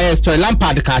one I to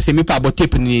Lampard can say me pa bo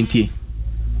tape ni nti.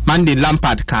 Monday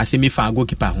Lampard can say me fa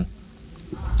goalkeeper ho.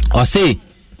 Or say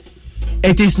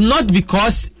it is not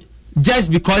just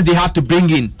because they have to bring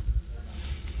in.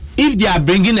 If they are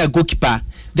bringing a goalkeeper,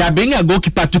 they are bringing a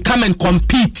goalkeeper to come and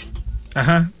compete.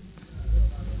 Why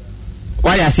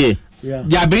I say? Yeah.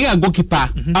 They are bringing a goalkeeper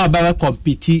about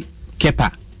compete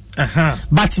Kepa.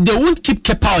 But they won't keep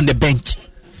Kepa on the bench.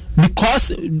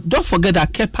 Because don't forget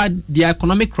that Kepa, the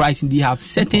economic crisis, they have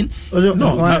certain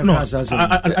Lampard.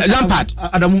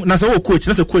 That's a coach.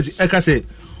 That's a coach. I can say,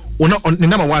 on the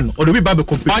number one or the way Babe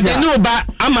compete. Or they know, but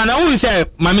Amana who say,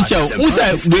 Mami Chow, who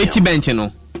say, wait bench, you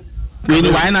know. We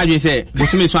know why not you say,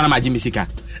 Busumi Swana Majimisika.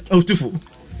 Oh, too full.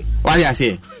 What do I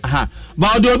say?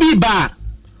 But do be bar.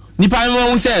 Nipa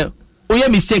who say, oh, yeah,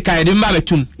 mistake, I didn't have a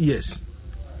tomb. Yes.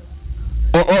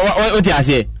 What do I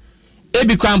say?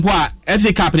 Ebi Crampoa,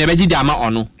 FA Cup, never did Dama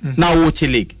ono. Now, watch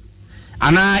league.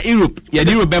 Ana Europe, ya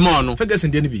di Europe Bemono. Ferguson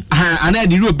didn't be. Ana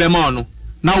di Europe Bemono.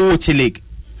 Now, watch league.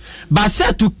 But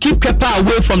said to keep Kepa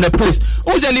away from the post.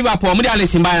 Who's a Liverpool? Mudi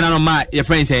Alison by and my your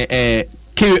friends say,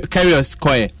 Carriers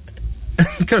Coy.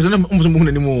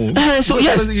 So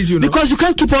yes, because you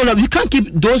can't keep all of you can't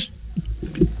keep those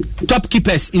top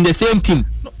keepers in the same team.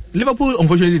 Liverpool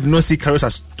unfortunately did not see Carlos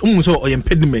as almost an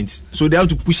impediment, so they have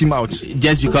to push him out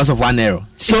just because of one error.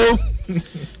 So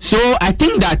I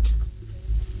think that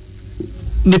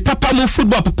the Papamu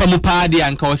football Papamu party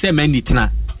and can say Mendy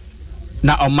tina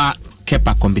na Oma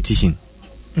Kepa competition.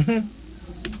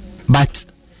 But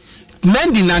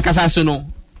Mendy na Kasasono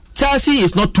Chelsea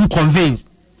is not too convinced.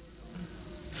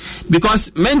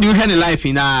 Because men do have a life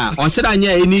in on said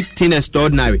anything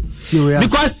extraordinary.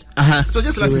 Because so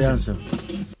just last season.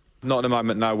 Not at the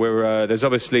moment, no. We're there's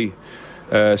obviously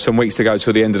some weeks to go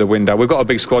till the end of the window. We've got a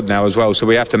big squad now as well, so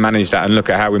we have to manage that and look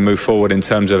at how we move forward in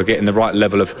terms of getting the right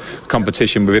level of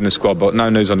competition within the squad. But no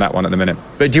news on that one at the minute.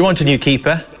 But do you want a new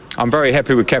keeper? I'm very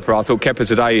happy with Kepa. I thought Kepa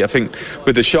today, I think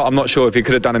with the shot, I'm not sure if he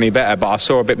could have done any better, but I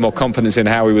saw a bit more confidence in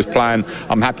how he was playing.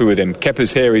 I'm happy with him.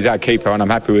 Kepa's here, he's our keeper, and I'm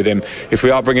happy with him. If we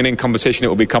are bringing in competition, it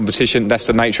will be competition. That's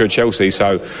the nature of Chelsea,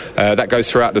 so that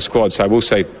goes throughout the squad, so we'll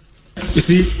see. You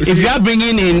see, if you are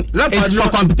bringing in, it's for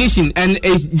competition, and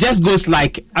it just goes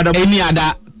like any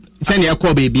other. But the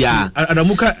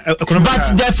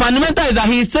fundamental is that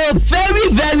he's still very,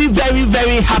 very, very,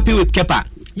 very happy with Kepa.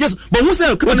 Yes, but who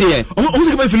said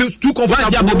Kepa feels too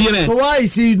comfortable? So why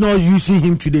is he not using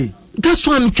him today? That's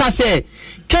what I'm trying to say.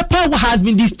 Kepa has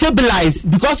been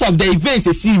destabilized because of the events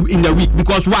they see in the week.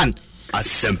 Because one, what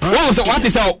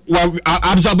is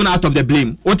absorbing out of the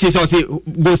blame? What is say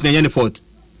goes in the fault?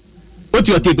 What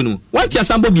your table no? What your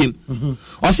sambo beam?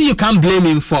 Or see you can't blame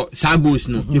him for Sabos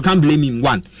no. You can't blame him.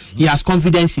 One, he has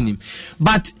confidence in him,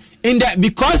 but in that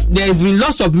because there has been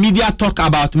lots of media talk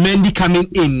about Mendy coming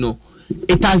in no.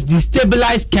 It has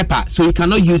destabilized Kepa, so he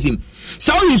cannot use him.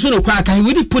 So you soon crack, can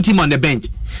really put him on the bench.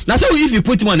 Now, so if you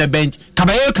put him on the bench,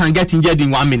 Caballero can get injured in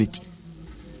 1 minute.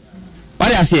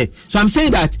 What I say? So I'm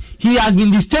saying that he has been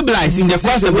destabilized in the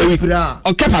course of the week.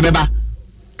 Kepa Beba.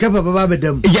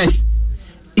 Yes.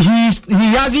 He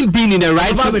hasn't been in the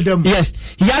right frame. Yes,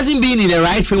 he hasn't been in the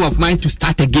right frame of mind to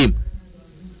start a game.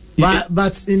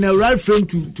 But in the right frame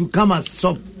to come as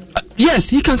sub. Yes,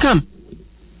 he can come.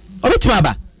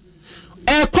 Obitimaba.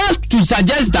 To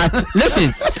suggest that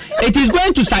listen, it is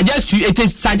going to suggest you. It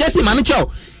is suggesting,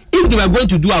 Mamicho, if they were going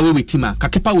to do away with Tima,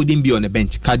 Kepa wouldn't be on the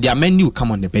bench. Their menu will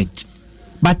come on the bench.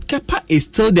 But Kepa is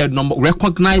still the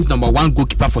recognized number one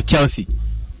goalkeeper for Chelsea.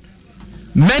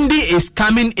 Mendy is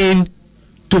coming in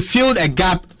to fill a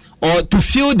gap or to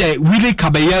fill the Willy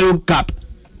Caballero gap.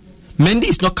 Mendy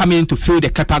is not coming in to fill the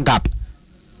Kepa gap.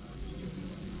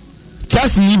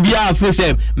 Chelsea Libya for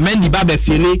say Mendy Babe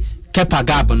Fili Kepa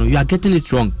gap. No, you are getting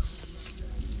it wrong.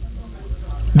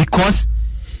 Because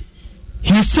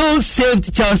he still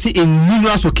saved Chelsea in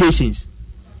numerous occasions.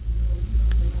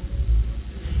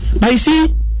 But you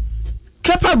see,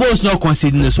 Kepa goals not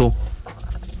conceding so.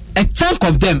 A chunk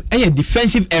of them are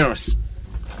defensive errors.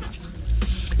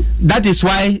 That is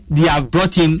why they have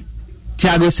brought in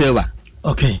Thiago Silva.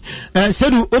 Okay.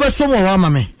 Sedu obesomo wa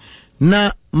mame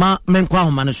na ma menkwa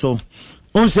homane so.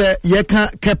 Onse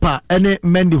yeka Kepa ene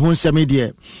Mendy ho nseme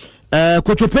de.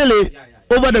 Kotopele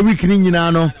over the week ni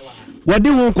nyina no. Wadi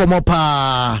ho komo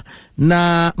pa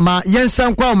na ma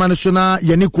yensan kwa homane so na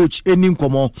yeni coach eni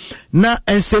nkomo. Na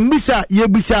ensembisa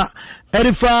yebisa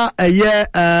erifa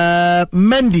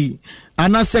Mendy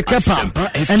anase Kepa.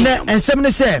 Ene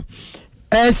ensemne se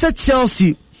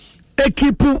Chelsea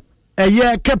ekipu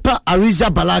Kepa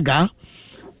Arrizabalaga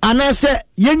anase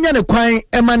yenya ne kwan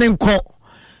emane nko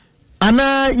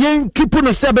ana yen kipu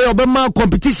no sebe obema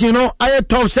competition no aye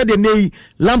top said the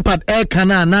Lampard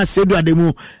kana na Sedu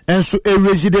Ademu enso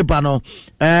reside ba no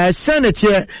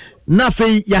senator na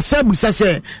fe yasabu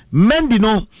sase Mendy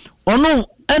no ono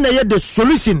ena ye the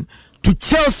solution to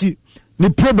Chelsea the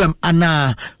problem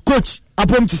ana coach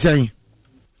apom to say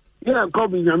yeah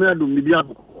Kobby nyame bibia.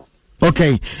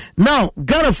 Okay, now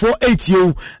Ghana for 8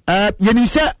 you you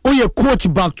say oye coach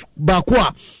back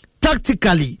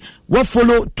tactically what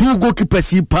follow two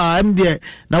goalkeepers pa am there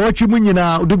na what you mean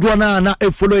na dodo na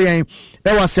follow yen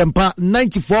e was sempa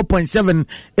 94.7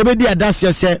 e be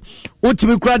adasia say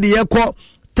ultimate crowd ye call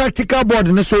tactical board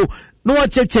ne so no wa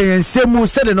cheche yen semu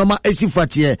said the normal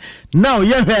esifate now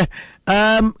ye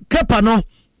Kepa no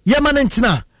ye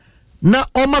manentina na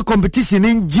oma competition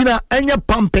in Gina enya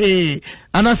pampe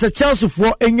anasa Chelsea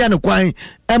for enya ne kwan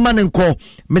ema ne nko.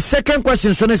 My second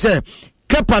question so ne say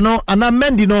Kepa no ana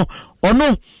Mendy no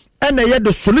ono ena ye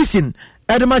the solution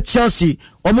edema Chelsea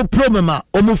omo problem a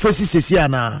omo face sesi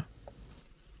ana.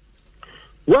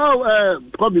 Well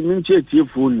Kobby minche tie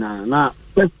phone na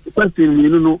person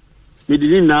you know me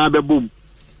didn't na be boom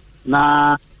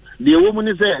na the woman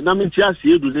is say na minche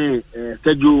asie du ne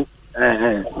Sergio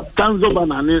Tanzo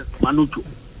banane manucho.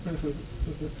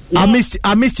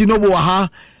 I missed you know ha.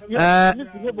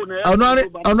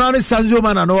 Onare Sanzo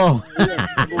manano.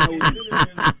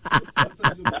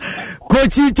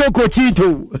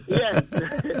 Cochito. Yes.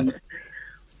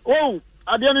 Oh,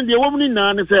 at the end of the woman in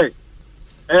Nana say,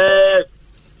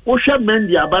 Osha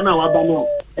Mendy abana wabano,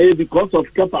 because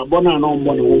of Kepa bona no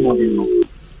money woman.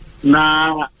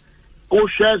 Na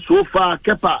Osha so far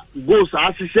Kepa goes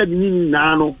as he said in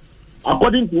Nano.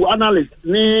 According to analysts,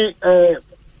 the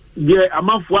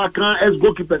Amafua as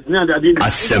goalkeepers near the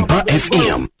Asempa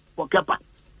FM for Kepa.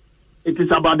 It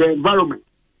is about the environment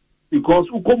because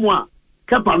Ukomwa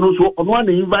Kepa no so on one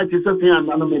invite something and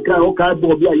make okay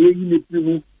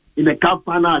Bobby in a cup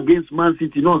final against Man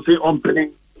City, no say on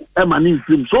penning Emanin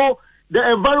film. So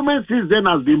the environment since then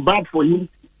has been bad for him.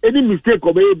 Any mistake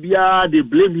of ABR, they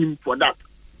blame him for that.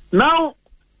 Now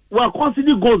well,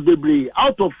 considering goals they play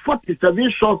out of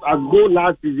 47 shots as goal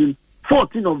last season,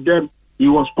 14 of them he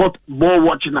was caught ball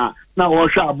watching now. Now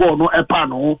Osha ball no epa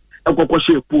no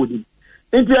ekokoshe podi.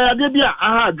 Into Adebia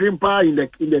aha dream power in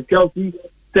the Chelsea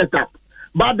setup.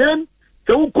 But then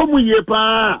so come ye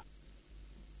pa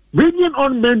bringing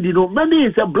on Mendy. No, Mendy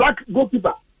is a black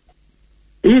goalkeeper.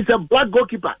 He is a black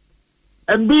goalkeeper,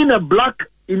 and being a black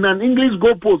in an English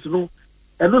goalpost, no,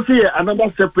 and don't see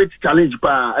another separate challenge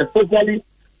pa, especially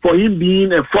for him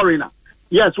being a foreigner.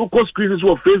 Yes, who could screen this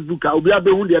for Facebook? I'll be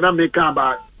able to make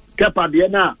about Kepa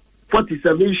Diana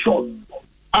 47 shots.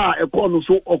 A corner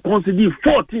so or consider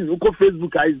 14. Who could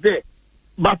Facebook is there,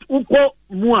 but who could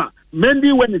more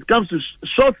Mendy when it comes to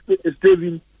short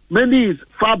saving, Mendy is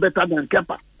far better than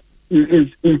Kepa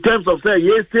in terms of say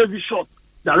yes saving shot,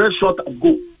 direct shot and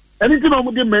goal. Anything I'm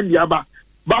with Mendy about,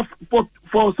 but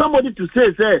for somebody to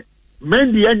say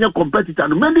Mendy and your competitor,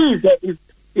 Mendy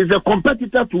is a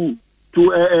competitor to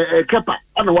Kepa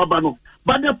and Wabano.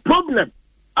 But the problem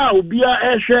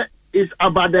is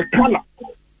about the color.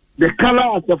 The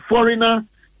color as a foreigner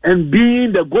and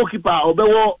being the goalkeeper or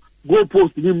the goal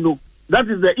post him no. That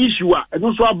is the issue. And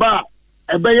also about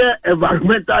a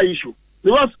environmental issue.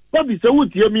 Because Kobby Stone,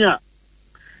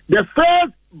 the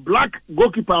first black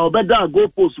goalkeeper or better goal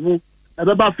post move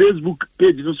about Facebook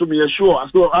page, so me sure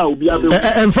as well I will be able.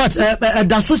 In fact,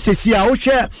 that's what says here. O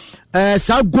share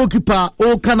South goalkeeper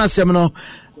o kana semino.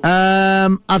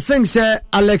 I think say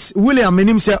Alex William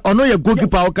minim say ono ye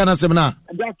goalkeeper o kana semina.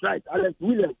 That's right, Alex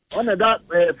William on that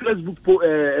Facebook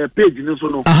page, so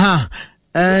no.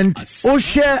 And o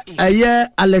share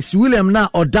Alex William na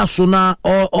or dasona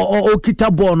or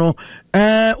kitabono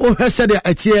o said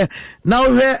there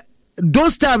now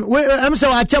those time I'm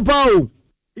so achapao.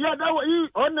 Yeah, that was he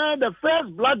on the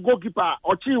first black goalkeeper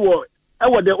Ochiwo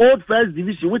was the old first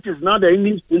division, which is now the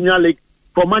English Premier League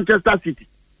for Manchester City.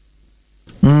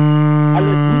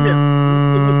 Alex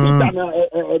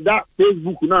Williams, that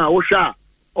Facebook now Osha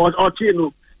or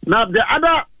Ochino. Now the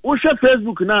other Osha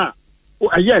Facebook now.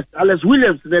 Yes, Alex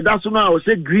Williams, that's now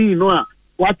say green no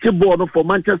watch a ball for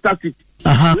Manchester City.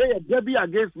 Play a derby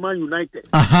against Man United.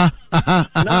 Now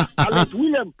Alex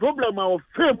Williams problem of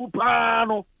fame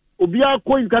pano obia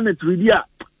ko internet redia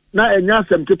na enya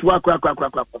sem ketua kwa.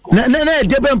 Na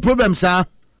deben problem sir.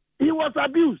 He was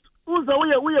abused. Who's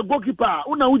we a goalkeeper?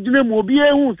 Una ujine mo obi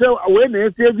ehun say we na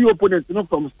save the opponent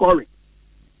from scoring.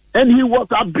 And he was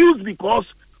abused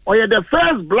because the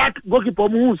first black goalkeeper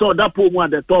who saw that promo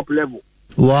at the top level.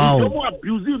 Wow. He's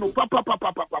abusing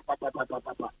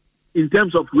in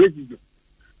terms of racism.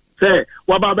 Say,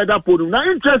 what about that promo? Now,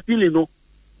 interestingly, the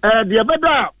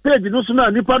better page, no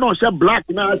sooner, nipa no share black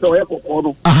now, so I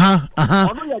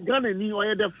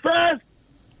the first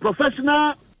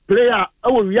professional player,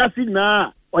 we are seeing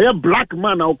now, or a black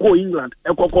man, or call England.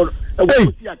 Coach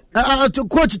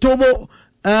Tobo.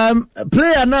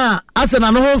 Player na as an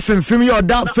another film your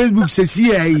that Facebook says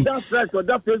here. That's right, or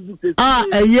that Facebook says.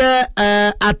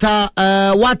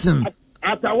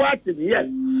 At Watson, yes.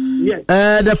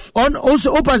 The on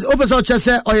also opens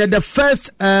say the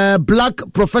first black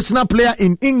professional player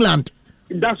in England.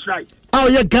 That's right. Oh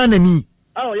yeah, Ghanaian.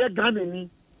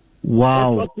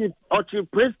 Wow.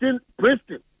 Preston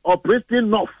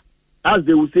North, as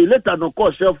they will say later. No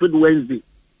call Sheffield Wednesday.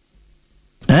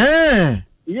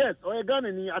 Yes, or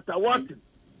Ghanaian at Watson.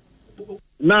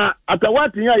 Now at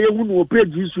Watson, you will pay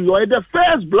you are the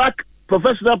first black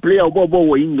professional player of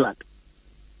England.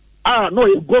 No,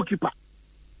 a goalkeeper.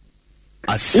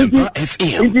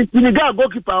 It is Senegal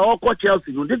goalkeeper or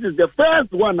Chelsea. This is the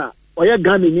first one. Or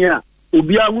Ghanaian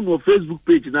Obiahu no Facebook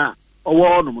page now.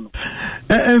 Or one.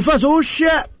 In fact, we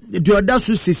share the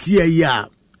audacity to see here.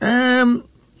 And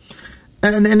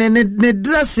the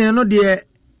dressing, no, the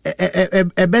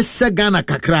best Ghana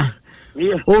kakra.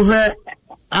 Over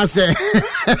as a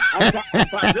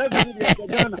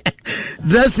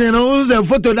dressing, a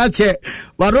photo that check,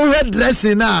 but over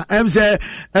dressing now. I'm say,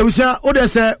 I was other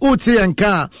say, Uti and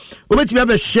car. Which we have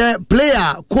a share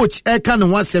player, coach,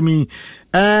 Ekan was me.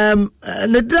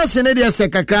 The dressing area say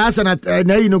kakra, and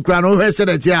na inu crown over said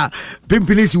that ya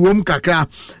pimpinis womb kakra.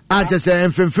 I just say,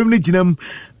 family jinum,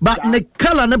 but the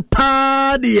color and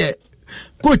party.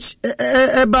 Coach,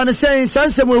 Ban saying,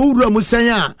 Sansa Wuru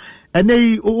Musaya, and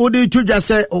they would to just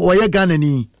say, oh, you're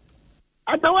Ghanaian.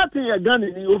 I don't want to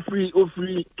Ghanaian, free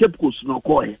Cape Coast, no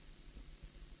coy.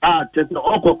 Take the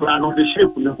Oko plan on the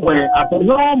ship, no coy. As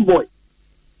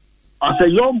a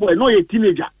young boy, no a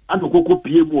teenager, and go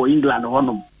PM or England or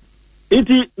no. It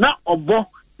is not a bo,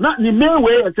 not the main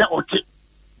way as a oche.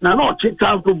 Now, not check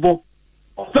out to bo.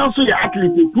 Also, your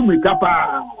athlete to make up.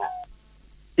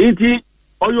 It is.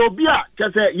 Or your beer,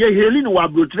 just say, ye Helene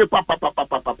Wabrutre,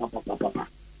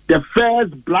 the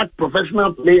first black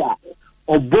professional player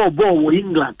of Bobo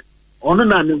England. On an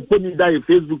unfunny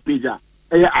Facebook page,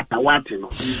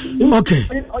 okay.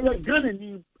 Or your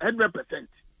Ghanaian 100%.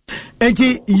 And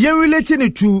you're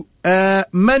relating to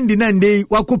Mandinande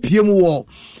Wako PM War,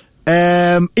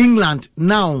 England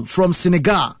now from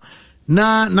Senegal.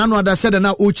 Na nano ada said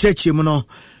na uchechi muno.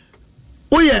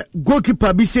 Oye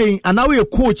goalkeeper be saying and now we a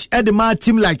coach at the man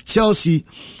team like Chelsea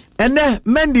and then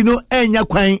Mendy no enya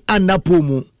kwan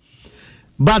anapomu.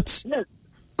 But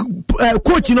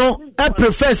coach I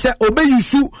prefer say obey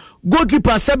you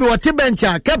goalkeeper sabi what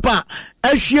bencha kepa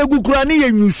ehwie gukura ne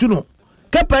yenyusu no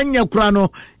kepa nya kura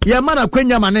no ye mana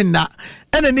kwenya manenda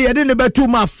ene ne yede ne betu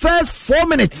ma first 4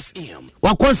 minutes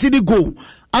wa consider goal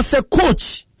as a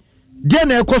coach dey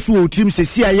na ekoso o team se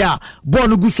sia ya ball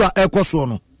no guso ekoso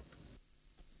no.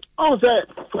 I say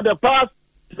for the past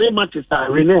 3 matches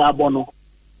Rene Abono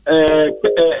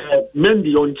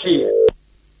Mendy on chair.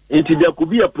 Until there could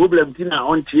be a problem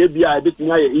on chair, be a bit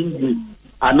near injury,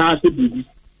 and I said, baby.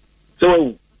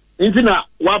 So, Intina,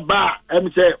 what bar,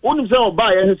 and say, only say,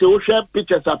 buy and say, share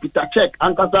pictures of Peter Check,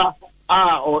 Ankasa,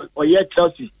 or yet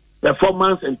Chelsea,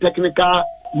 performance and technical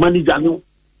manager.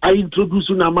 I introduce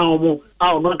Namamo,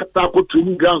 our Nakatako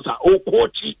training grounds, or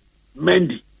coachy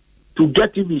Mendy, to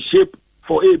get him in shape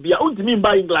for ABA. What do you mean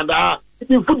by England?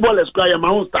 In football, let's cry my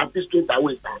own statistics straight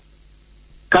away.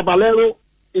 Caballero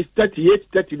is 38,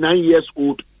 39 years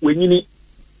old. When you need,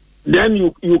 then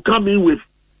you come in with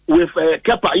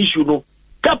Kepa issue, no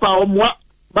Kepa or moi.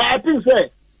 But I think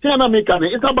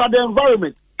it's about the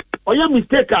environment. Or your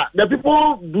mistake, the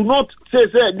people do not say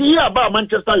the year about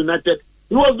Manchester United.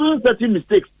 He was doing certain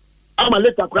mistakes. I'm a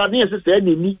letter crowd near say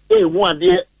enemy one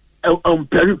day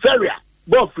peripheria.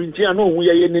 But French, I know we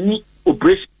are in any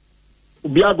operation.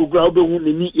 Biago Graudo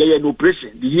in an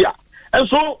operation the year. And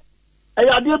so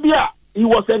he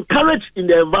was encouraged in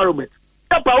the environment.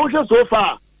 Kepa so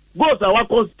far goals are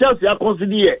Chelsea are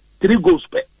considered 3 goals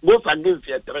against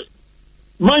 3.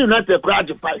 Man United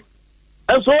crowd 5.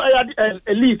 And so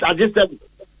elite I just said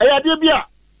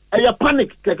a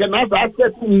panic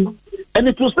and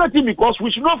it was starting because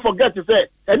we should not forget to say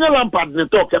any Lampard ne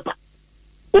talk Kepa.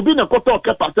 Obi na koto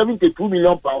Kepa 72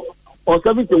 million pounds or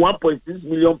 71.6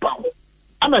 million pounds.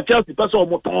 I'm a Chelsea person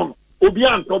moton. Obi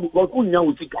anto because unya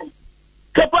usika.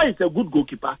 Kepa is a good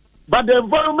goalkeeper, but the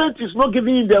environment is not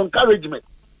giving him the encouragement.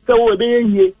 So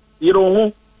that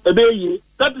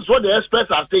is what the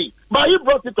experts are saying. But he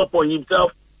brought it upon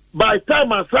himself. By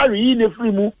time Ansari in a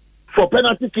free move for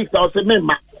penalty kicks, I'll say, man,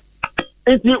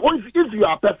 if you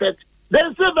are perfect,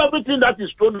 then save everything that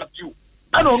is thrown at you.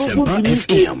 I don't know who to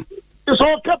FM. So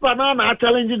Kepa now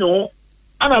challenging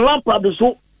and a Lampard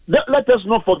so let us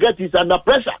not forget he's under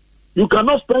pressure. You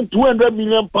cannot spend 200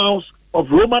 million pounds of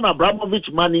Roman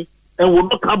Abramovich money and will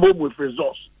not come home with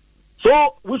results.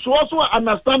 So we should also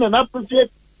understand and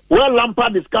appreciate where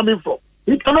Lampard is coming from.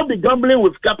 He cannot be gambling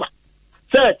with Kepa.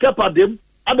 Say Kepa them,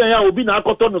 Adaya will be now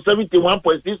cotton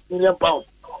 71.6 million pounds.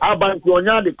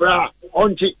 Abankonya the cry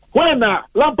on when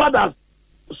Lampard has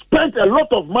spent a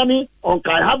lot of money on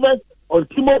Kai Havertz, on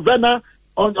Timo Werner,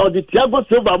 on the Thiago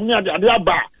Silva,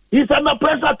 he's under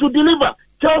pressure to deliver.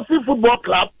 Chelsea Football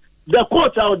Club, the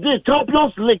coach of the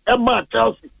Champions League, Emma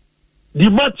Chelsea, the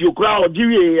Matthew crowd,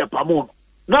 Pamon.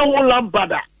 Now one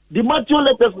Lampard, the Matthew,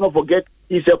 let us not forget,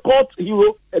 is a cult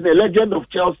hero and a legend of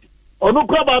Chelsea. Ono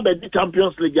kwaba be the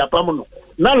Champions League Pamon.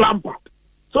 Now Lampard.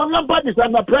 So Lampard is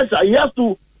under pressure. He has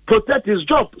to protect his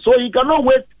job. So he cannot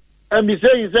wait and be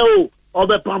saying, or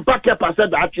the Pampa Kepa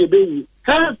said that actually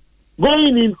hence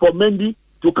going in for Mendy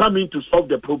to come in to solve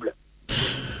the problem.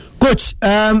 Coach,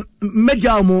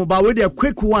 Mejamu, but with a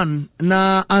quick one,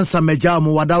 na answer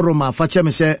Mejamu, Wadaroma, Fache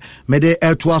me say, Mede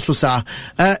Tuasosa.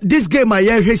 This game I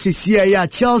hear here,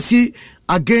 Chelsea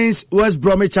against West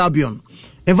Bromwich Albion.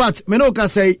 In fact, Menoka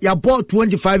say, you bought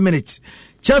 25 minutes.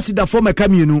 Chelsea the former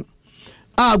Camino.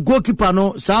 Goalkeeper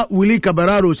no, Sa Willie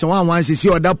Caballero, so one sisi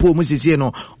or Dapo Musisi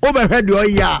no. Overhead your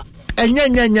ya.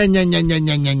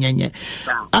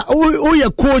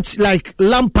 Oh, coach like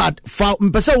Lampard for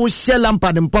mpesa wo share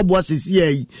Lampard mpabwa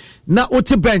sisi na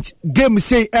oti bench game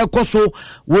say ekoso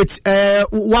with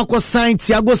wako sign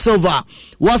Thiago Silva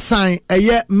was sign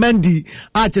Mendy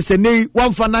se nei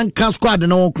one fanan can squad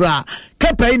na okra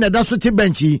Kepa na da so ti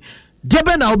bench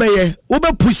debe na obeye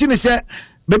obe push ni say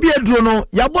baby edro no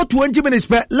ya bought 20 minutes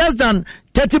per less than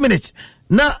 30 minutes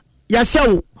na ya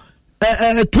show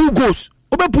 2 goals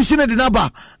obe pushing the number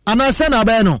and I send a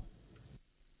beno.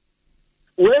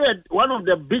 One of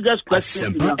the biggest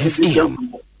questions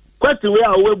question where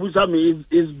our Busami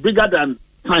is bigger than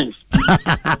science.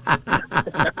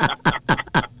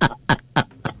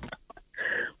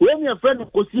 When your friend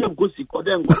Kosi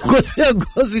Kodang because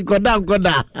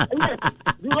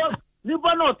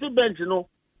Libanon bench no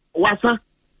wasa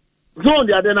zone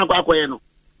the other na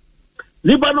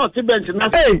Libanon bench na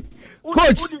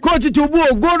Coach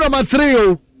Tubu, go number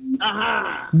 3.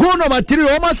 Go number 3.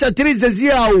 Almost a 3 is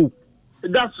here.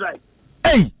 That's right.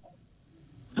 Hey.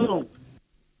 So,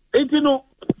 you know.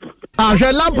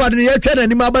 Lampard ni yechene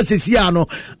ni mabase siano.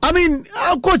 I mean,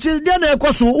 coach, then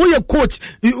oye coach.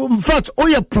 In fact,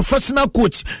 oye professional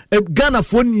coach. Ghana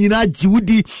phone yina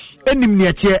jiwudi enim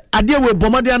niatie. Ade we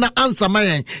bomade na answer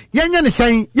man. Yenye ni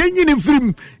saying, yenye ni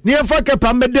film. Ni efa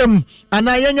Kepa medem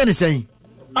ana yenye ni saying.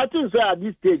 I think at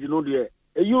this stage,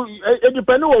 it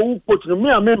depends on who coach me.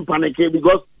 I'm panic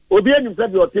because Obi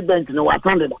said your team bench no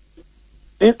attended.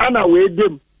 In other way,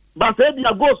 them. But if you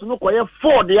go to look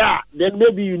 4 there, then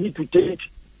maybe you need to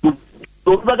change.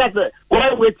 So like I said,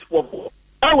 why wait for 4?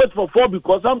 I wait for 4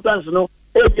 because sometimes you know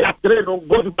if you are 3 no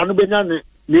go to Panubenya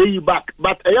lay back,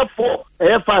 but a 4,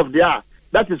 a 5 there.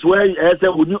 That is where I say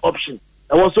we need option.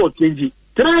 I also change it.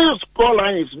 3 score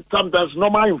line is sometimes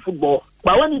normal in football,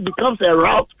 but when it becomes a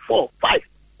route 4, 5,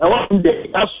 I want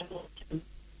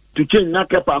to change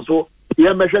Nakepa so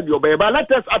here measured your baby. But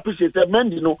let us appreciate that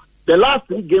man, you know, the last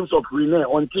 3 games of Rene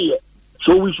on here.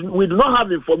 So we do not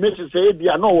have information say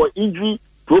there are no injury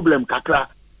problem kakra.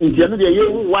 In the end of the year,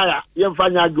 why you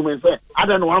find arguments say I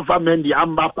don't know one for Mendy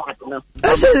Amba partner.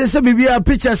 I say maybe a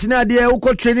pictures in idea who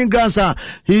training grounds.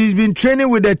 He's been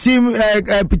training with the team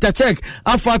Peter Cech.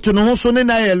 After to know so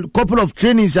a couple of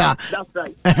trainings. That's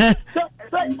right. Say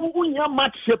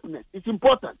match shapeness. It's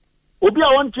important. Obi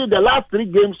I want to the last 3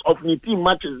 games of the team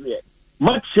matches there.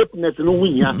 Match shapeness no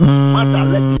win ya.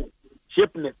 Match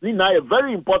shapeness. This is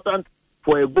very important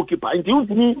for a goalkeeper. And you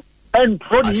me and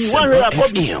Tony one way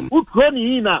who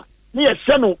Tony na near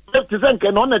Shano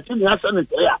can on a team has an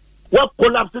entire. What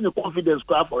collapsing the confidence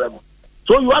squad forever.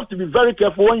 So you have to be very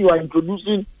careful when you are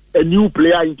introducing a new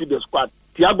player into the squad.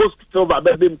 Thiago Silva,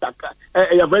 Bebim Taka,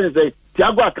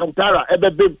 Thiago Alcantara,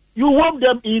 Ebebim. You warm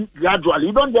them in gradually.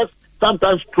 You don't just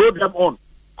sometimes throw them on.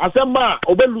 Asemba,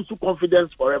 Obe lose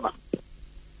confidence forever.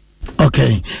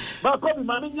 Okay. But Kobby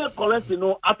manager correct, you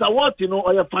know, after what, you know,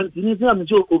 or your fancy of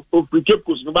Cape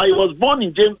Coast, but he was born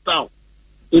in Jamestown,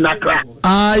 in Accra.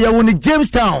 You're in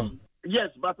Jamestown? Yes,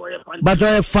 but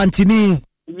Fantini.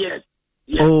 Yes.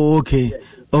 Oh, okay. Yes.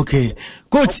 Okay.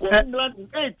 Coach. England in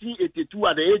 1882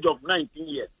 at the age of 19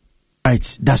 years.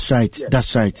 Right, that's right. Yes.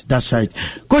 That's right.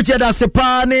 Coach, that's a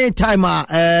party timer.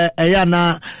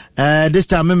 This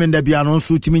time, I'm in the piano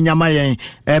suit me nyama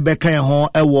Becca home.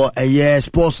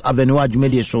 Sports Avenue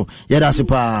Adjumedi so. Yeah, that's a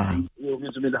par.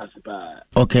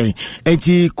 Okay.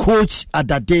 And coach at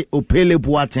that day Opele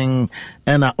Boateng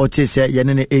and Otese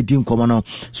Yanene 18 Common.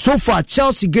 So far,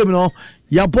 Chelsea game no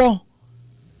yabo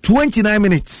 29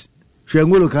 minutes.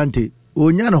 Shangolo Kante.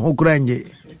 Onyana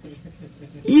Hokrangye.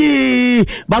 Yeah,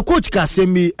 but coach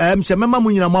Kasemi, say mama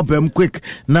munyina mabem quick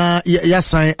na ya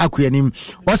sign akwanim.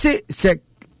 O say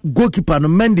goalkeeper no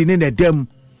mending in the dem.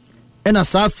 And I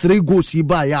saw 3 goals he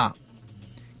buy ya.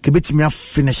 Kebetimi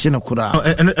finish no kura.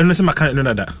 And say maka no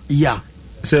nada. Yeah.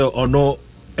 Say or no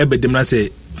ebe dem na say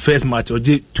first match or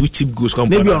 2 cheap goals come.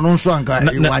 Maybe on so anka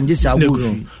one just a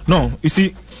goals. No, you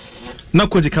see na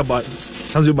coach Kaba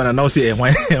Sanzo bana now say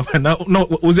why no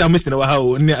was I missing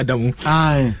how ni Adamu.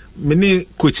 Aye. Many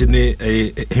coach ne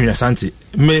Henry Asante.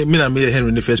 Me na me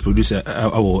Henry the first producer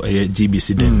our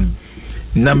GBC then.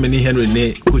 Na many Henry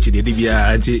ne coach the DBA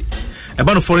anti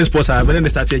about foreign sports are when they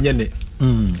start yenye.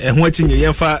 And watching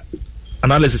yenfa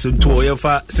analysis into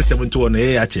yenfa system into on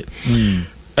ache.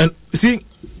 And see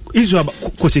issue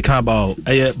about coach can about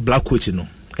black coach no.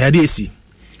 I dey see.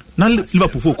 Now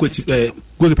Liverpool for coach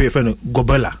goalkeeper friend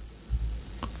Gobela.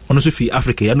 Ono so fi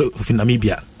Africa ya no fi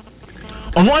Namibia.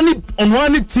 On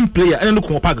one team player and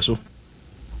look on pag so.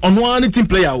 On one team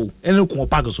player and look on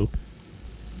pag so.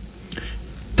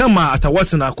 Tama at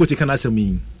what's na coach can answer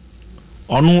me.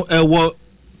 Ono what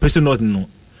person not no.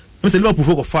 Mr.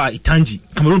 Liverpool for far Itangi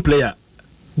Cameroon player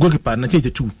goalkeeper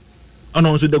 1982.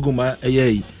 Ono so daguma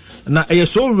na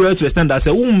so rare to extend that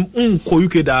say ko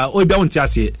UK da o bia wonti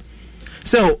ase.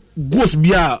 So goes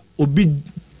bia obi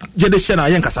jede shena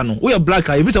yen kasa no. We black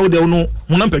if say we dey no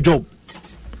honam per job.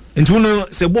 Nti wono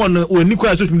se born oni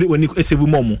kwa so tumi oni esevu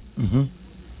momo.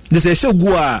 They say show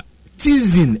go a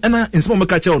teasing na insimo make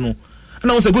catch no.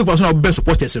 Na won say go person na be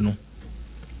supporters no.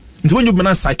 Nti when you be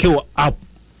na cycle up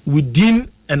within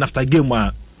and after game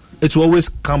it will always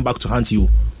come back to haunt you.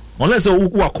 Unless you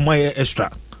akoma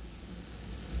extra.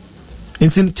 In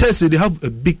Chelsea they have a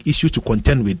big issue to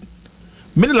contend with.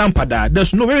 Many Lampada,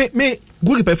 there's no me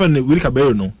goalkeeper fan will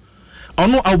Cabero no.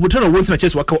 Ono abutre no won't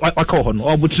chase waka ho no.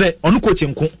 Abutre ono coach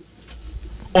nko.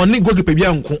 Oni goalkeeper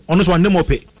bia nko. Ono so ane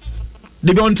pay.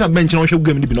 They be on track bench no hwe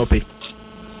game ni bi no pay.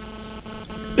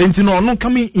 Enti no ono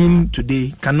coming in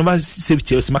today can never save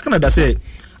Chelsea. Makana say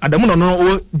Adamu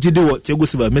no jide wo Thiago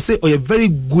Silva. Me say a very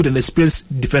good and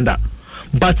experienced defender.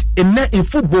 But in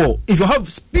football, if you have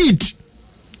speed,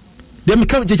 they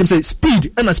come say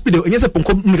speed and a speed and yes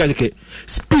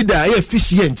speed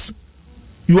efficient,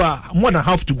 you are more than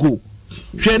half to go.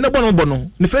 She no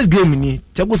bono the first game ni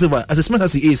Thiago Silva as smart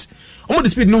as he is, almost the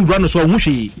speed no run so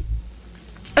mushi.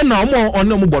 And now more on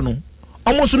no bono.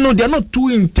 Almost no, they are not too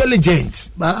intelligent.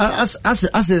 But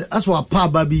as what pa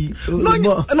baby no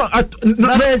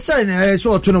say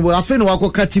so to no I feel wako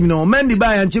katim no Mendy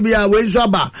buy and Chibia we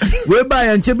Zaba we buy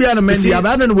and Chibia no Mendy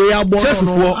abandon we are born.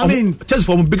 I mean just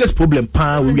for my biggest problem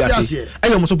pa we are say I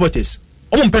am supporters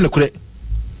omo pen kure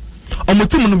omo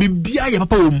team no bibia ya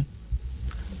papa wom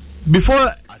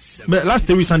before last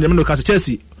 3 weeks Sunday I'm going to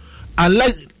Chelsea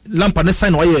unless Lampard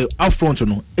sign why up front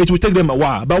no it will take them a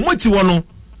while but what you want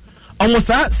almost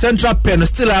that central pen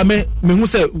still me who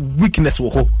say weakness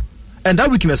wo and that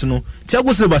weakness no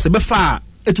Thiago Silva say be far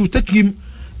it will take him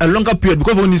a longer period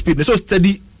because of his speed so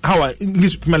steady how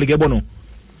English Premier League no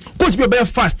coach be very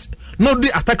fast no the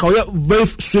attacker very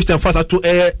swift and fast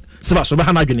to Silva so be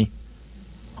ha na dwene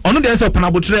ono dey say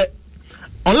panabotre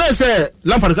unless say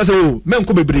Lampard can say oh men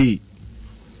ko bebre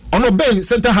ono ben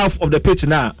center half of the pitch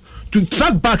now to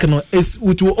track back no is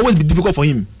it will always be difficult for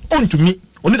him on to me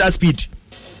only that speed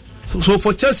so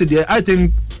for Chelsea there I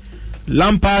think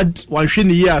Lampard one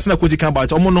shiny year as na coach can about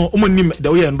omo nim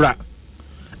the way and bra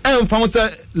and found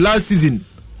last season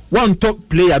one top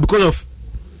player because of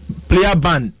player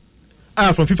ban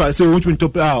from FIFA say which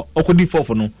top player okodi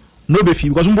for no be fee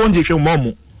because mbo nje hwe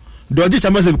momo do oje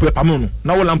chama say pe pamo no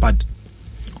na wo Lampard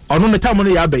ono ne time no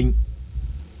ya ban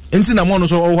enti na mo no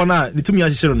so ho na ne tim ya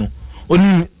hihire no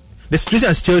oni the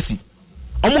situation is Chelsea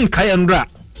omo nkai ndra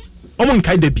omo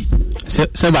nkai debi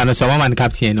se ba no so man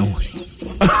captain no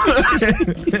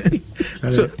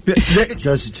so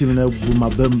Chelsea team na buma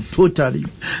bam totally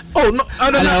oh no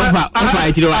I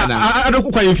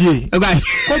don't kwa yefie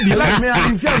Kobby like me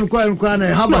I kwa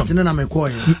na Harvard na me kwa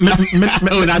me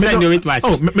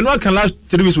no can last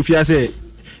 3 weeks with you say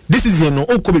this is no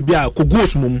Kobby bia ko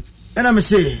goals mum and I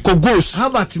say ko goals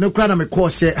Harvard no kwa na me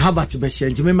kwa say Harvard be share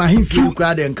nti me ma himfi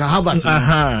kwa de nka Harvard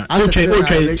okay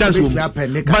chance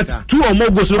but 2 or more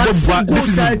goals no this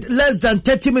is less than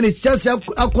 30 minutes just I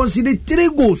consider 3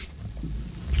 goals.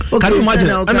 Okay, can you imagine?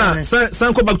 Anna,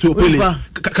 san go back to Opele.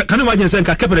 Can you imagine saying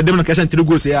Kepa the dem na question 3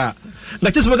 goals ya? Na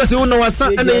chess we say no wasa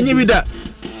ana enyi wi da.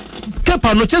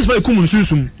 Kepa no chess we kum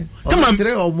nsusum. Tama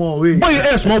 3 or more we. Boy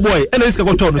a small boy, and this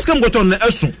go turn. Scam go turn na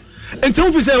esu. Enti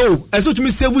won fi say oh, eso to me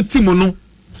save team no.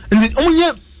 Enti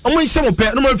omo hye mo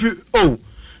pe no mo fi oh.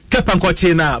 Kepa nko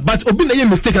che na, but obi na ye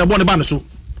mistake na ball ba no so.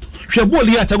 Hwe ball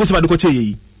here Thiago Silva de ko che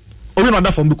yi. Obi na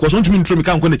da form because won to me ntro me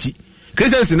kan ko na chi.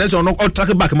 Christian Nelson no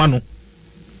track back man no.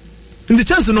 In the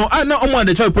chance no I know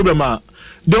the child problem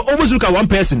they almost look at one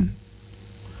person.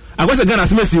 I was a Ghana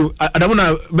Messi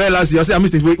Adamuna last year say I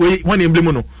missed it when in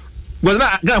blame no was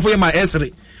not Ghana for my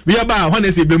S3 we are ba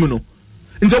when say blame no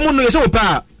into mo no so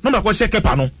pa no na ko shake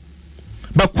pa no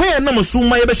but when no so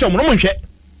ma ye be show no mo hwe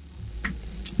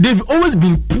they've always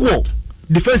been poor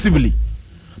defensively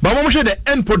but mo share the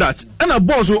end product and a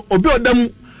ball so obi odam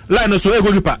line so e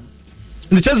goalkeeper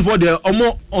in the chance for the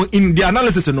in the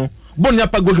analysis no Bonya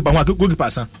pa goalkeeper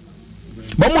san.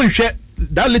 But mo nhwe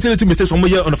that little mistakes on the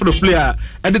field of player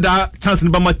and that chance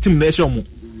in Bama team na ehwe.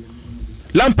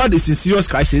 Lampard is in serious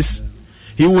crisis.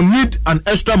 He will need an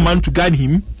extra man to guide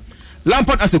him.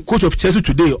 Lampard as a coach of Chelsea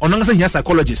today, onanga he has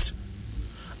psychologist.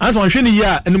 As one hwe ni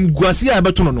ya enim guase ya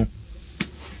beto no.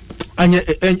 Anya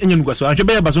nguase. Anhwe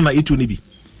be ya baso na etu ni bi.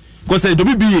 Because the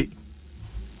WBA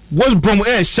was Brom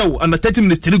air show under 30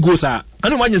 minutes 3 goals ah.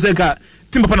 Anu manje say ka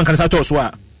team papa na kan sa to so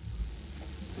ah.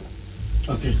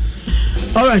 Okay.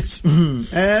 All right.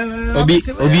 Obi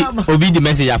the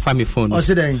message I found my phone. Or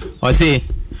say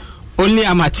only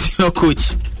amateur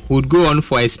coach would go on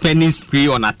for a spending spree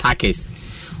on attackers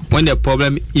when the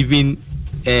problem even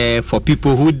for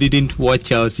people who didn't watch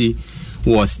Chelsea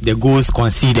was the goals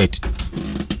conceded.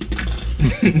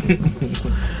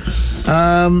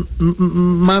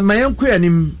 My uncle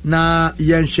anim na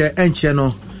yenhye enche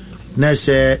no na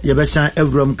se yebesa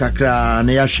evrom kakra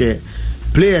na yahwe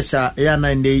players ya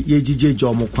na ndey yejije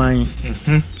jomo kwan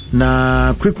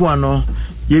na quick one no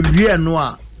ye wie no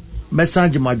a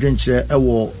message madwenkyere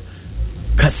ewo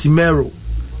Casemiro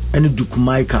ene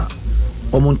Dukumaika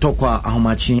omontokwa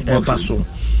ahomachi ebaso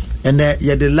ene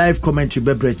ye the live commentary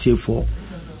bebrete for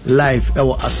live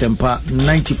ewo Asempa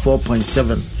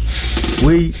 94.7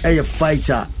 we a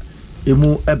fighter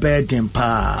emu ebe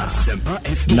dempa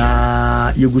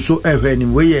na yeguso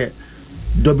ehwenim we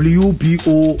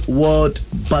WBO World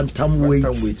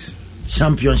Bantamweight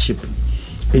Championship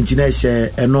entina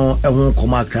se eno ehun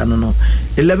komakra no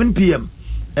 11 p.m.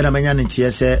 ena manya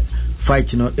ntie se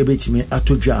fight no ebetimi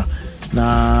atodwa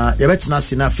na yebetina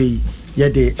sinafi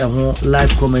yede ehun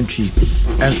live commentary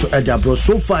enso edabro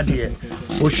so far there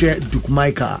o share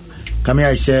Dukumaika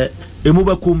kamia se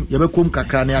emubakum yebekum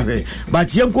kakra ne ahwe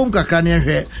but yenkom kakra ne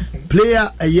ahwe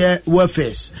player eye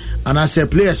warfares and I say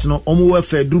players no omo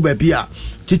warfare dru ba bia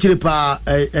titire pa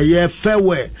eye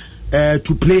farewell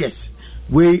to players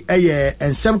we eye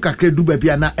ensem kakra dru ba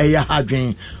bia na eye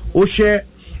hadwen o hwe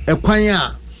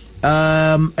ekwan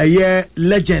a eye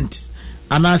legend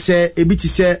and I say ebiti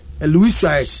say Luis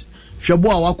Suarez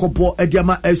hwebo a wakopo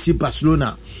ediama FC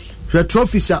Barcelona hwe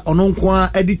trophies a ononko a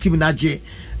edi team na je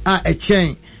a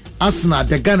chain Arsenal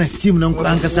the Ghana team no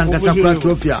ankasa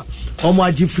trophy a omo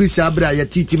agi free sabra ya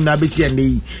team na besi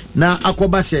ande na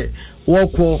akoba se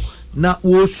woko na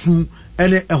wosu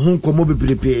ene ehon komo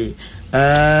bebrebe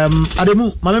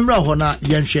ademu mamemra ho na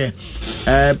yenhwe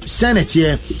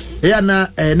senate ya na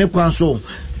ne kwanso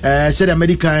said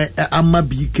American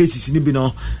amabi cases ni bi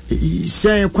no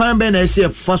say kwan be na say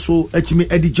faso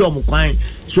atimi edi jom kwan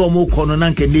so mo kono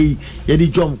nanka nei edi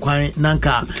jom kwan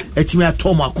nanka atimi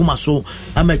atom akoma so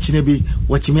amachine bi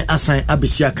watimi asan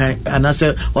abehia kan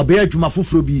anase obe adwuma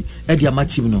foforo bi edi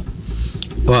amachim no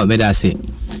well me da say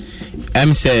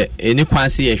say eni kwan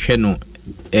say ye hwe no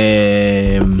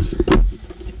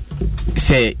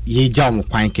say ye jom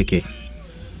kwan keke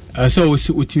so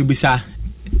utimi bisa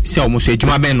se almost a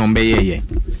juma ben on be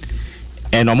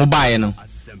and on mobile no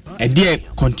a dear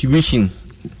contribution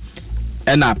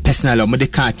and a personal or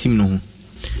medical team no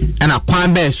and a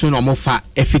quan bear soon or more far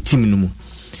every team no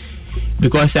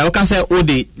because I can say all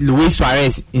the Luis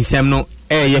Suarez in some no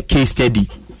air case study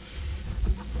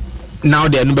now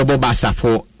they are no basa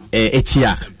for a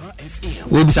year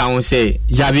we be sound say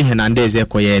Javi Hernandez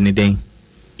ekoye anything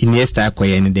Iniesta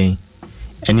ekoye anything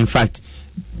and in fact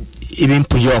even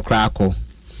Puyo Krako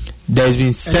there's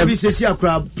been seven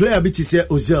player bit say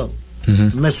Ozil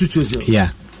Mesut Ozil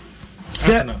yeah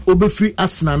say obefree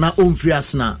Arsenal na onfree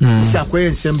Arsenal say akoye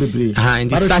nsem bebre and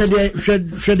the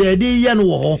shede dey ye no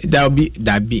wo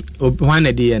that be one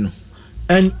a day no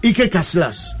and Ike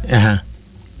Casillas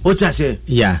what I say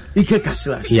yeah Ike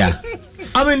Casillas yeah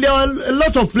I mean there are a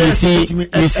lot of players you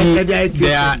see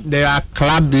there are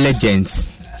club legends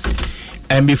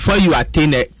and before you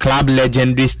attain a club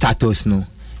legendary status no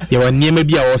you were near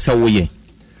maybe also way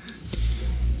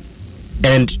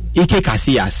and Ike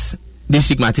Casillas this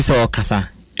stigmatisa or Casa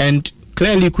and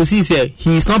clearly you could see say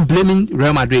he is not blaming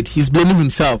Real Madrid, he's blaming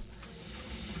himself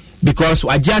because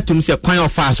wajia to say kwan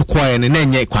of us kwaya and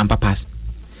then kwan papas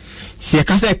see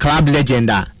Casa club legend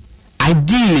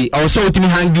ideally also to me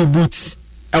hang you boots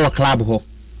our club ho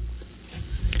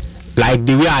like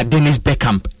the way our Dennis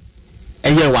Beckham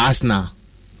was now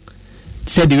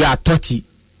said the way our Totti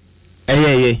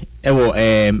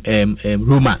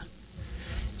Roma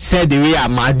said the way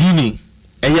Maldini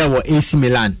AC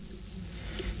Milan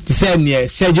said near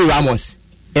Sergio Ramos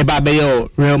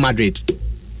Real Madrid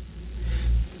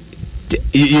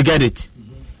you get it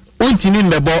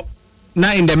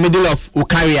now in the middle of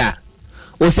Ukaria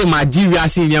o say Nigeria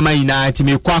see nyama ina ti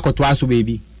me kwa kotwa so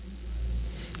baby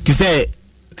to say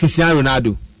Cristiano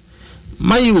Ronaldo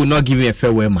Man will not give him a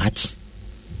farewell match.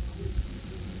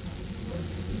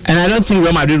 And I don't think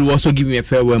Real Madrid will also give him a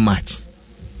farewell match.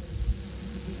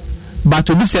 But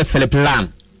to be said, Philip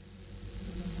Lam,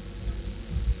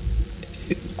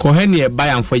 Koheni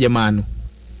Bayern for your man,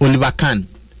 Oliver Kahn,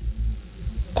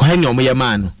 Koheni or your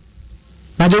man.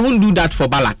 But they won't do that for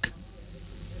Balak.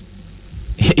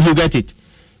 You get it?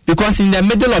 Because in the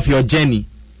middle of your journey,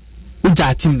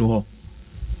 Uja team no,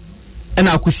 and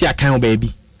I could see a kind of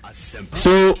baby.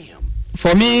 So,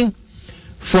 for me,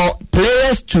 for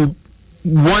players to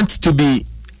want to be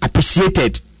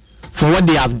appreciated for what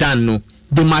they have done, no,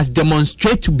 they must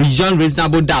demonstrate beyond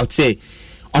reasonable doubt. Say,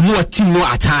 or more team no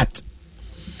at heart.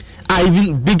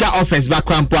 Even bigger offense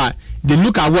background, they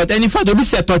look at what, and in fact, we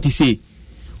said what he say,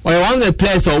 or one of the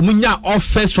players or munya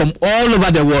offense from all over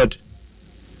the world,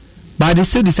 but they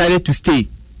still decided to stay.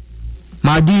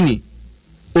 Maldini,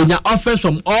 on your offense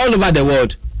from all over the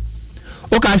world.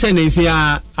 Okay, I say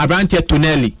Abrante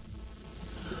Tonelli.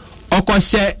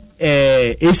 Okoshe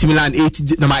AC Milan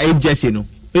 8 number 8 jersey no.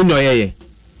 You know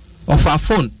of our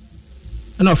phone.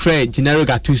 And of Fred Gennaro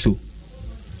Gattuso.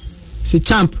 Say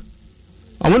champ.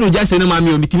 I want to just say no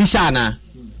mami o mitibisha na.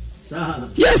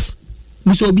 Yes.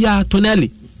 Musobia Tonelli.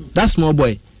 That small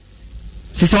boy.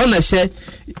 Since I want to share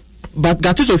but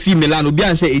Gattuso fi Milan obi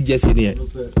an say 8 jersey ne.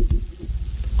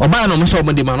 Oba no mo so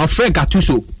mo de man of Fred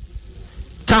Gattuso.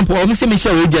 Champ or Mr.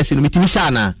 Michel Regis in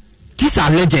Mitimishana. These are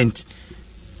legends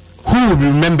who will be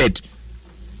remembered.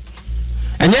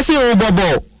 And yes, you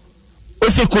Bobo,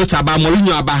 Ose coach Aba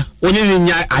Mourinho Aba,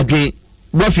 Onyenya again,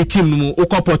 Buffy team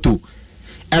Okopoto.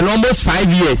 And almost 5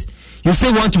 years, you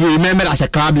still want to be remembered as a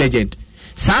club legend.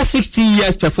 So 16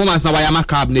 years performance now Wayama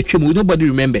club, nobody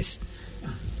remembers.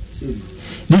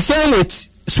 The same with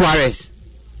Suarez.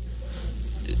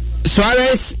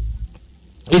 Suarez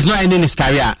is not ending his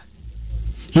career.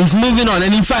 He's moving on,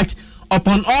 and in fact,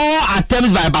 upon all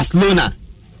attempts by Barcelona,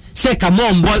 say come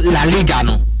on, board La Liga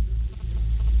no.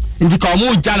 Nti ka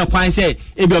omo ja no kwan say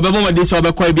e bi obebo mo dey so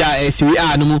obekọ e bi Serie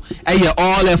A no mu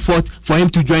all effort for him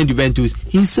to join Juventus.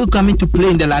 He's still coming to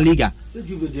play in the La Liga. Just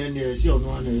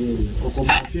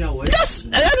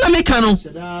let me can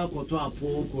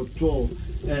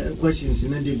questions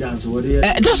in the dance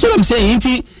that's what I'm saying.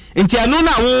 Inti anu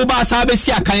na wo ba sa be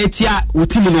si akan etia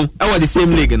otimi no e the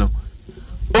same league no.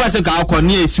 O say ka akọ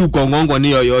ni esu gongongo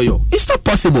ni yo. It's not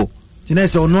possible.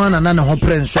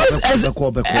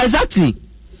 Exactly.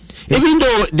 Even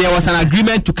though there was an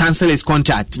agreement to cancel his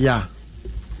contract. Yeah.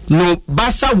 No,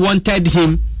 Barca wanted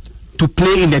him to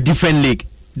play in a different league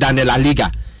than the La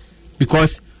Liga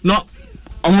because no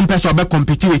one person will be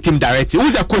competing with him directly.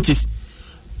 Who's the coaches?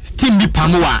 Team be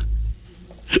Pamua.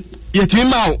 Yet we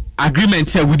now agreement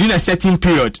say within a certain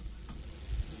period.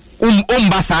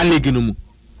 Barca league no mu.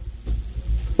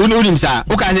 Unim sa.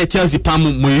 Okay, say Chelsea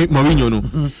Pamu Mourinho no.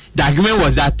 The agreement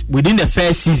was that within the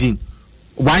first season,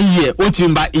 1 year,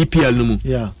 ultimate by EPL no mu.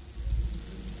 Yeah.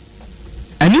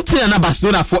 And it's na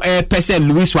Barcelona for a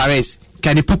person Luis Suarez.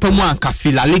 Can you papa mo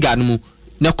anka La Liga no mu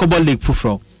na Copa League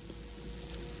fufro.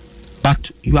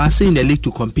 But you are saying the league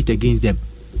to compete against them.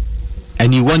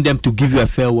 And you want them to give you a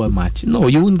farewell match. No,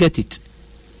 you won't get it.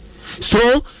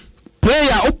 So,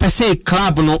 player o pese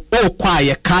club no o kwa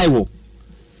ye kaiwo.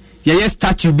 Ye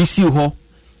statue bisi ho.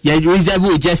 Ye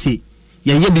reserve jersey.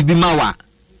 Ye bibi mawa.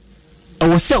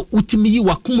 O se utimi yi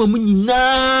wakuma mu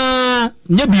nyina.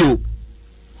 Nyebio.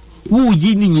 Who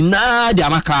yi ni nyina de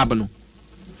ama club no.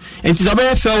 And it's a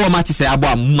very fair match say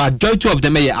about majority of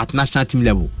them at national team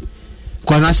level.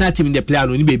 Because national team the player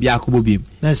no ni baby akobo biem.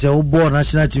 Na say o ball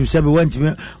national team say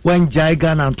when Jai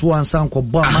Ghana and two and Sanko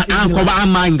ball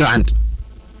ma England.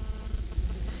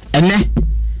 Ene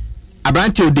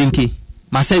Abrante Odenke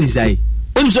Marcel Isai.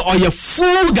 When you say oh you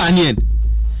full Ghanaian.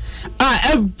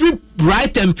 Every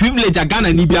right and privilege a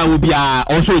Ghana ni bia will be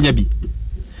also nyabi.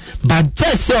 But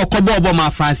just say okobo ma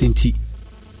France inti.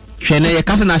 Hwene ye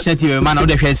kasa national team man na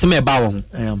de hwene sem e ba wo ho.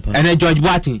 Ene George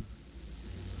Boateng.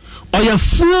 Oya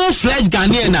full fledged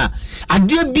Ghanaian na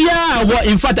ade bia wo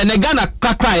in fact ene Ghana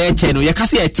kakra ye che no ye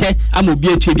kasa ye che amobi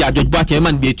etua bia George Boateng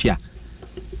man bi etua.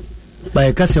 Ba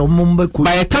ye kasa omombe ku.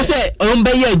 Ba ye kasa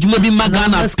ombe ye adwuma bi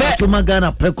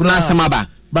magana pe kuna semaba.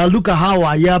 But look at how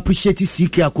I appreciate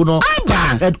CK Akuno,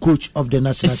 head coach of the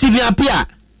national team.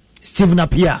 Steven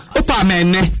Appiah. Opa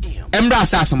menne. Emra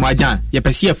asasa mwajan. Ye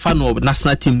pesi ye fan of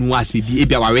national team no as bibi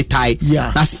ebia wa retire.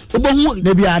 Yeah. That's obo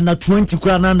maybe under 20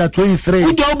 kura under 23.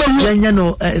 Yenye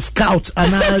no scout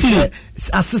and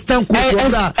assistant coach.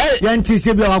 Yanti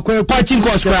se bia wa kwa coaching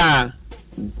coach kura.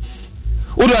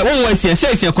 Odo won we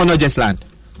say Conor Jesland.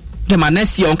 The man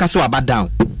next year on kaso aba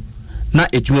down. Na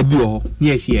edwuma bi ho na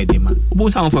esi e dem ma obo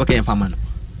sa won for kan fa ma no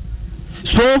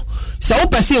so o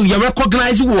person you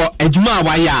recognize wo edwuma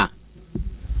wa ya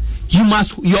you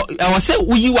must I was say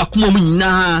we you akoma mu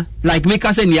nyina like make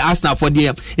us say ni Arsenal for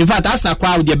them. In fact Arsenal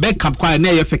crowd the back camp crowd na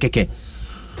ye fekeke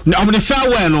na omo the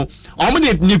farewell no omo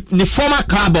the former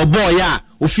club boy ya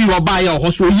ofi oba ya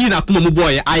ho so yi na akoma mu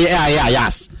boy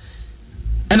ayas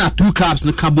and at two clubs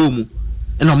no kabo mu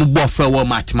and omo bo farewell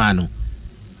match man no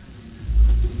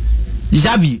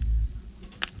Javi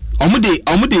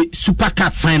omude Super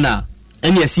Cup final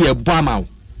and you see a bomber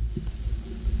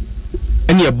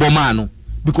and you bomber no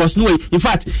because no in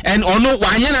fact and or no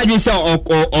one yana say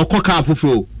or coca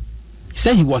fufro he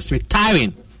said he was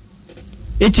retiring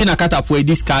echina kata for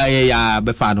this guy ya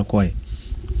befa no koy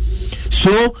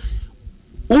so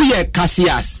uye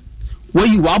Casillas where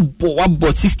you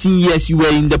were 16 years you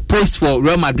were in the post for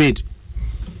Real Madrid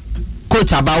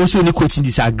coach about also the coaching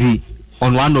disagree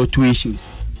on one or two issues.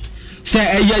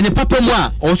 Say the papa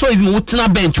moi also even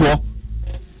wutna bench wo.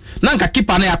 Nanka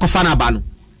keeper na yakofa na ba no.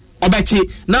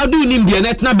 Obechi now do nim the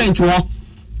net na bench wo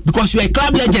because you are a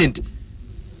club legend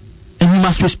and you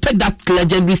must respect that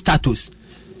legendary status.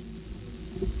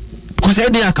 Because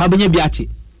everything aka benye biachi.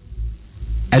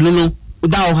 I don't know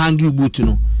without hangi boot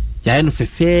no. Ya no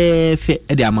fe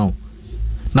e de ama wo.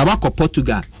 Na wako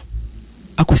Portugal.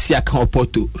 Akosi aka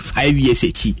Porto 5 years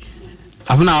echi.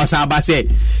 Afuna wasaba say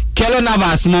Kelo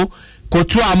Navas mo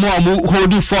kotu amo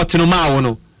hold fort no ma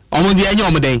wono omo de enye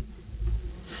omo den.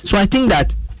 So I think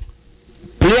that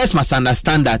players must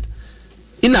understand that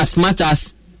in as much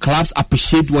as clubs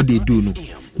appreciate what they do no,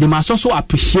 they must also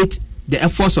appreciate the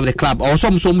efforts of the club.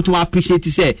 Also to appreciate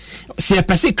say a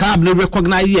person club no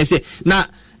recognize here say na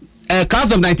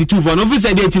class of 92 for no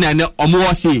say 89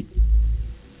 omo say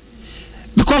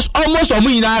because almost omo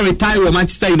ina retire with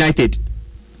Manchester United.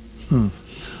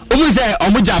 Omo say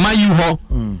omo jama you ho.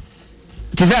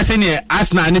 Ti say ne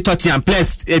Arsenal ni Tottenham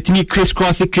plus etimi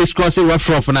crisscross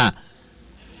rough na.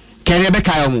 Kere be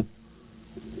kai omo.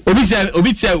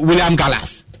 Obi say William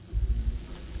Gallas.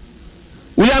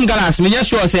 William Gallas, me just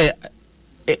sure say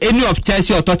any of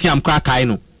Chelsea or Tottenham crack I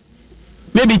know.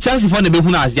 Maybe Chelsea for the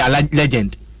Behuna as their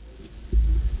legend.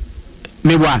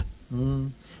 Maybe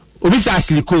Obi say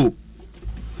Ashley Cole.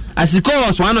 Ashley Cole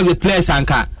was one of the players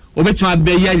anchor. Obi to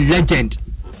be a legend.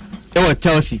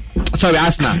 Chelsea. Sorry,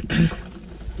 Arsenal.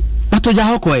 But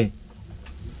Oja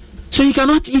so you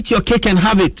cannot eat your cake and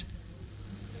have it.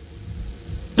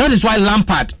 That is why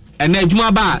Lampard and then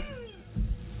Jumaba,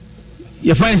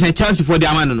 your friends and Chelsea for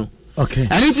their man. Okay.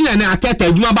 And anything and I tell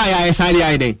Jumaba I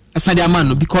said their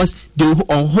man because they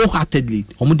wholeheartedly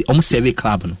almost save a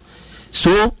club.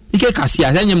 So you can see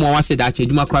as any more said that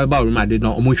Juma cry about Madrid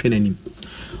no emotion any.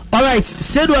 All right,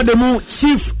 Sedu Ademu,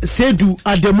 Chief Sedu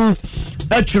Ademu,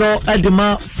 Etro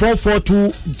Adema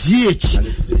 442 GH.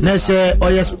 Nese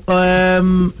yes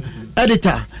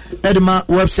editor Edema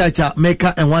website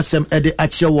maker and one sem edit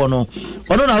ache wono.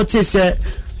 Ono na hote se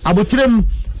abutrem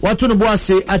watu no bo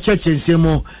ase ache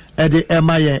chensemo ede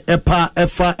emaye epa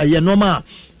efa eye normal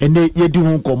ene yedi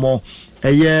hu komo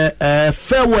eye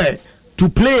farewell to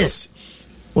players.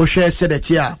 O share said that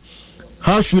here.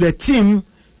 How should a team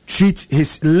treat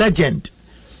his legend?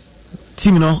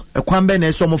 Team no ekwambe na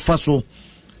eso mo faso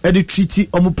edi treat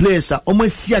omo players a omo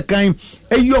sia kan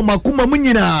eyo makuma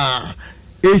munyina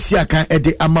esi kan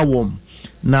ede amawom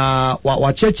na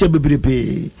wa cheche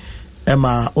bebrebe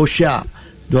ema osha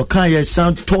do kan ye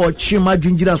san to chima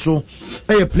dwingira so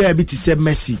eye player bi ti se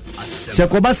Messi se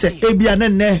ko ba se ebia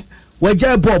ne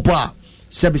waja bobo a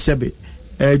sebe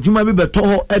juma bi beto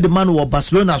ho ede man wo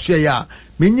Barcelona so ya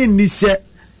menyi ni se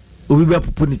obi be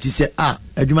popo ni ti se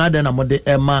adwuma de na mode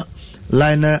ema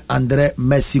Lionel Andre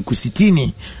Messi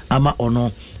Kusitini ama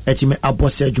ono etime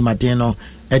abose adwuma den no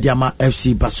Ediama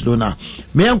FC Barcelona.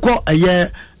 Me enko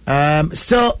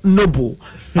still Noble.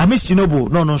 Amisti Noble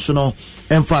no so no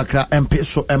emfa kra empe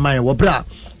so eman wo bra.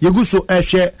 Yegu so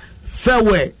ehwe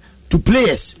farewell to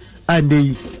players and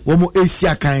they womo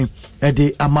Asia kan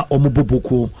ede ama omo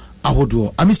boboko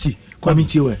ahodo. Amisti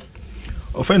community we.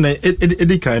 Offend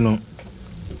edi kan no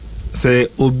say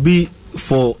obi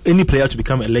for any player to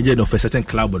become a legend of a certain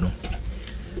club no.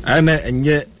 And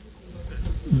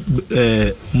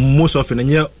most often and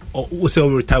yeah also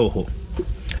retire ho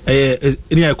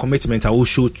any commitment I will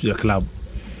show to the club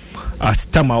at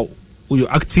time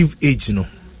your active age you know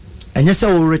and yes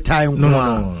I will retire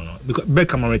no because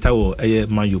Beckham retire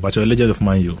Man U but you're a legend of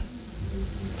Man U.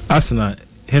 Arsenal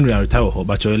Henry retire ho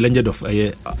but you're a legend of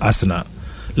Arsenal.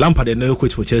 Lampard and no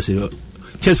coach for Chelsea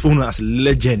for as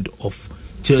legend of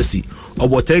Chelsea or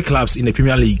about 10 clubs in the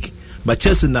Premier League. But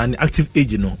Chelsea na an active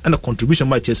age no and a contribution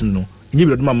by Chelsea no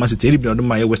you be Man City you be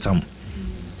my West Ham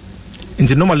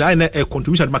into normally I a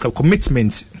contribution make a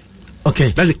commitment.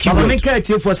 Okay, that's the key word. Make it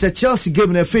for the Chelsea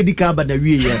game na Fedi Kaba na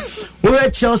wie ye we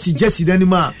Chelsea Jesse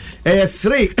anima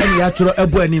 3 and ya tro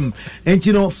ebo anim and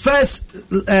you know first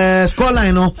score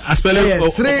line no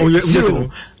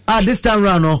 3-0 this time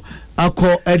round no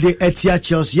ako ede etia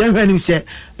Chelsea yen hwanim se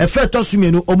efeto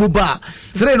sumienu omuba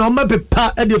 3 no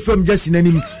mapepa ede from Jesse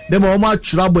nanim dem o ma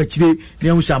twra bo akire ne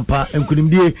hu champa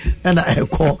enkunimdie na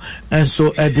eko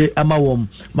enso ede amawom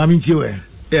mamintie we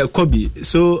Kobby.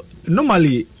 So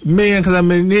normally me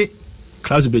and me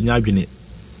class be nyadwene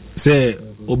say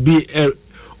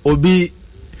obi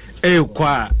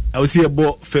kwa I will see a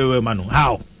bo farewell man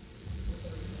how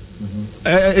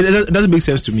it doesn't make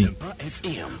sense to me.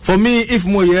 For me, if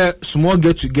more small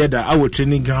get together, our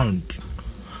training ground,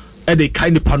 and they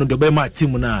kind of panel the my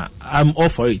team now, I'm all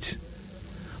for it.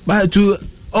 But to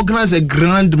organize a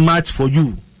grand match for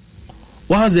you,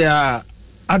 whilst there are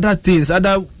other things,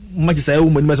 other matches I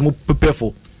must prepare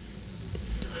for.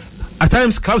 At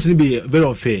times, clubs need to be very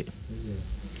unfair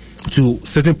to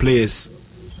certain players.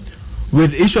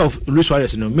 With the issue of Luis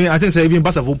Suarez, I think even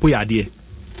Barca won't put your idea.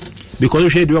 Because you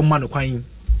share the man quine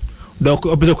the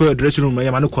opposite dressing room,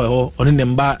 Yamano Coho, on the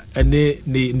Mba, and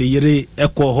the Yere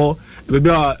Echo Ho, maybe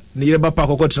near Bapa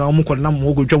Cocotanam,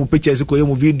 who could jump pictures,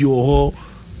 video ho.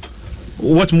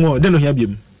 What more? They don't hear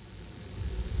him.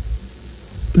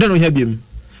 They don't hear him.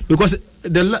 Because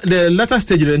the latter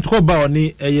stage, and talk about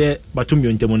a year, Batumi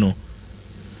and Temono.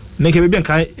 Neke baby and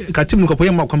Katim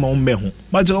Kopoyama come on Meho.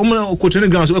 But Omo Cotin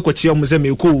grounds, Okotia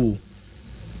Musemi cool.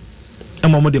 A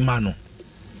moment de mano.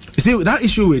 You see that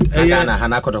issue with Ghana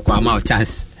Hanako Kwama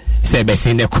chance. say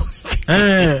besineko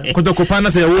Kotokopana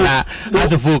say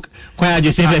as a folk kwaya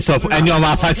Joseph of any of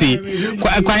our fasi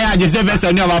kwaya Joseph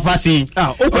on your fasi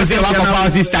o say wa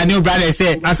papa sister new brother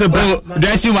say as a bro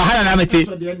dress you wahala na mete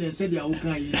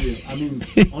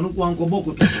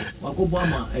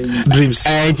dreams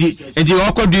enti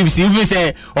oko dreams you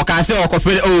say o can say oko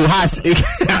feel has me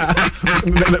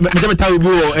say tell you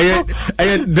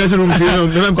dressing room say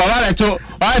no ko wala to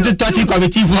touch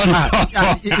committee for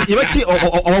you see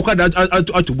o kwa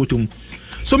to bottom.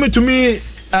 So to me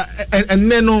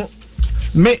and then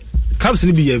me Cavs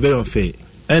ni be very unfair.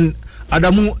 And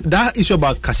Adamu that issue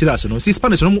about Casillas, see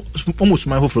Spanish almost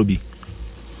my for be.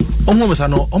 Almost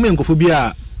no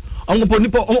homophobia.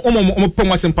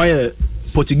 Almost empire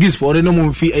Portuguese for no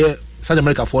more fee South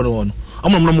America for no.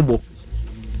 Almost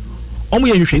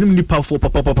you should need powerful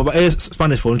papa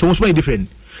Spanish for so much different.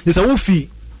 There's a Ufi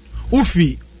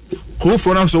who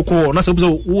for now so called not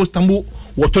supposed to stumble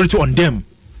authority on them.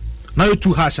 Now you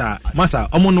too harsh, massa.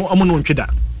 Omono ncheda.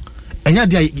 Enya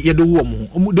dia ye do wo mo.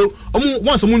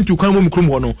 Once someone to come krum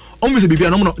ho no. Always be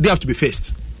no they have to be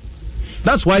first.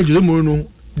 That's why Jose Mourinho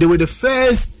they were the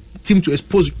first team to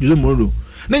expose Jose Mourinho.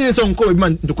 Now you say on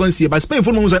man to come see but Spain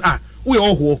for no say we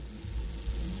all ho.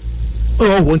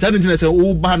 Oh ho ntan ntin say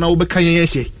o ba na o be kan yen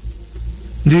hye.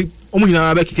 Ndi omo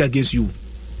nyina ba kick against you.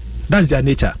 That's their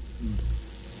nature.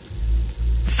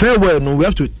 Farewell, no, we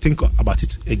have to think about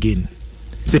it again.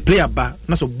 It's a player bar,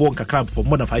 not so born club for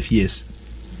more than 5 years.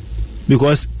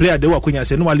 Because player they work when you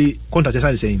say normally contract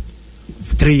is saying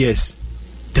 3 years.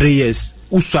 3 years.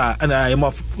 Usa and I am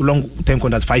of long term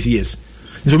contract 5 years.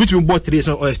 So between both 3 years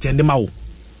or extend them out.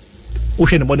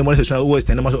 Ocean the money session or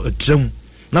extend them out a drum.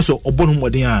 Not so obon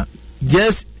more than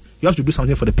yes, you have to do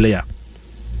something for the player.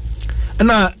 And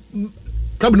now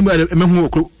club number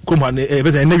come on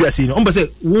never seen. On say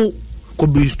who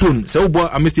Kobby Stone say obo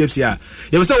amesti FC a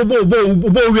you say obo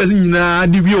we as nyina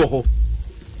di bi ho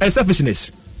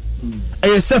selfishness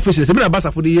selfishness me na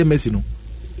basa for the year Messi no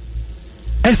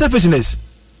selfishness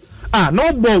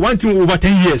no ball one team over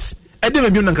 10 years e dey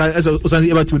maybe na as osan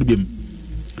ever team be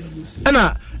and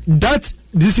that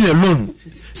decision alone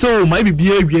so my be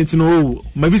wi no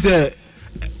maybe say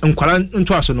nkwara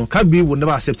nto aso no can be will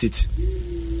never accept it.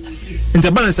 In the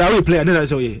balance, I will play. I didn't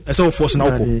say I saw force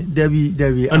now.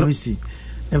 Debbie, I see.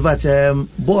 In fact,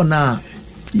 Bona,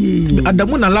 at the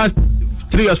moon, last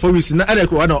 3 years, 4 weeks. I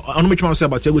don't know much more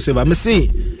about Thiago Silva. I say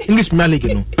English Premier League,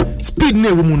 you know, speed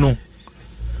no woman.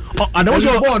 I don't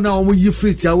know. Born now, when you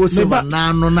free Thiago Silva,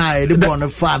 no, the born a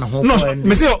fan. No,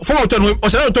 me say 4 turn or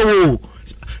say to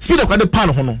speed of the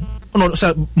pan. No,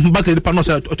 back at the pan, no,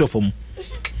 from.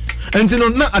 And you know,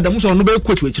 not Adamu so no be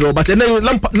coach with you, but then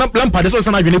Lampard is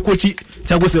also not even coach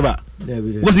Thiago Silva.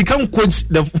 Because he can't coach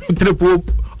the triple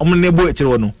on nebo et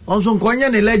no. Also Konya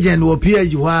the legend will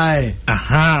PSG why.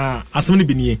 Aha, asumni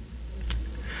bini.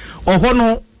 O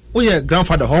hono o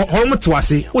grandfather how much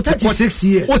was it? 36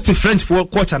 years. What the French for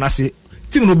coach and I say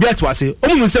team no be at was it.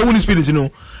 O say win spirit you know.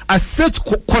 A set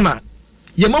corner.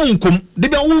 Ye ma unkom de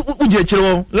be uje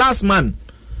chiro last man.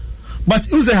 But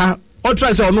you say or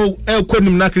try so no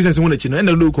nim na Christians won the and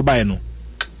the go buy no.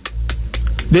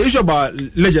 The issue about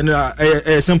legend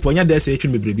simple nya there say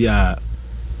trim be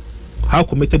how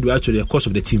committed you are to the course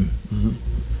of the team.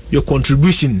 Your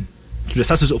contribution to the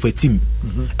success of a team.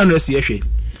 And let's see and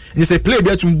you say play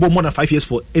there to more than 5 years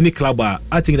for any club.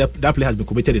 I think that player has been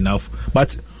committed enough.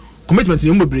 But commitment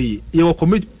in Umbre, you were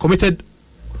committed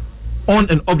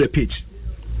on and off the pitch.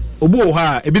 Obo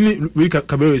ha ebini we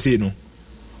Kabero say no.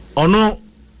 Or no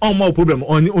on more problem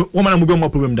on woman will be more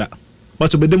problem that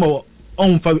but to be them on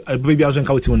baby house and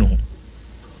count no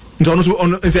so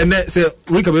on say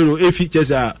we can be a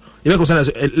features are you concern as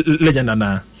legend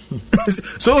na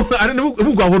so I don't know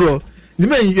who go hold the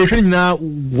man you hwe na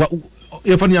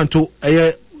e fa na to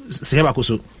say ba ko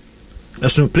so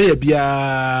so player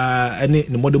bia any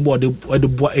the model board the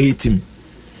boy 8 team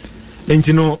and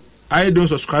you know I don't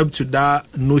subscribe to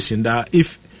that notion that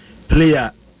if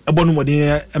player abonu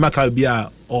modern emaka bia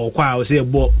or kwa say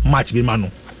bo match be manu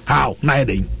how na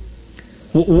dey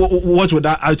what would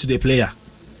that out to the player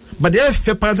but the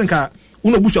fair person ka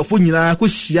uno busu afo nyina ko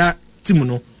hia team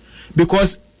no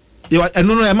because you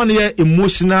no e man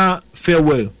emotional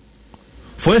farewell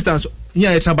for instance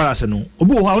nya e trabalase no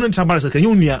obi wo ha won trabalase kan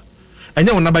yonua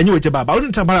enya won na ba nya weje baba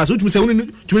won trabalase utumi say won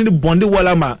tumi the bond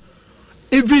wala ma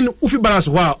even ufi balance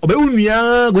wa obi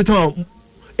unua go tema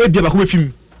e bia ba ko be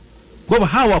film go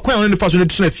how akwan on the first one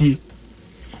to fie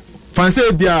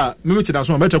fanse bia memeti na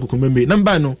so ma betra kokomembe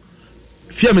number no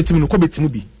fia metim no kobetimu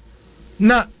bi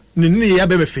na ne ya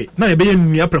be mefe na ye be ye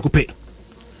nua prakope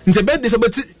nte be de so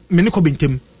beti me ne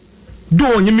kobentem do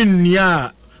onye me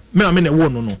nua me na wo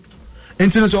no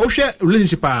enti so wo hwe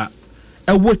relationship a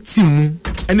what team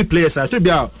any players are to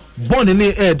be out born in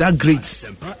the that great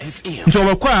nti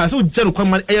obekwa so jeno kwa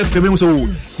man air fame so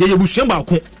ye bushia ba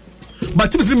ko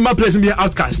but teams my players be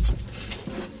outcast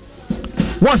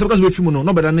once because we film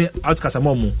no better than outcast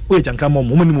amom we janka mom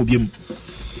ni mo biem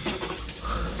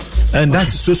and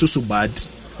that's so bad.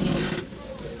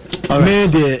 Me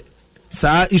the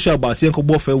sa issue about saying ko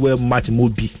ball farewell match mo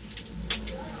bi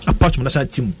apart from national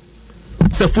team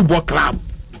it's a football club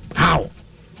how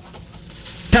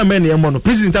time many no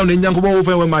president town nyan ko ball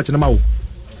farewell match na ma wo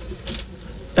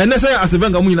and say as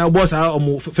even ga mu nyina boss ha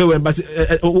o farewell but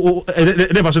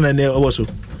never so na ne also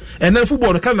and then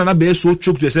football can na be so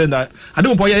choke to say that I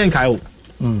don't point yen kai o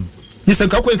ni say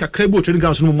ka ko en ka crebo training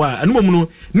grounds no mu a no mu no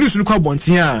news no ko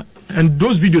bontin a and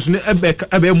those videos no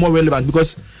ebe more relevant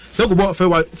because say ko ball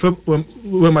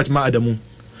farewell match ma adamu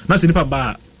na se nipa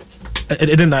ba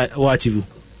e na wa achieve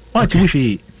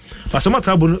hwe but some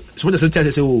club so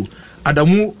just say oh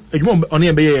adamu edwuma on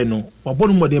e be ye no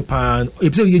obonu modern pan e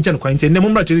be ye gya no kwan nte ne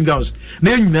mo training grounds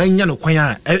na nyina nya no kwan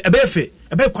a e be fe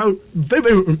e be kwa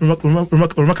very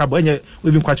remarkable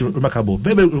even quite remarkable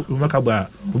very remarkable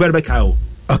we better be kao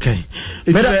okay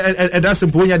and that's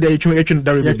simple when you there you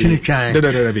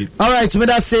all right me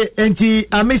that say enti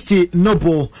amisti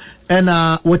noble and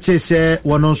what is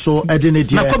one also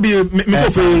identity now Kobby me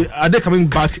are they coming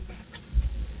back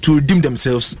to redeem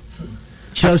themselves?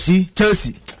 Chelsea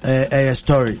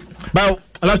story but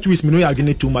last 2 weeks me no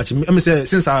arguing too much me say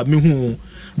since I me who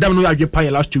damn no arguing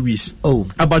pan last 2 weeks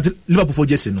about Liverpool for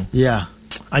Jesse no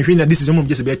I think that this is almost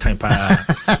just a bad time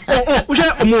we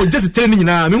share just training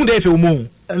now me who dey fe mo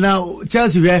now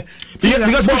Chelsea where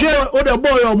because we share all the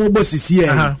boy or mo boss is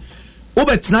here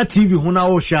obetina TV hu na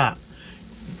o sha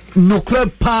no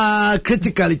club pa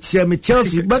critically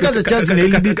Chelsea because Chelsea na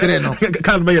lead 3 no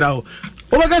can be raw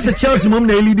Obaka Chelsea mom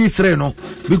na lead 3 no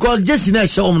because Jesse na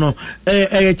show no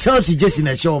Chelsea Jesse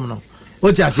na show no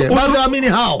what you say but I mean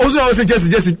how also say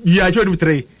Jesse you are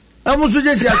 23 amuso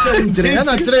Jesse actually 3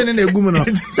 na 3 na egum no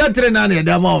say 3 na na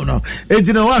edama no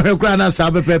ejina wa hwekra na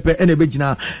sa pepepe ene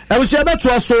begina abuso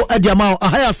ebeto so ediama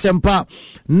ahaya sempa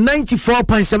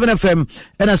 94.7 FM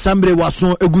ena sambre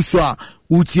waso eguso a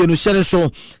utie no hyere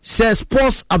so say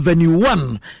Sports Avenue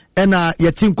 1 ena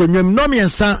yetin konwem no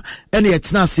miensa ena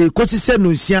yetina se kosi se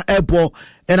no nsia airport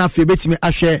ena fe betimi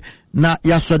ahwe na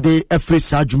yasode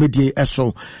efresa adwumedie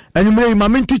eso enumre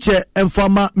mamentuche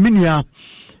emfama minua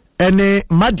ene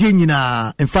madie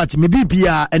nyina in fact me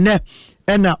bibia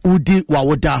ena udi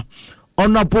wawoda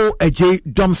honorable AJ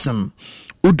Thompson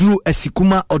udru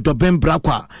esikuma odobem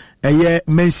brakwa eye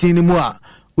mensini mu a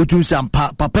utum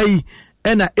sampa papai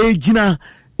ena ejina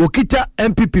okita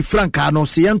MPP Franka no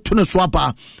se yento ne so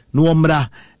aba no omra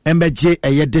embeje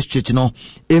eye district no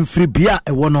emfiri bia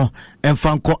ewo no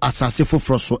emfanko asase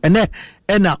foforo so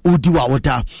ena udi wa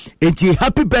woda enti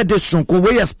happy birthday sonko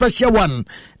we a special one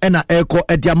ena eko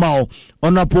ediamao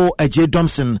honorable AJ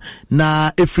Thompson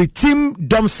na every team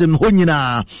Thompson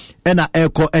honyina ena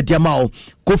eko ediamao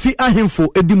Kofi Ahimfo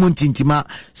edimuntintima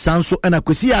sanso ena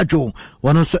kwesi adwo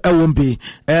wono so ewombe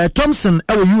Thompson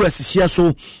ewo US hia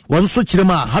so wono so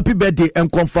kirema happy birthday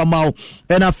enkonfamao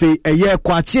ena fe eye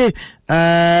kwache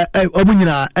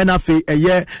omunyina ena fe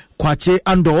eye kwache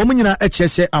ando omunyina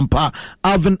echese ampa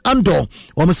Alvin Ando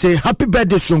womo say happy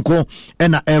birthday sonko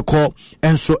ena eko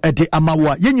enso ede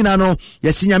amawa yenyina no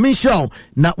yesinyame show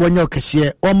na wonyo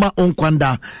kese oma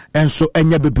onkwanda enso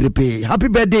enya bebrebe happy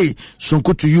birthday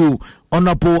sonko to you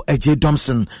honorable AJ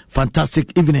Thompson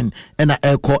fantastic evening ena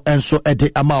eko enso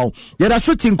ede amao yeda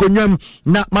shooting konwam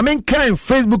na mamen kan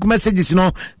Facebook messages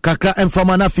no kakra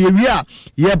enfama na fe wia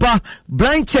yeba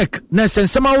blind check na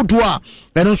sensema wodoa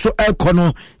enso eko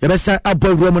no yebesa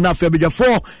abawro mu na fe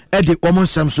bedwafo ede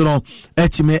omonsam so no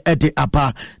etime ede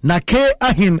apa na K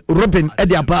Ahin Robin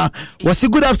ede apa was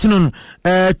good afternoon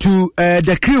to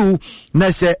the crew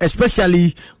na say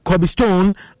especially Kobby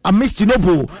Stone Amisti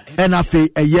Noble and afe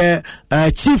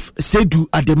Chief Sedu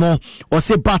Ademo or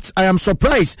say but I am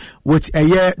surprised with a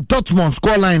year Dortmund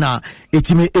scoreliner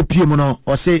etime epiem no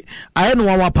or say I no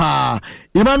one pa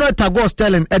Emmanuel Tagos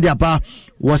telling Ediapa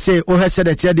was say oh said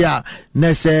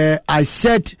that I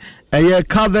said a year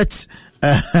Calvert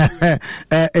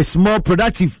is more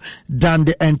productive than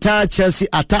the entire Chelsea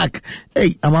attack.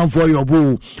 Hey, I'm on for your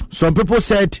boo. Some people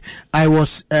said I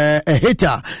was a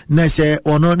hater. Na say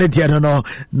ono ne dia no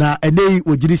na ene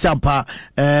ojiri sampa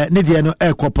ne dia no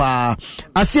ekopa.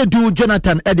 Asiedu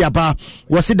Jonathan Ediaba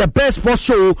was it the best sports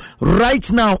show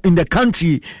right now in the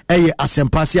country. Eye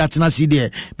asempasi atena si de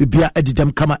bibia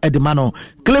edidem kama edimano.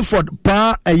 Clifford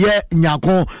pa eye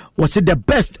nyako was it the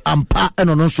best ampa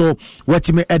eno no so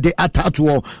watime ede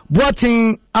atatuo.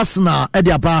 Boating Arsenal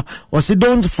Ediaba was it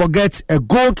don't forget a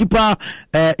goalkeeper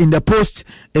in the post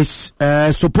is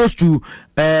supposed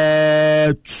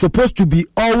to be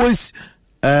always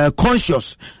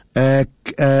conscious.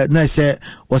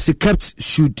 Was it kept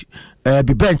should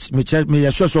be benched.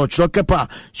 Me sure so keeper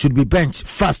should be benched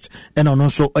fast and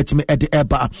also ultimate at the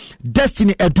eba.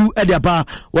 Destiny Edu Ediaba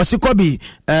was it Kobby.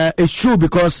 It's true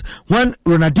because when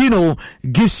Ronaldinho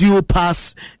gives you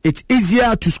pass, it's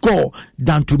easier to score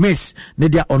than to miss.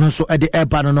 Nedia also at the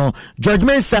eba no. George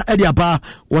Mensah Ediaba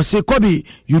was it Kobby.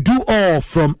 You do all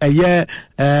from a year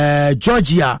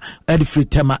Georgia Edfree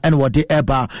Tema and what the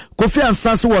eba. Kofi and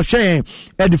Sansu was sharing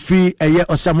Edfree a year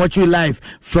or some watching live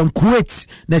from Kuwait.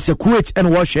 Kuwait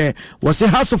and Washer was a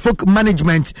House of Folk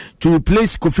management to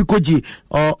replace Kofi Koji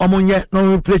or Omonye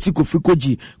no replace Kofi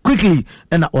Koji quickly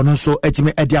and also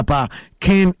Etime Ediapa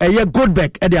King Eye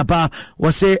Goldbeck Ediapa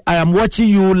was say I am watching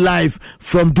you live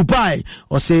from Dubai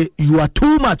or say you are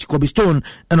too much Kobby Stone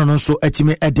and also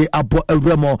Etime Ediapa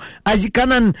Remo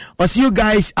Azikanan or see you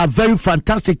guys are very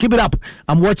fantastic, keep it up.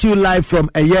 I'm watching you live from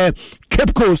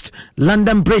Cape Coast,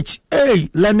 London Bridge. Hey,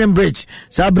 London Bridge.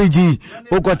 Sabriji,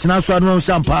 Okotina Swanum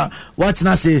Sampa. What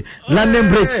na say? London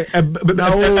Bridge.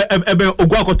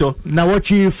 Now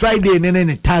watch you Friday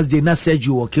and Thursday. Na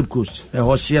Sergio or Cape Coast.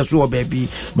 Hosia so baby.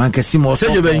 Mankasimo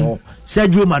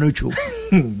Sergio Manucho.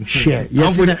 Share.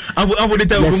 Yes,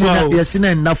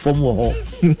 enough from war.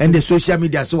 And the social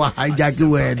media so hijack the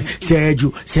word.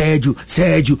 Sergio.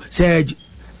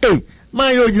 Hey.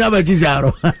 My original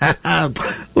Tizaro.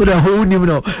 Uda who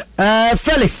no.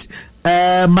 Felix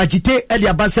Majite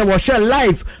Ediabasa was share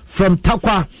live from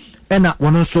Takwa and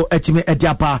one also Etime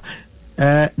Ediapa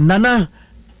Nana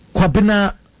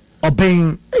Kwabena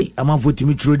obeying. Hey, I'm on voting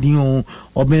me through you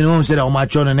or being on said on my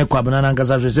channel and Kwabena and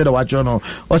Gaza said watch on.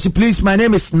 Also, please, my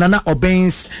name is Nana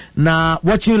Obains. Na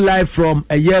watching live from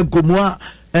a year Gomwa.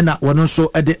 And one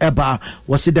also at the Eba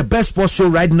was it the best sports show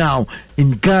right now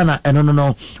in Ghana? And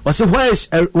no. Was it where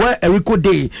Erico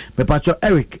Day? Me patcho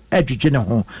Eric Edjene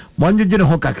ho. Monjo jene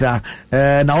ho kakra.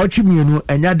 Na ochi mienu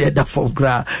enya de da from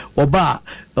kra. Oba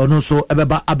ono so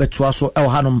ebeba abetua so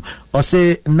elhanum. Or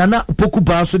say Nana Poku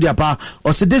ba so diapa.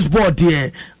 Or say this board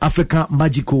there Africa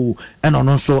Magical and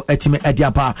also etime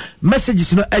ediapa.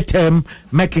 Messages no etem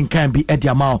making can be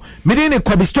ediamao. Medine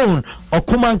Kobby Stone or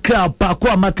Kuman kra ba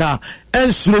kwa maka. En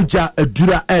Suroja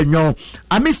Dura Enyo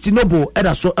Amisti Nobo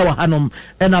Eda so Ewa Hanum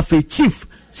Enafe Chief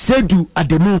Sedu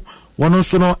Ademu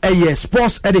Wanosono Eye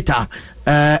Sports Editor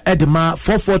Edema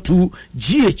 442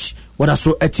 GH Wada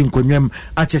so etin konwem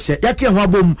achese yake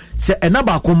hwabom se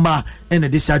enaba komba ene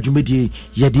de sa dwumedie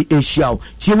yedi Asia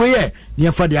tiweye ne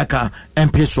yafa de aka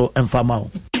empeso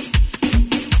emfamao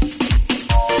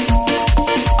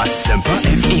Asempa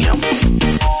FM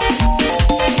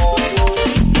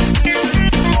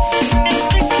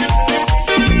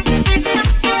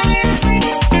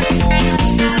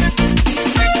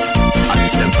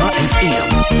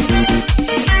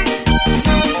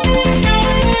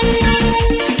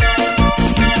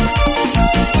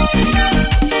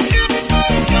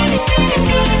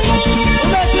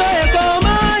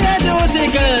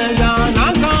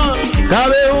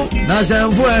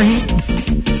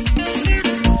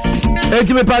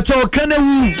Eti me pacho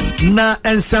kanewu na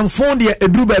ensamfon de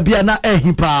eduru ba bia na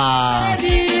ehipa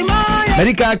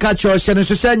America catch your channel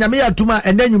so say nyame atuma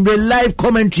and then you live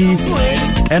commentary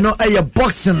eno eye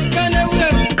boxing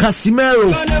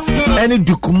Casimiro any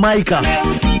Dukumaika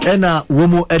ena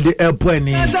womo at the airport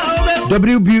ni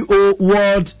WBO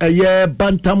World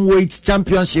Bantamweight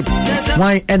Championship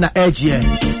why ena edge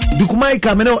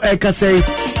Dukumaika me no eka say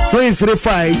 23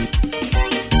 fight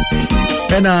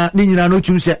ena ni nyina no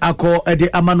tum se akọ ede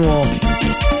amano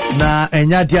na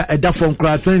enya dia eda from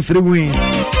kra 23 wins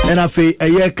ena fe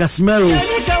eye Casimiro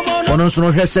ono so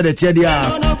no hwese de tie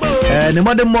dia ne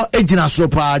modem mo ejina so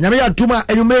pa nyame ya tuma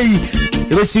enyumeyi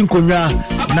racing konwa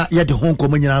na ye de hon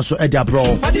komo nyina so ede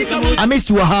abro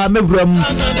amisti wa ha mewuram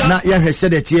na ye hwese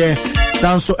de tie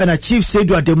sanso ena Chief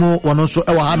Sedu Ademo ono so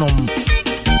e wa hanom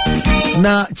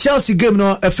na Chelsea game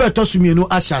no effect osumienu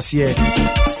asiase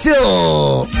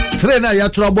still trainer ya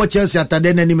trouble Chelsea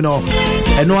atade nanim no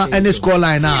eno any score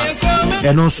line na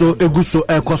ɛno nso egu so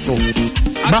ɛkɔ so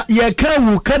ba yɛka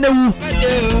wu kanewu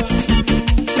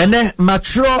ɛnɛ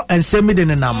mature nsɛm de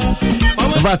ne nam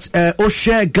but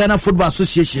Oshe Ghana Football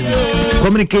Association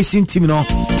communication team no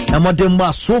modern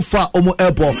was so far omo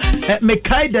airport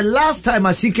mekai the last time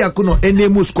Asiki Akuno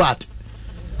enemu squad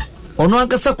ono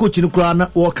ankasa coach ni kura na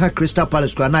work Crystal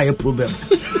Palace kura na ye problem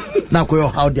na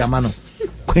koyo how dia mano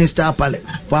Crystal Palace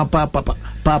papa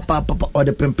or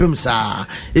the pempem sa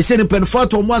e say ni penfo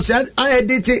to mo say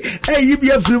ayedite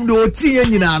yibia film do oti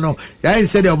nyina no ya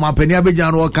say the mapani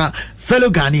abegyan no work fellow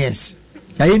Ghanaians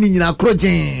ya ni nyina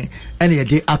krojen ene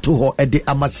yede ato ho ede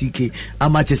amasike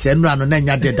amachese nra no na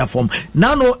nya de da form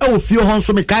na no e wo fie ho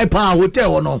nso me kai pa hotel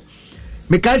ho no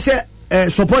me kai se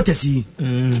supporters yi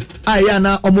aya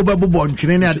na omobabubo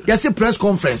ntwene ne ya se press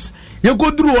conference ye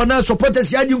goduru ho na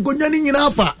supporters ya di nkonya ni nyina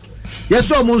afa ye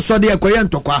so mo nso de ekoye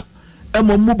ntokwa e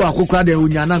mo mu ba kokra de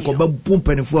onya na nko babu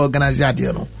mpanifo organize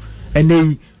ade no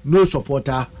ene no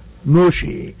supporter no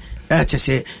she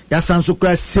chese ya sanso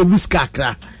kra service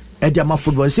kakra Ediama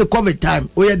football say COVID time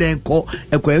oye den ko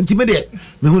ekwa ntime de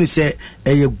me hu ni say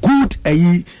eye good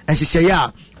ayi enhyehyɛ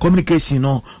ya communication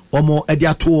no omo ede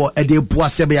ato ede boa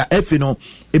sebe ya efi no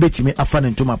ebetimi afa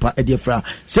ne ntoma pa ede fra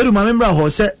seru ma membra ho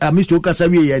say Mr. Okasa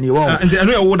wie ye ni wo nti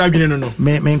eno ye wo da dwene no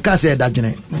me nka say da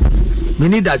dwene me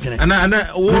ni da dwene ana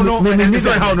wo no me ni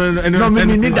say how no me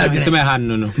ni da dwene say my hand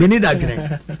no me ni da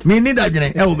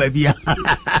dwene e wo ba bia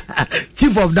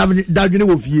chief of da dwene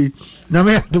wo fie na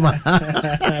me aduma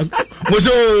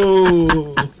moso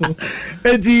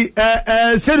enti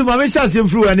seru ma me chance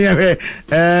mfru ani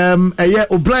eye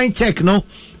o blind check no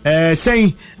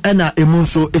saying na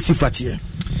emunso esifatiye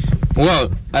well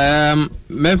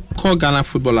me call Ghana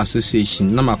Football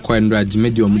Association na makọ ndra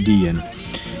jimedi omudi no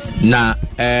na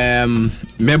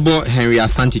mebo Henry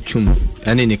Asante Chum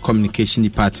ene ne communication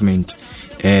department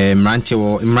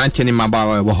mrante ni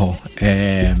mabawa wo ho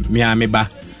meba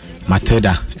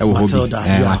Matilda ewo hobi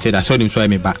Matilda so nim so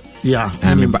me ba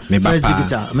me ba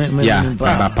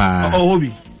pa oh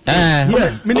hobi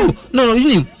no you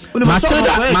know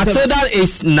Matilda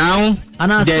is now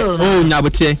the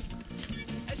Nyabote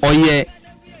Oye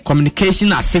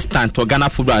communication assistant to Ghana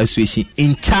Football Association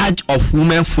in charge of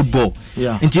women football.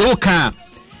 Until you can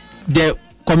the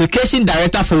communication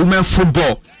director for women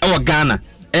football our Ghana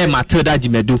Matilda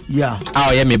Jimedu.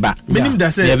 Meba.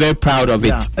 They're very proud of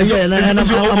it. And I'm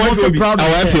also proud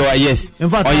of her. Yes. In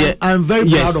fact, I'm very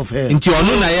proud of her. In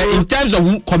terms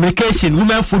of communication,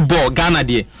 women football, Ghana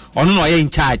there. Ono in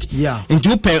charge.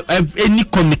 Into any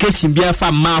communication be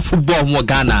for man football more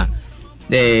Ghana.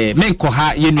 Men ko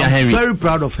ha Yenya Henry. Very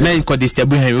proud of her. Men ko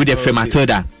distribute Henry with the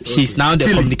Matilda. She's now the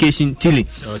communication Tilly.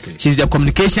 She's the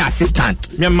communication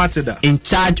assistant. Matilda. In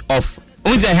charge of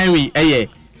Unze Henry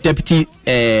deputy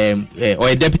or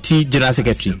a deputy general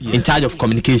secretary in charge of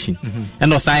communication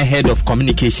and also head of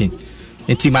communication.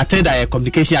 And Matilda a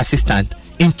communication assistant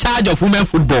in charge of women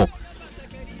football.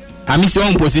 I miss your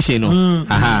own position, no.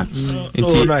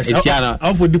 Etiana.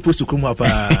 I'm for the post to come up. No,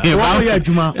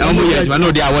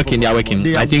 they are working.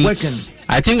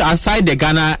 I think outside the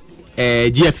Ghana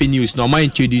GFA news, normally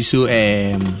introduce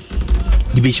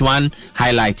Division 1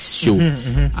 highlights show.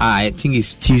 I think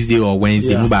it's Tuesday or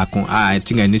Wednesday. I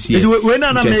think I know see. When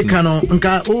I make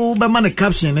nka o be man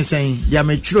caption ne saying ya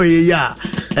me tro ye ya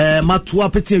matua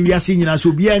pete wi ase nyina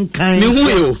so bia nkan. Me hu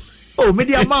yo. Oh,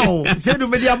 media mao. Say do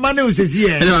media man o se see.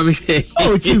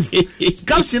 Oh, chief.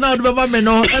 Caption na do be me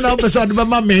no, and na person do be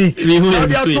me. Na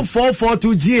dia to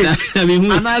 442 GH.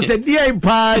 And I said, "Dear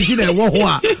pa, ji na wo ho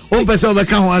a. O person be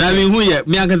kan ho." Na me hu ye.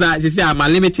 Me akaza se say am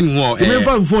limiting ho. Me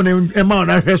phone e ma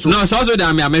na hwe so. No, so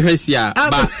da me hwe sia.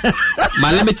 Ba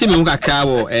ma limiting me kakra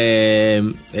wo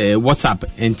WhatsApp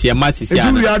enti e ma sia.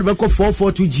 You had be call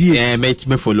 442 GH.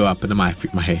 Me follow up na my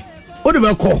hair. What do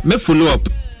we call? Me follow up.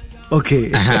 Okay.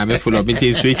 Me follow up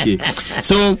into switch.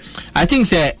 So I think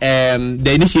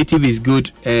the initiative is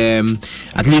good.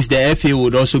 At least the FA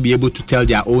would also be able to tell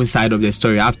their own side of the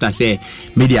story after say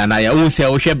media na ya own say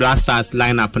Oshe Blasters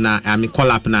line up na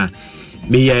call up na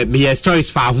me stories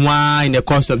for one in the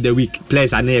course of the week.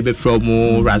 Players are never from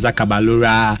Razak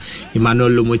Kabalura, Emmanuel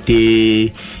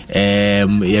Lomote,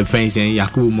 your friends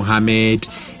Yakubu Mohammed,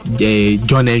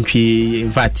 John Entry.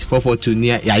 In fact, 442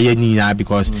 near Yayeni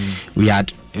because we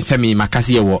had semi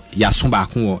makasi wo ya so ba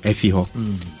ko efi ho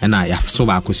na ya so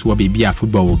ba ko so be bia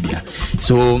football wo bia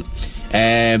so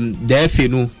the FA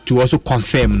no to also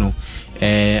confirm no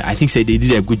I think say they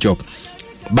did a good job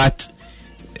but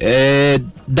that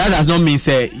does not mean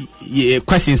say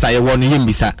questions are one him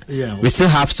bisa we still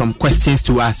have some questions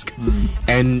to ask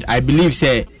and I believe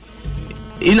say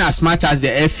in as much as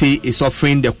the FA is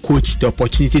offering the coach the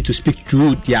opportunity to speak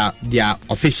through their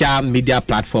official media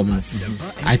platform,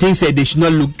 I think say they should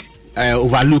not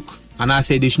overlook, and I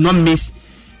say they should not miss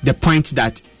the point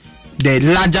that the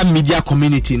larger media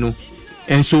community,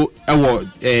 and so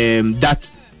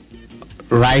that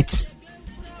right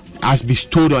has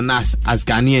bestowed on us as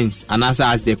Ghanaians and us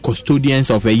as the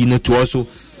custodians of a unit to also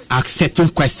ask certain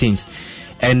questions.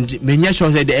 And many sure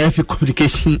that the FA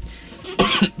communication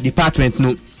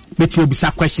department but will be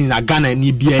some questions that Ghana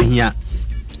need be here.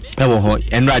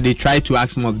 And they try to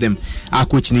ask some of them. Our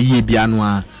coach ni ye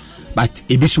bianwa, but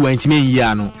a bit went me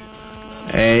yano.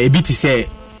 A bit to say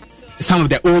some of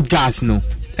the old guys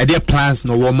their plans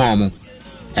no more.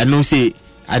 And no say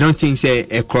I don't think say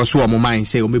a crossword mind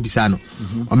say or maybe sano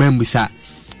or maybe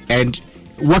and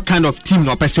what kind of team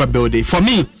no person building. For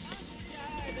me,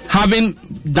 having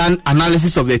done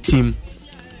analysis of the team,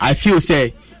 I feel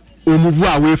say we move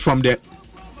away from the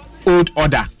old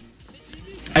order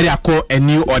and they call a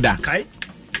new order.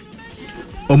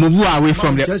 We move away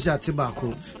from the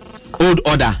old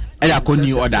order and they call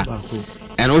new order.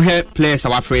 And over players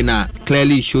our friend now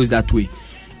clearly shows that way.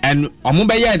 And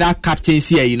Omubaya that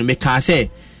captaincy here, me can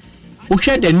say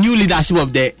okay, the new leadership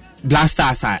of the Black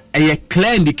Stars are a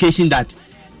clear indication that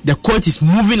the coach is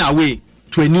moving away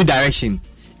to a new direction.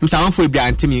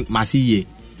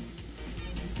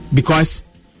 Because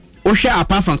Osha,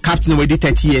 apart from captain already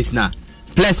 30 years now,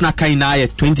 players now kind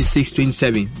of 26,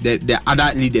 27, the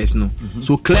other leaders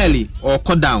so clearly or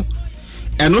cut down.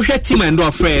 And Osha team and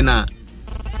do friend now.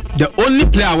 The only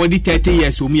player already 30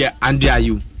 years who me Andrea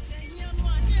you.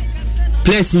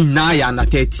 Players in now under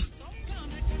 30.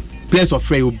 Players of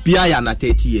Frey will be under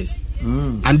 30 years.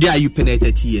 Andrea you penny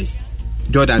 30 years.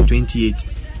 Jordan 28.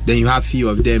 Then you have few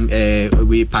of them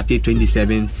we Partey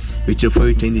 27, Richard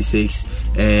Frey 26,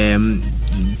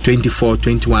 24,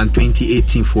 21, 20,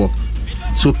 18 4.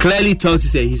 So clearly tells you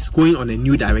say he's going on a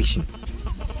new direction.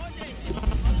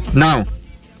 Now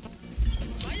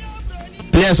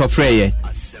players of Frey,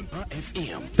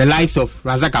 the likes of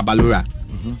Razak Abalura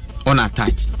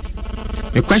unattached.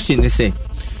 The question is say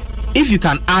if you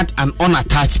can add an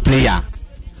unattached player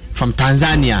from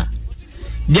Tanzania,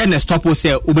 then the stop will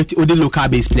say the local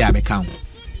base player become.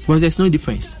 Because there's no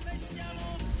difference.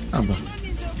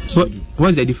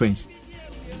 What's the difference?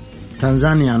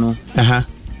 Tanzania no.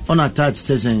 Unattached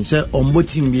season say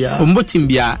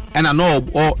Ombotimbia and I know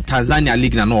all Tanzania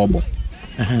league na no obo.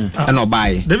 And no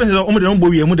buy.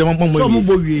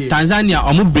 Tanzania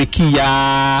omu breaking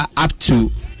ya up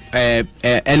to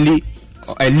early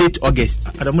late August.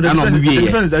 They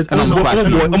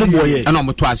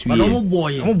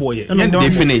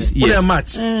finish.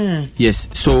 Yes. Yes.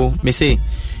 So me say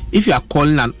if you are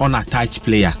calling an unattached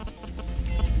player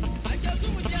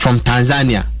from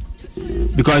Tanzania,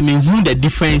 because me who the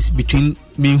difference between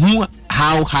me who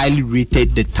how highly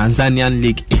rated the Tanzanian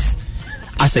league is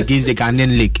as against the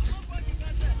Ghanaian league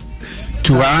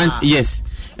to warrant yes.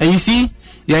 And you see,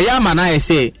 Yaya Mana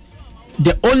say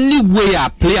the only way a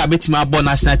player bet my born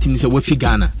national team is a Wefi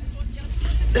Ghana.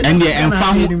 And the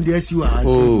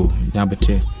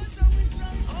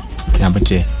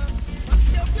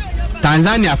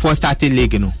Tanzania first started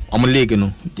league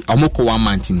Omoko 1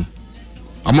 month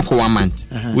Omoko 1 month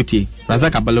with it.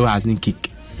 Razak Abalo has no kick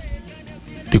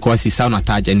because he's sound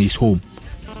attached and he's home.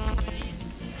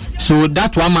 So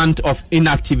that 1 month of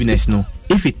inactiveness,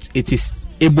 if it is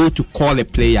able to call a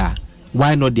player,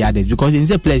 why not the others? Because in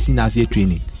the place in as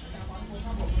training.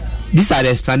 These are the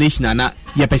explanation and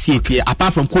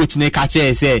apart from coach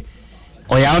Nekache say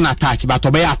or you're unattached, but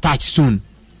to be attached soon.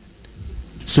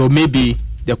 So maybe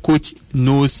the coach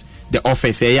knows the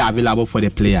offer say available for the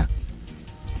player.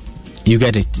 You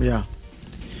get it? Yeah.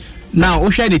 Now,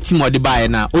 we share the team or the buyer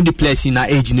now. All the players in our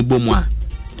age in the Bomwa,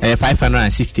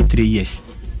 563 years.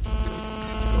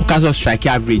 Because of strike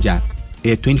average,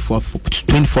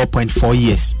 24.4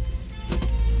 years.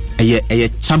 A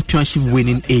championship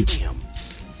winning age.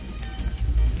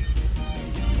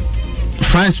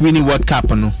 France winning World Cup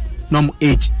no normal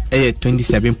age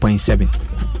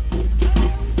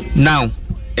 27.7. Now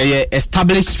a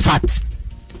established fact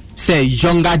say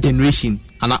younger generation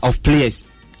and of players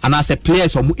and as a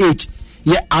players from age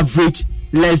average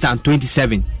less than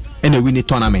 27 and they win the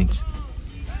tournament.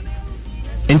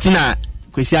 Entina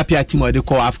kwesi apia team or the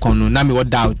call AFCON no na me what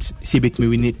doubt say bet me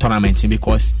win the tournament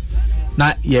because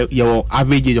now your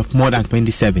average age of more than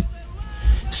 27.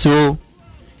 So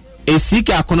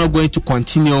Esika are not going to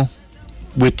continue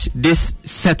with this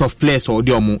set of players or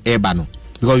the Ebano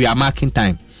because we are marking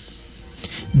time.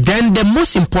 Then the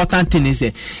most important thing is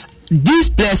these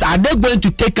players, are they going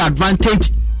to take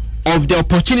advantage of the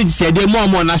opportunities they more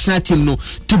and more national team no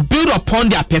to build upon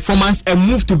their performance and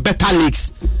move to better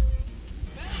leagues.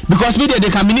 Because media they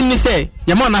can minimally say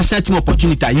your more national team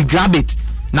opportunity, you grab it.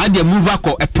 Now they move back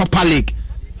a proper league.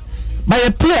 But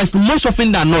the players most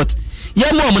often than not,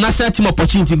 yeah more national team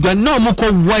opportunity, but no more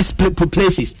worse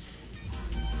places.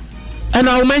 And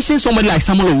I'll mention somebody like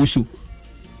Samuel Owusu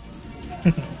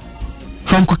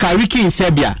from Kukariki in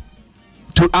Serbia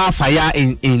to Al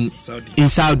Fayed in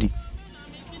Saudi.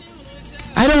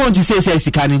 I don't want to say it's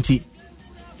security.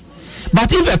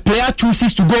 But if a player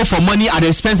chooses to go for money at the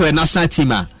expense of a national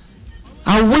team,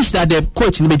 I wish that the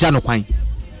coach in Bejano Kwine.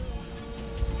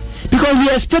 Because we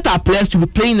expect our players to be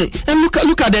playing it. And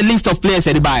look at the list of players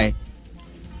at the buy.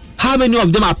 How many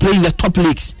of them are playing the top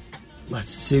leagues? But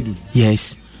Sedu.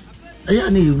 Yes. I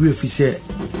agree if you say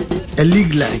a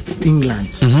league like England.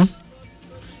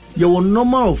 Your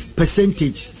number of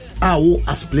percentage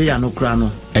as player no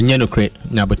crano. And you no create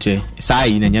Nabote. Sai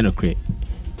in and you no create.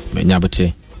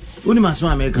 Nabote.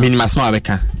 America.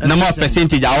 Number of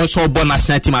percentage I also born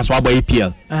national team as well by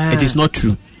APL. It is not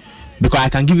true. Because I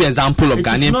can give you an example of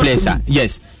Ghanaian players.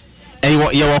 Yes.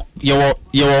 And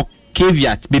your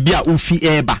caveat, baby a ufi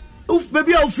eba.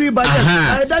 Baby a ufi eba.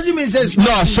 Doesn't mean says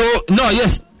no,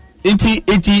 yes.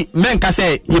 Iti men can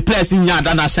say you players in your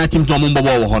national team to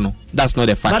Mumbo. That's not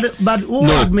a fact. But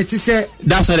who admit to say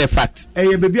that's not a fact.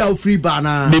 Baby a ufi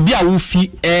eba. Baby a ufi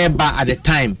eba at the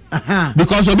time.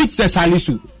 Because of it says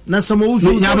Salisu. Na some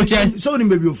so ni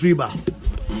baby ufi eba.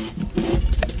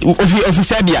 Of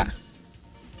Serbia.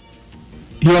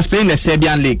 He was playing the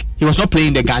Serbian league. He was not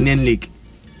playing the Ghanaian league.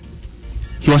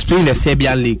 He was playing the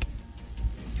Serbian league.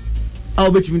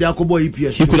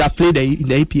 He could have played in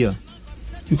the EPL.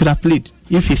 He could have played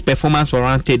if his performance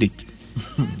warranted it.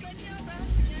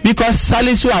 Because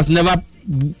Salisu has never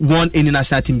won any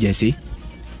national team jersey.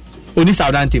 Only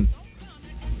Southern team.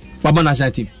 Baba national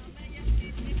team.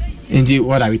 NG,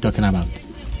 what are we talking about?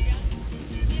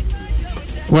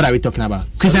 What are we talking about?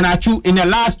 Christian Achu in the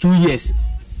last 2 years.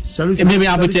 Maybe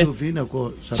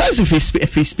Salisu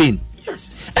for Spain.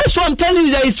 Yes. And so I'm telling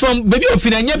you that it's from baby of the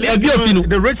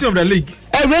rating of the league.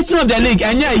 A rating of the league,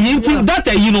 and yeah, hinting that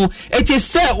it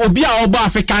is Obia Oba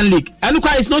African League. And look,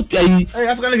 it's not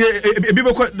African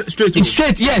League. Straight. It's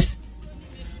straight, yes.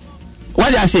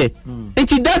 What did I say?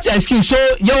 It's that excuse.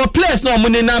 So your players no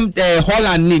money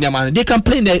Holland need man. They can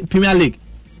play in the Premier League.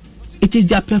 It is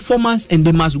their performance, and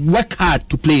they must work hard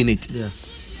to play in it. Yeah.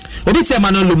 Obi say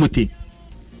Manuel Lomote.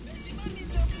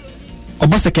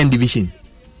 About second division,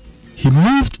 he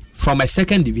moved from a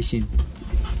second division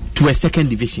to a second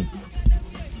division.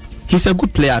 He's a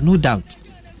good player, no doubt.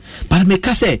 But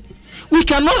Meka say we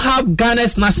cannot have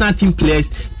Ghana's national team players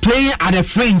playing at the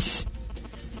fringe.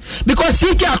 Because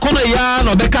Siki Akono Yan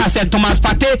or Beka said Thomas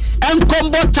Partey and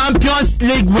Combo Champions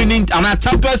League winning and a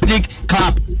Champions League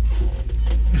club.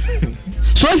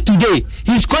 So if today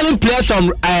he's calling players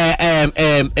from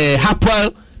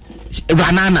Hapoel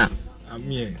Ranana.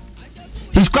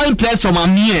 He's calling players from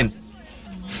Amiens.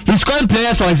 He's calling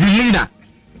players from Zelina.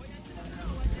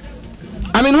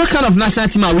 I mean, what kind of national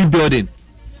team are we building?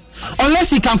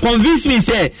 Unless he can convince me,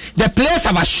 say the players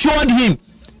have assured him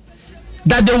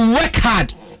that they work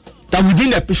hard, that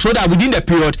within the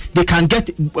period they can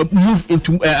get move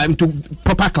into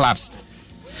proper clubs.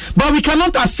 But we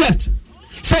cannot accept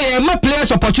say more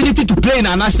players opportunity to play in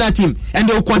our national team and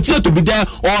they will continue to be there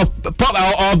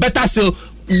or better still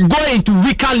go into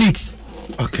weaker leagues.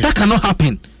 Okay. That cannot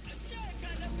happen.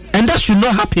 And that should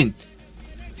not happen.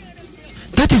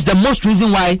 That is the most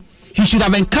reason why he should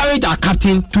have encouraged our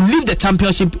captain to leave the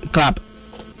championship club.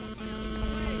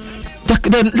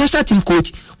 The national team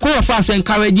coach of us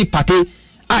encourage Partey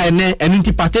and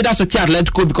Partey that's what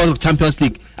Atletico because of Champions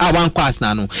League. One class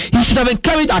now. He should have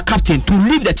encouraged our captain to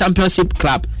leave the championship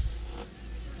club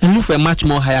and look for a much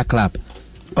more higher club.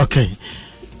 Okay.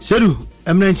 Sedu,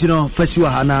 first you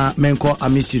are Menko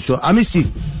Amisti. So Amisti,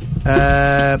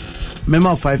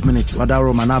 Memo 5 minutes.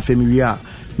 Wadaro Manafe Miria.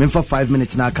 Memfa 5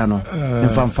 minutes na kano.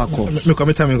 Memfa mfako. Me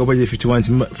come time go budget 51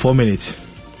 4 minutes.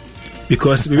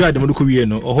 Because we are the moduko we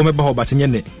no or home ba ho batenye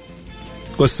ne.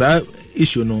 Because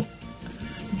issue no.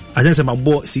 I just say my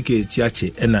boy CK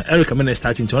Chiache and Eric Amene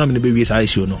starting to na me be we say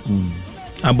issue no.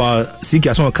 About CK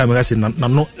as one camera say na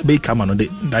no be camera no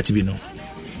that be no.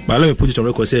 But let me put it on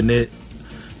record say ne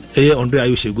Andre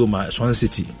Ayoshe go ma Swan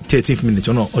City 13th minute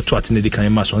no or to attend the kan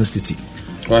ma Swan City.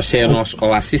 Or share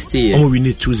or assist here. We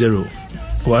need 2-0.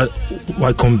 Why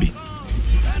combi?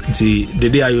 See the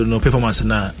day I know performance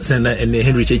na send and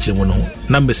Henry Churchill no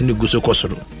numbers in the Guso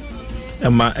Kosoro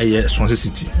Emma Swansea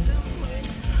City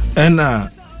and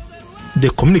the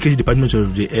communication department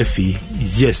of the FA,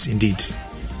 yes indeed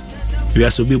we are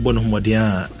so big born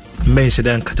homodia mention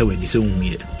and Cataway is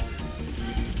year.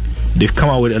 They've come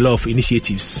out with a lot of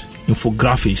initiatives,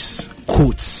 infographics,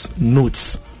 quotes,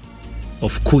 notes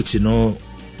of quotes, you know,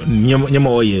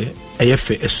 Nyamoye,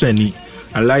 AFA, Eswani.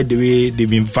 I like the way they've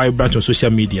been vibrant on social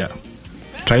media,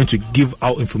 trying to give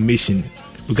out information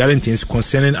regarding things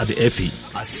concerning at the FA.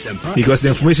 Because the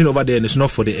information over there is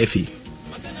not for the FA.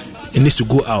 It needs to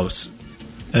go out.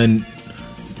 And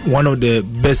one of the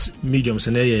best mediums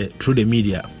in there through the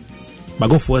media. But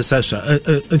go for such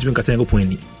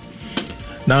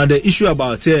now the issue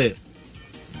about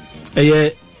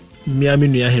Miami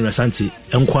Nia Henry Santi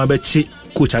and Kwambechi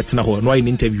coach at Naho, no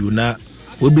interview now.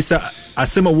 We be a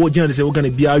similar word say we're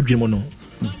gonna be arguing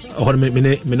or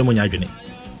minimum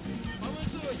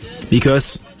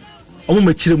because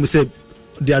my children say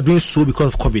they are doing so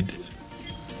because of COVID.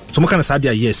 Some kind of sad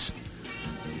yes.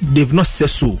 They've not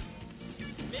said so.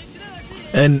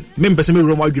 And me person me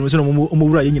room argument so mo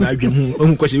wura yin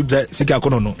argument question sika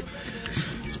kono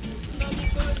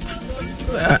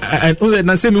and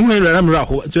na say me hu ra mra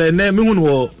ho to na me hu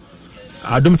no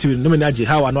adom TV no me na age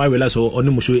how I know I realize on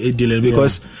mo show e dealing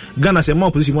because Ghana say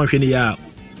more position mo hwe ni ya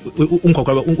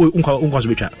unkwa so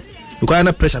betwa because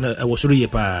na pressure na was so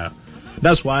pa.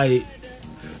 That's why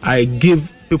I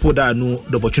give people that know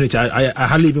the opportunity. I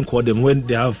hardly even call them when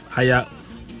they have higher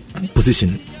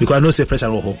position because I know say pressure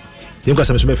ho. They got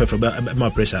some more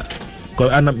pressure.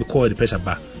 Because I not call the pressure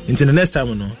back. Until the next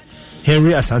time, no,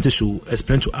 Henry Asante should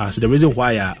explain to us the reason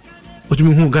why. What do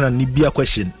you mean? Gonna need be a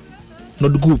question,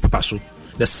 not the good paper. So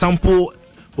the sample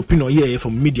opinion here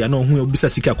from media. No, who will be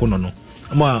sika kono no.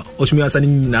 Ama osumi ansani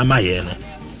na maye no.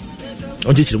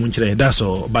 Onje chire munchire. That's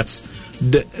all. But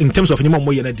in terms of any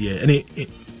more any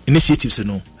initiatives,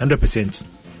 no, 100%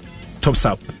 tops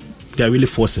up. They are really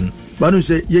forcing. But you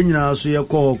say Yenina so you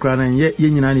call Cran and yet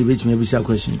Yenani which may be a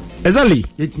question. Exactly.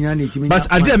 But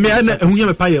I did me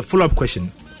a follow up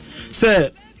question.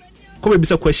 Sir, come be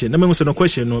a question. I mean, no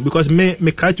question, no, because me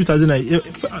 2000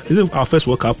 is it our first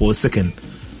World Cup or second?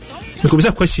 Because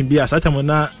a question be as I'm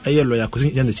na a lawyer cousin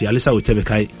Alisa will tell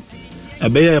Kai. A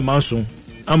bear manson.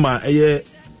 Ama a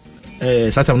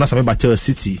Satam Nasa Battle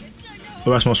City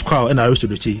or a small square and I used to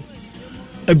the tea.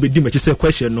 Every say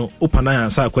question no open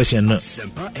answer question no.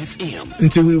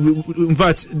 Until in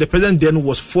fact the president then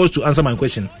was forced to answer my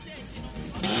question.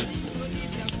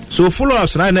 So follow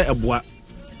ups na eboa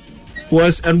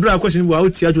was and question we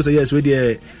out here to say yes with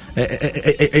the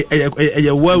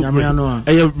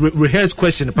rehearsed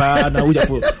question pa na we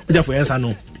for answer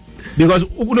no because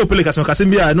we no play question kasi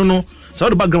bia no so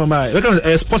the background ma we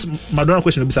can sports Madonna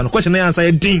question be say no question na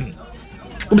answer ding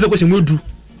we be question we do.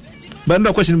 But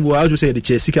another question we have to say the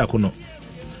Chelsea Kakuno.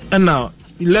 And now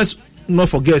let's not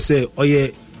forget say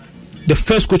the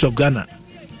first coach of Ghana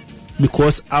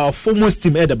because our foremost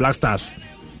team are the Black Stars.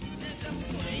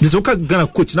 This is Ghana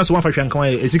coach. That's one fashion can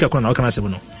Ezika Kuna can I say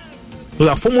no. So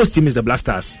our foremost team is the Black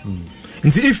Stars.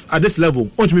 And if at this level,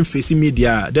 only me facing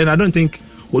media, then I don't think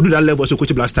we'll do that level so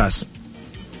coach Black Stars.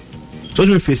 So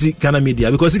only me facing Ghana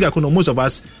media because Ezika Kuna most of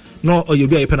us no you'll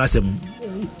be a penasem.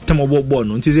 Tamo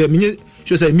born until say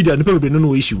she say media no people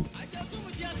no issue.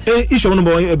 Issue no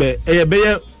boy be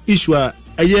issue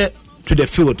to the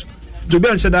field. To be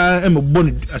answer that am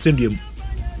born ascendium.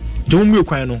 Don't me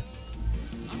kwan no.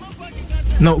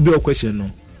 Now be a question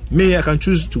no. Me I can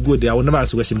choose to go there. I will never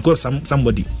ask a question because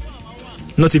somebody,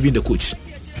 not even the coach.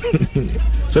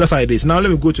 So that's how it is. Now let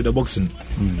me go to the boxing.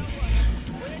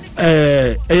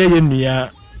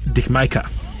 Dick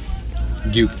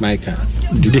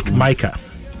Micah.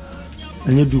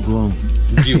 And you do go on.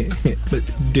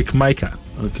 Dick Micah.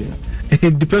 Okay.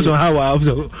 It depends on how I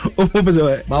observe.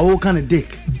 But what kind of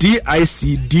dick?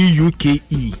 DICDUKE.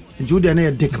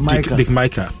 Julian Dick Micah. Dick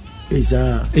Micah.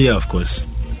 Yeah, of course.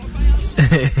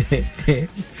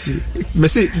 Me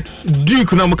say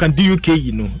Duke now can DUKE,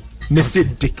 you know. Me say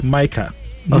Dick Micah.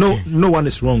 No one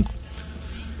is wrong.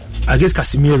 I guess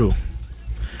Casemiro.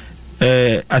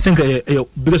 I think a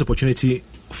biggest opportunity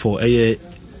for a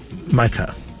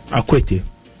Micah. Akwete.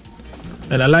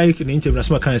 And I like in the interview as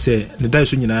can say the die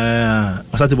so nyina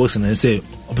asate boxing and say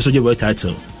opeso je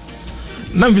title.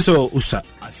 Na mviso usa.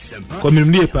 Ko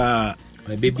minimnie pa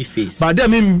my baby face. But there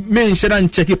me share and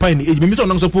check it in the age. Me so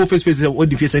so face what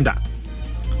the face enda.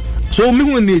 So me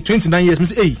when 29 years me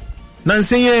say hey na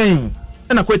say and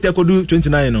Akwete ko do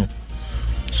 29 no.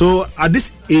 So at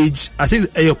this age I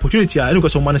think a opportunity I know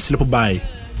someone slip by.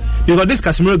 Because this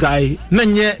Casemiro guy na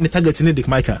nye ne target ni Dick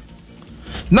Micah.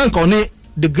 Nanka only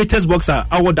the greatest boxer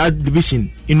out that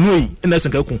division in Nui in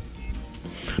Esenkaku.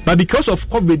 But because of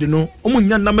COVID, you know,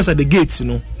 omunya numbers at the gates, you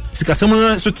know,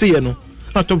 Sikasama Sotia, no,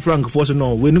 not top rank for so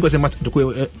no, we never say much to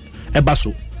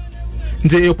ebaso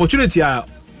the opportunity a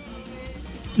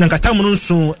nankata mo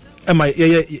nso ema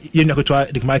ye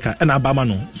nyakotwa Dick Michael and Abama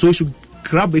no, so you should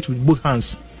grab it with both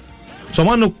hands. So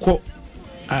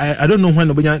I don't know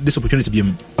when this opportunity be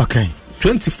him. Okay.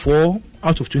 24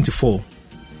 out of 24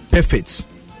 perfect.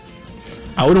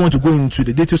 I wouldn't want to go into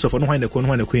the details of when the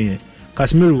queen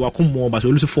Casemiro wakum more but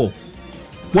we lose 4.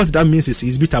 What that means is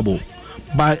he's beatable.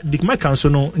 But Dick Michael so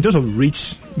no, in terms of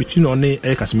reach between One and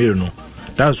Casemiro no,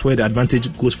 that's where the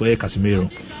advantage goes for Casemiro.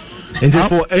 And then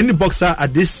for any boxer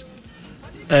at this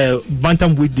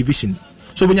bantamweight division,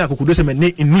 so when you could do some in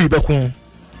new back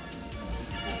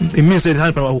it means that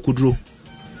hand power could draw.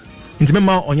 In the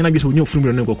member on your new film,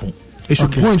 it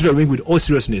should go into the ring with all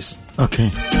seriousness.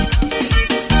 Okay.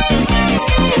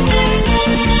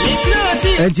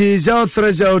 It is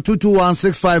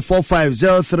 03022165545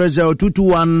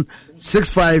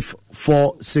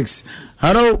 03022165546.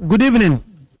 Hello, good evening.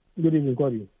 Good evening,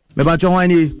 Kobby. Meba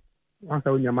Chowani.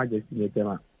 Answer when your majesty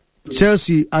tema.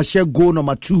 Chelsea I share goal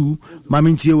number 2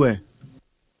 mamintie we.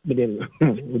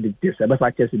 With this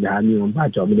about Chelsea behind me on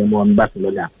batch of them on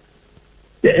Barcelona.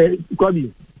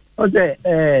 Kobby,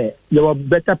 there were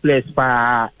better players for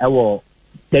our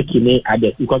taking it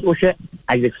because Oshe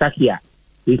exactly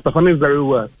he's performing very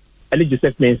well. And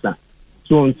Joseph Mensah.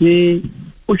 So until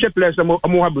Oshe players are more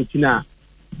Butina.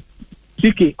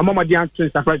 Tiki, I'm more than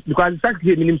because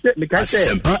exactly me can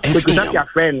say because that's your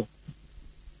friend.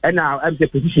 And now I'm the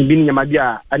position being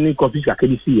Yamadia and Coffee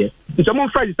KDC. It's someone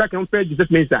Friday second fair Joseph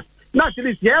Mensah. Now at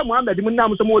least Mohammed the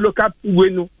Munam some more look up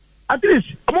win. At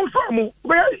least among farm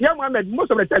where Mohammed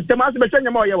most of the time the master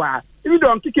Bashanya Moya. If you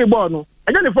don't kick a ball no.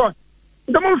 And then the fourth.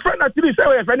 The more friend at least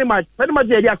say very much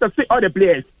area to see all the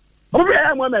players. Over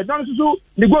Mohammed, don't so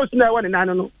the goals now one and I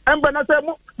don't know. And but I say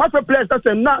most of players that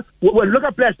say not well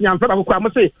local players in front of I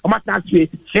say I must not say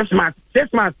 6 months.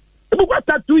 If we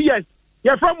got 2 years,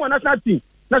 you're from one national team.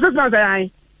 Now 6 months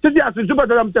I as super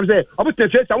say obviously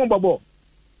face I won't bubble.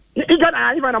 You got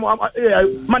even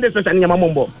Monday special in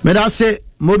Mambo. But I say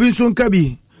Mobinsun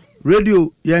Kabi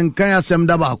Radio Yankaya Sem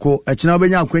Dabako,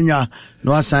 Echinabenya Quenya,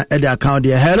 no assign at the account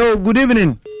here. Hello, good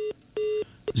evening.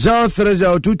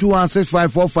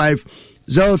 03022165545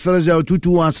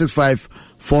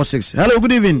 03022165546. Hello,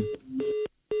 good evening.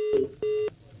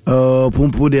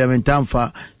 Pumpu de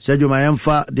mentamfa Sergio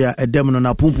Mayemfa de edem no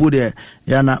na pumpu de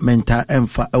yana menta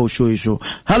emfa e show so.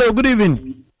 Hello, good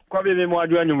evening. Kobby me mo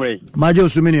adu anumre. Majo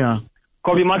suminia.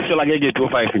 Kobby Maxwell agege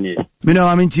 25 ni. Me no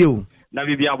amintie na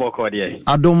bibia boko de.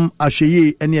 Adom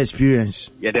ahweye any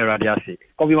experience. Ye de radiase.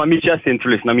 Kobby ma micha St.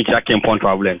 Louis na micha Kempon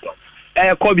problem.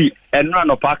 Kobby enra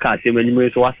no parka se manimre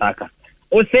so wasaka.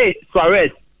 O say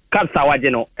Suarez caps awaje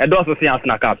no. E do so say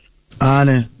Arsenal caps.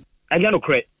 Ane. Again no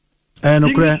cre.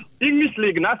 English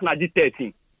League national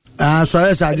G13.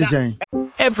 Suarez are saying.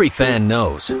 Every fan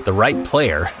knows the right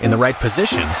player in the right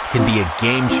position can be a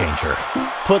game changer.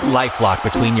 Put LifeLock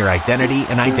between your identity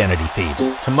and identity thieves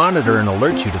to monitor and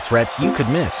alert you to threats you could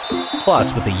miss.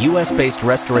 Plus, with a U.S.-based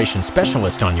restoration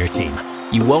specialist on your team,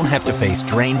 you won't have to face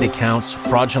drained accounts,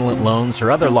 fraudulent loans, or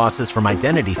other losses from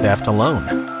identity theft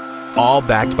alone. All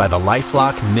backed by the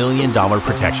LifeLock $1 Million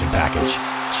Protection Package.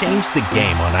 Change the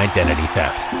game on identity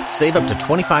theft. Save up to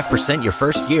 25% your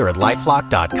first year at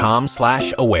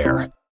LifeLock.com/aware.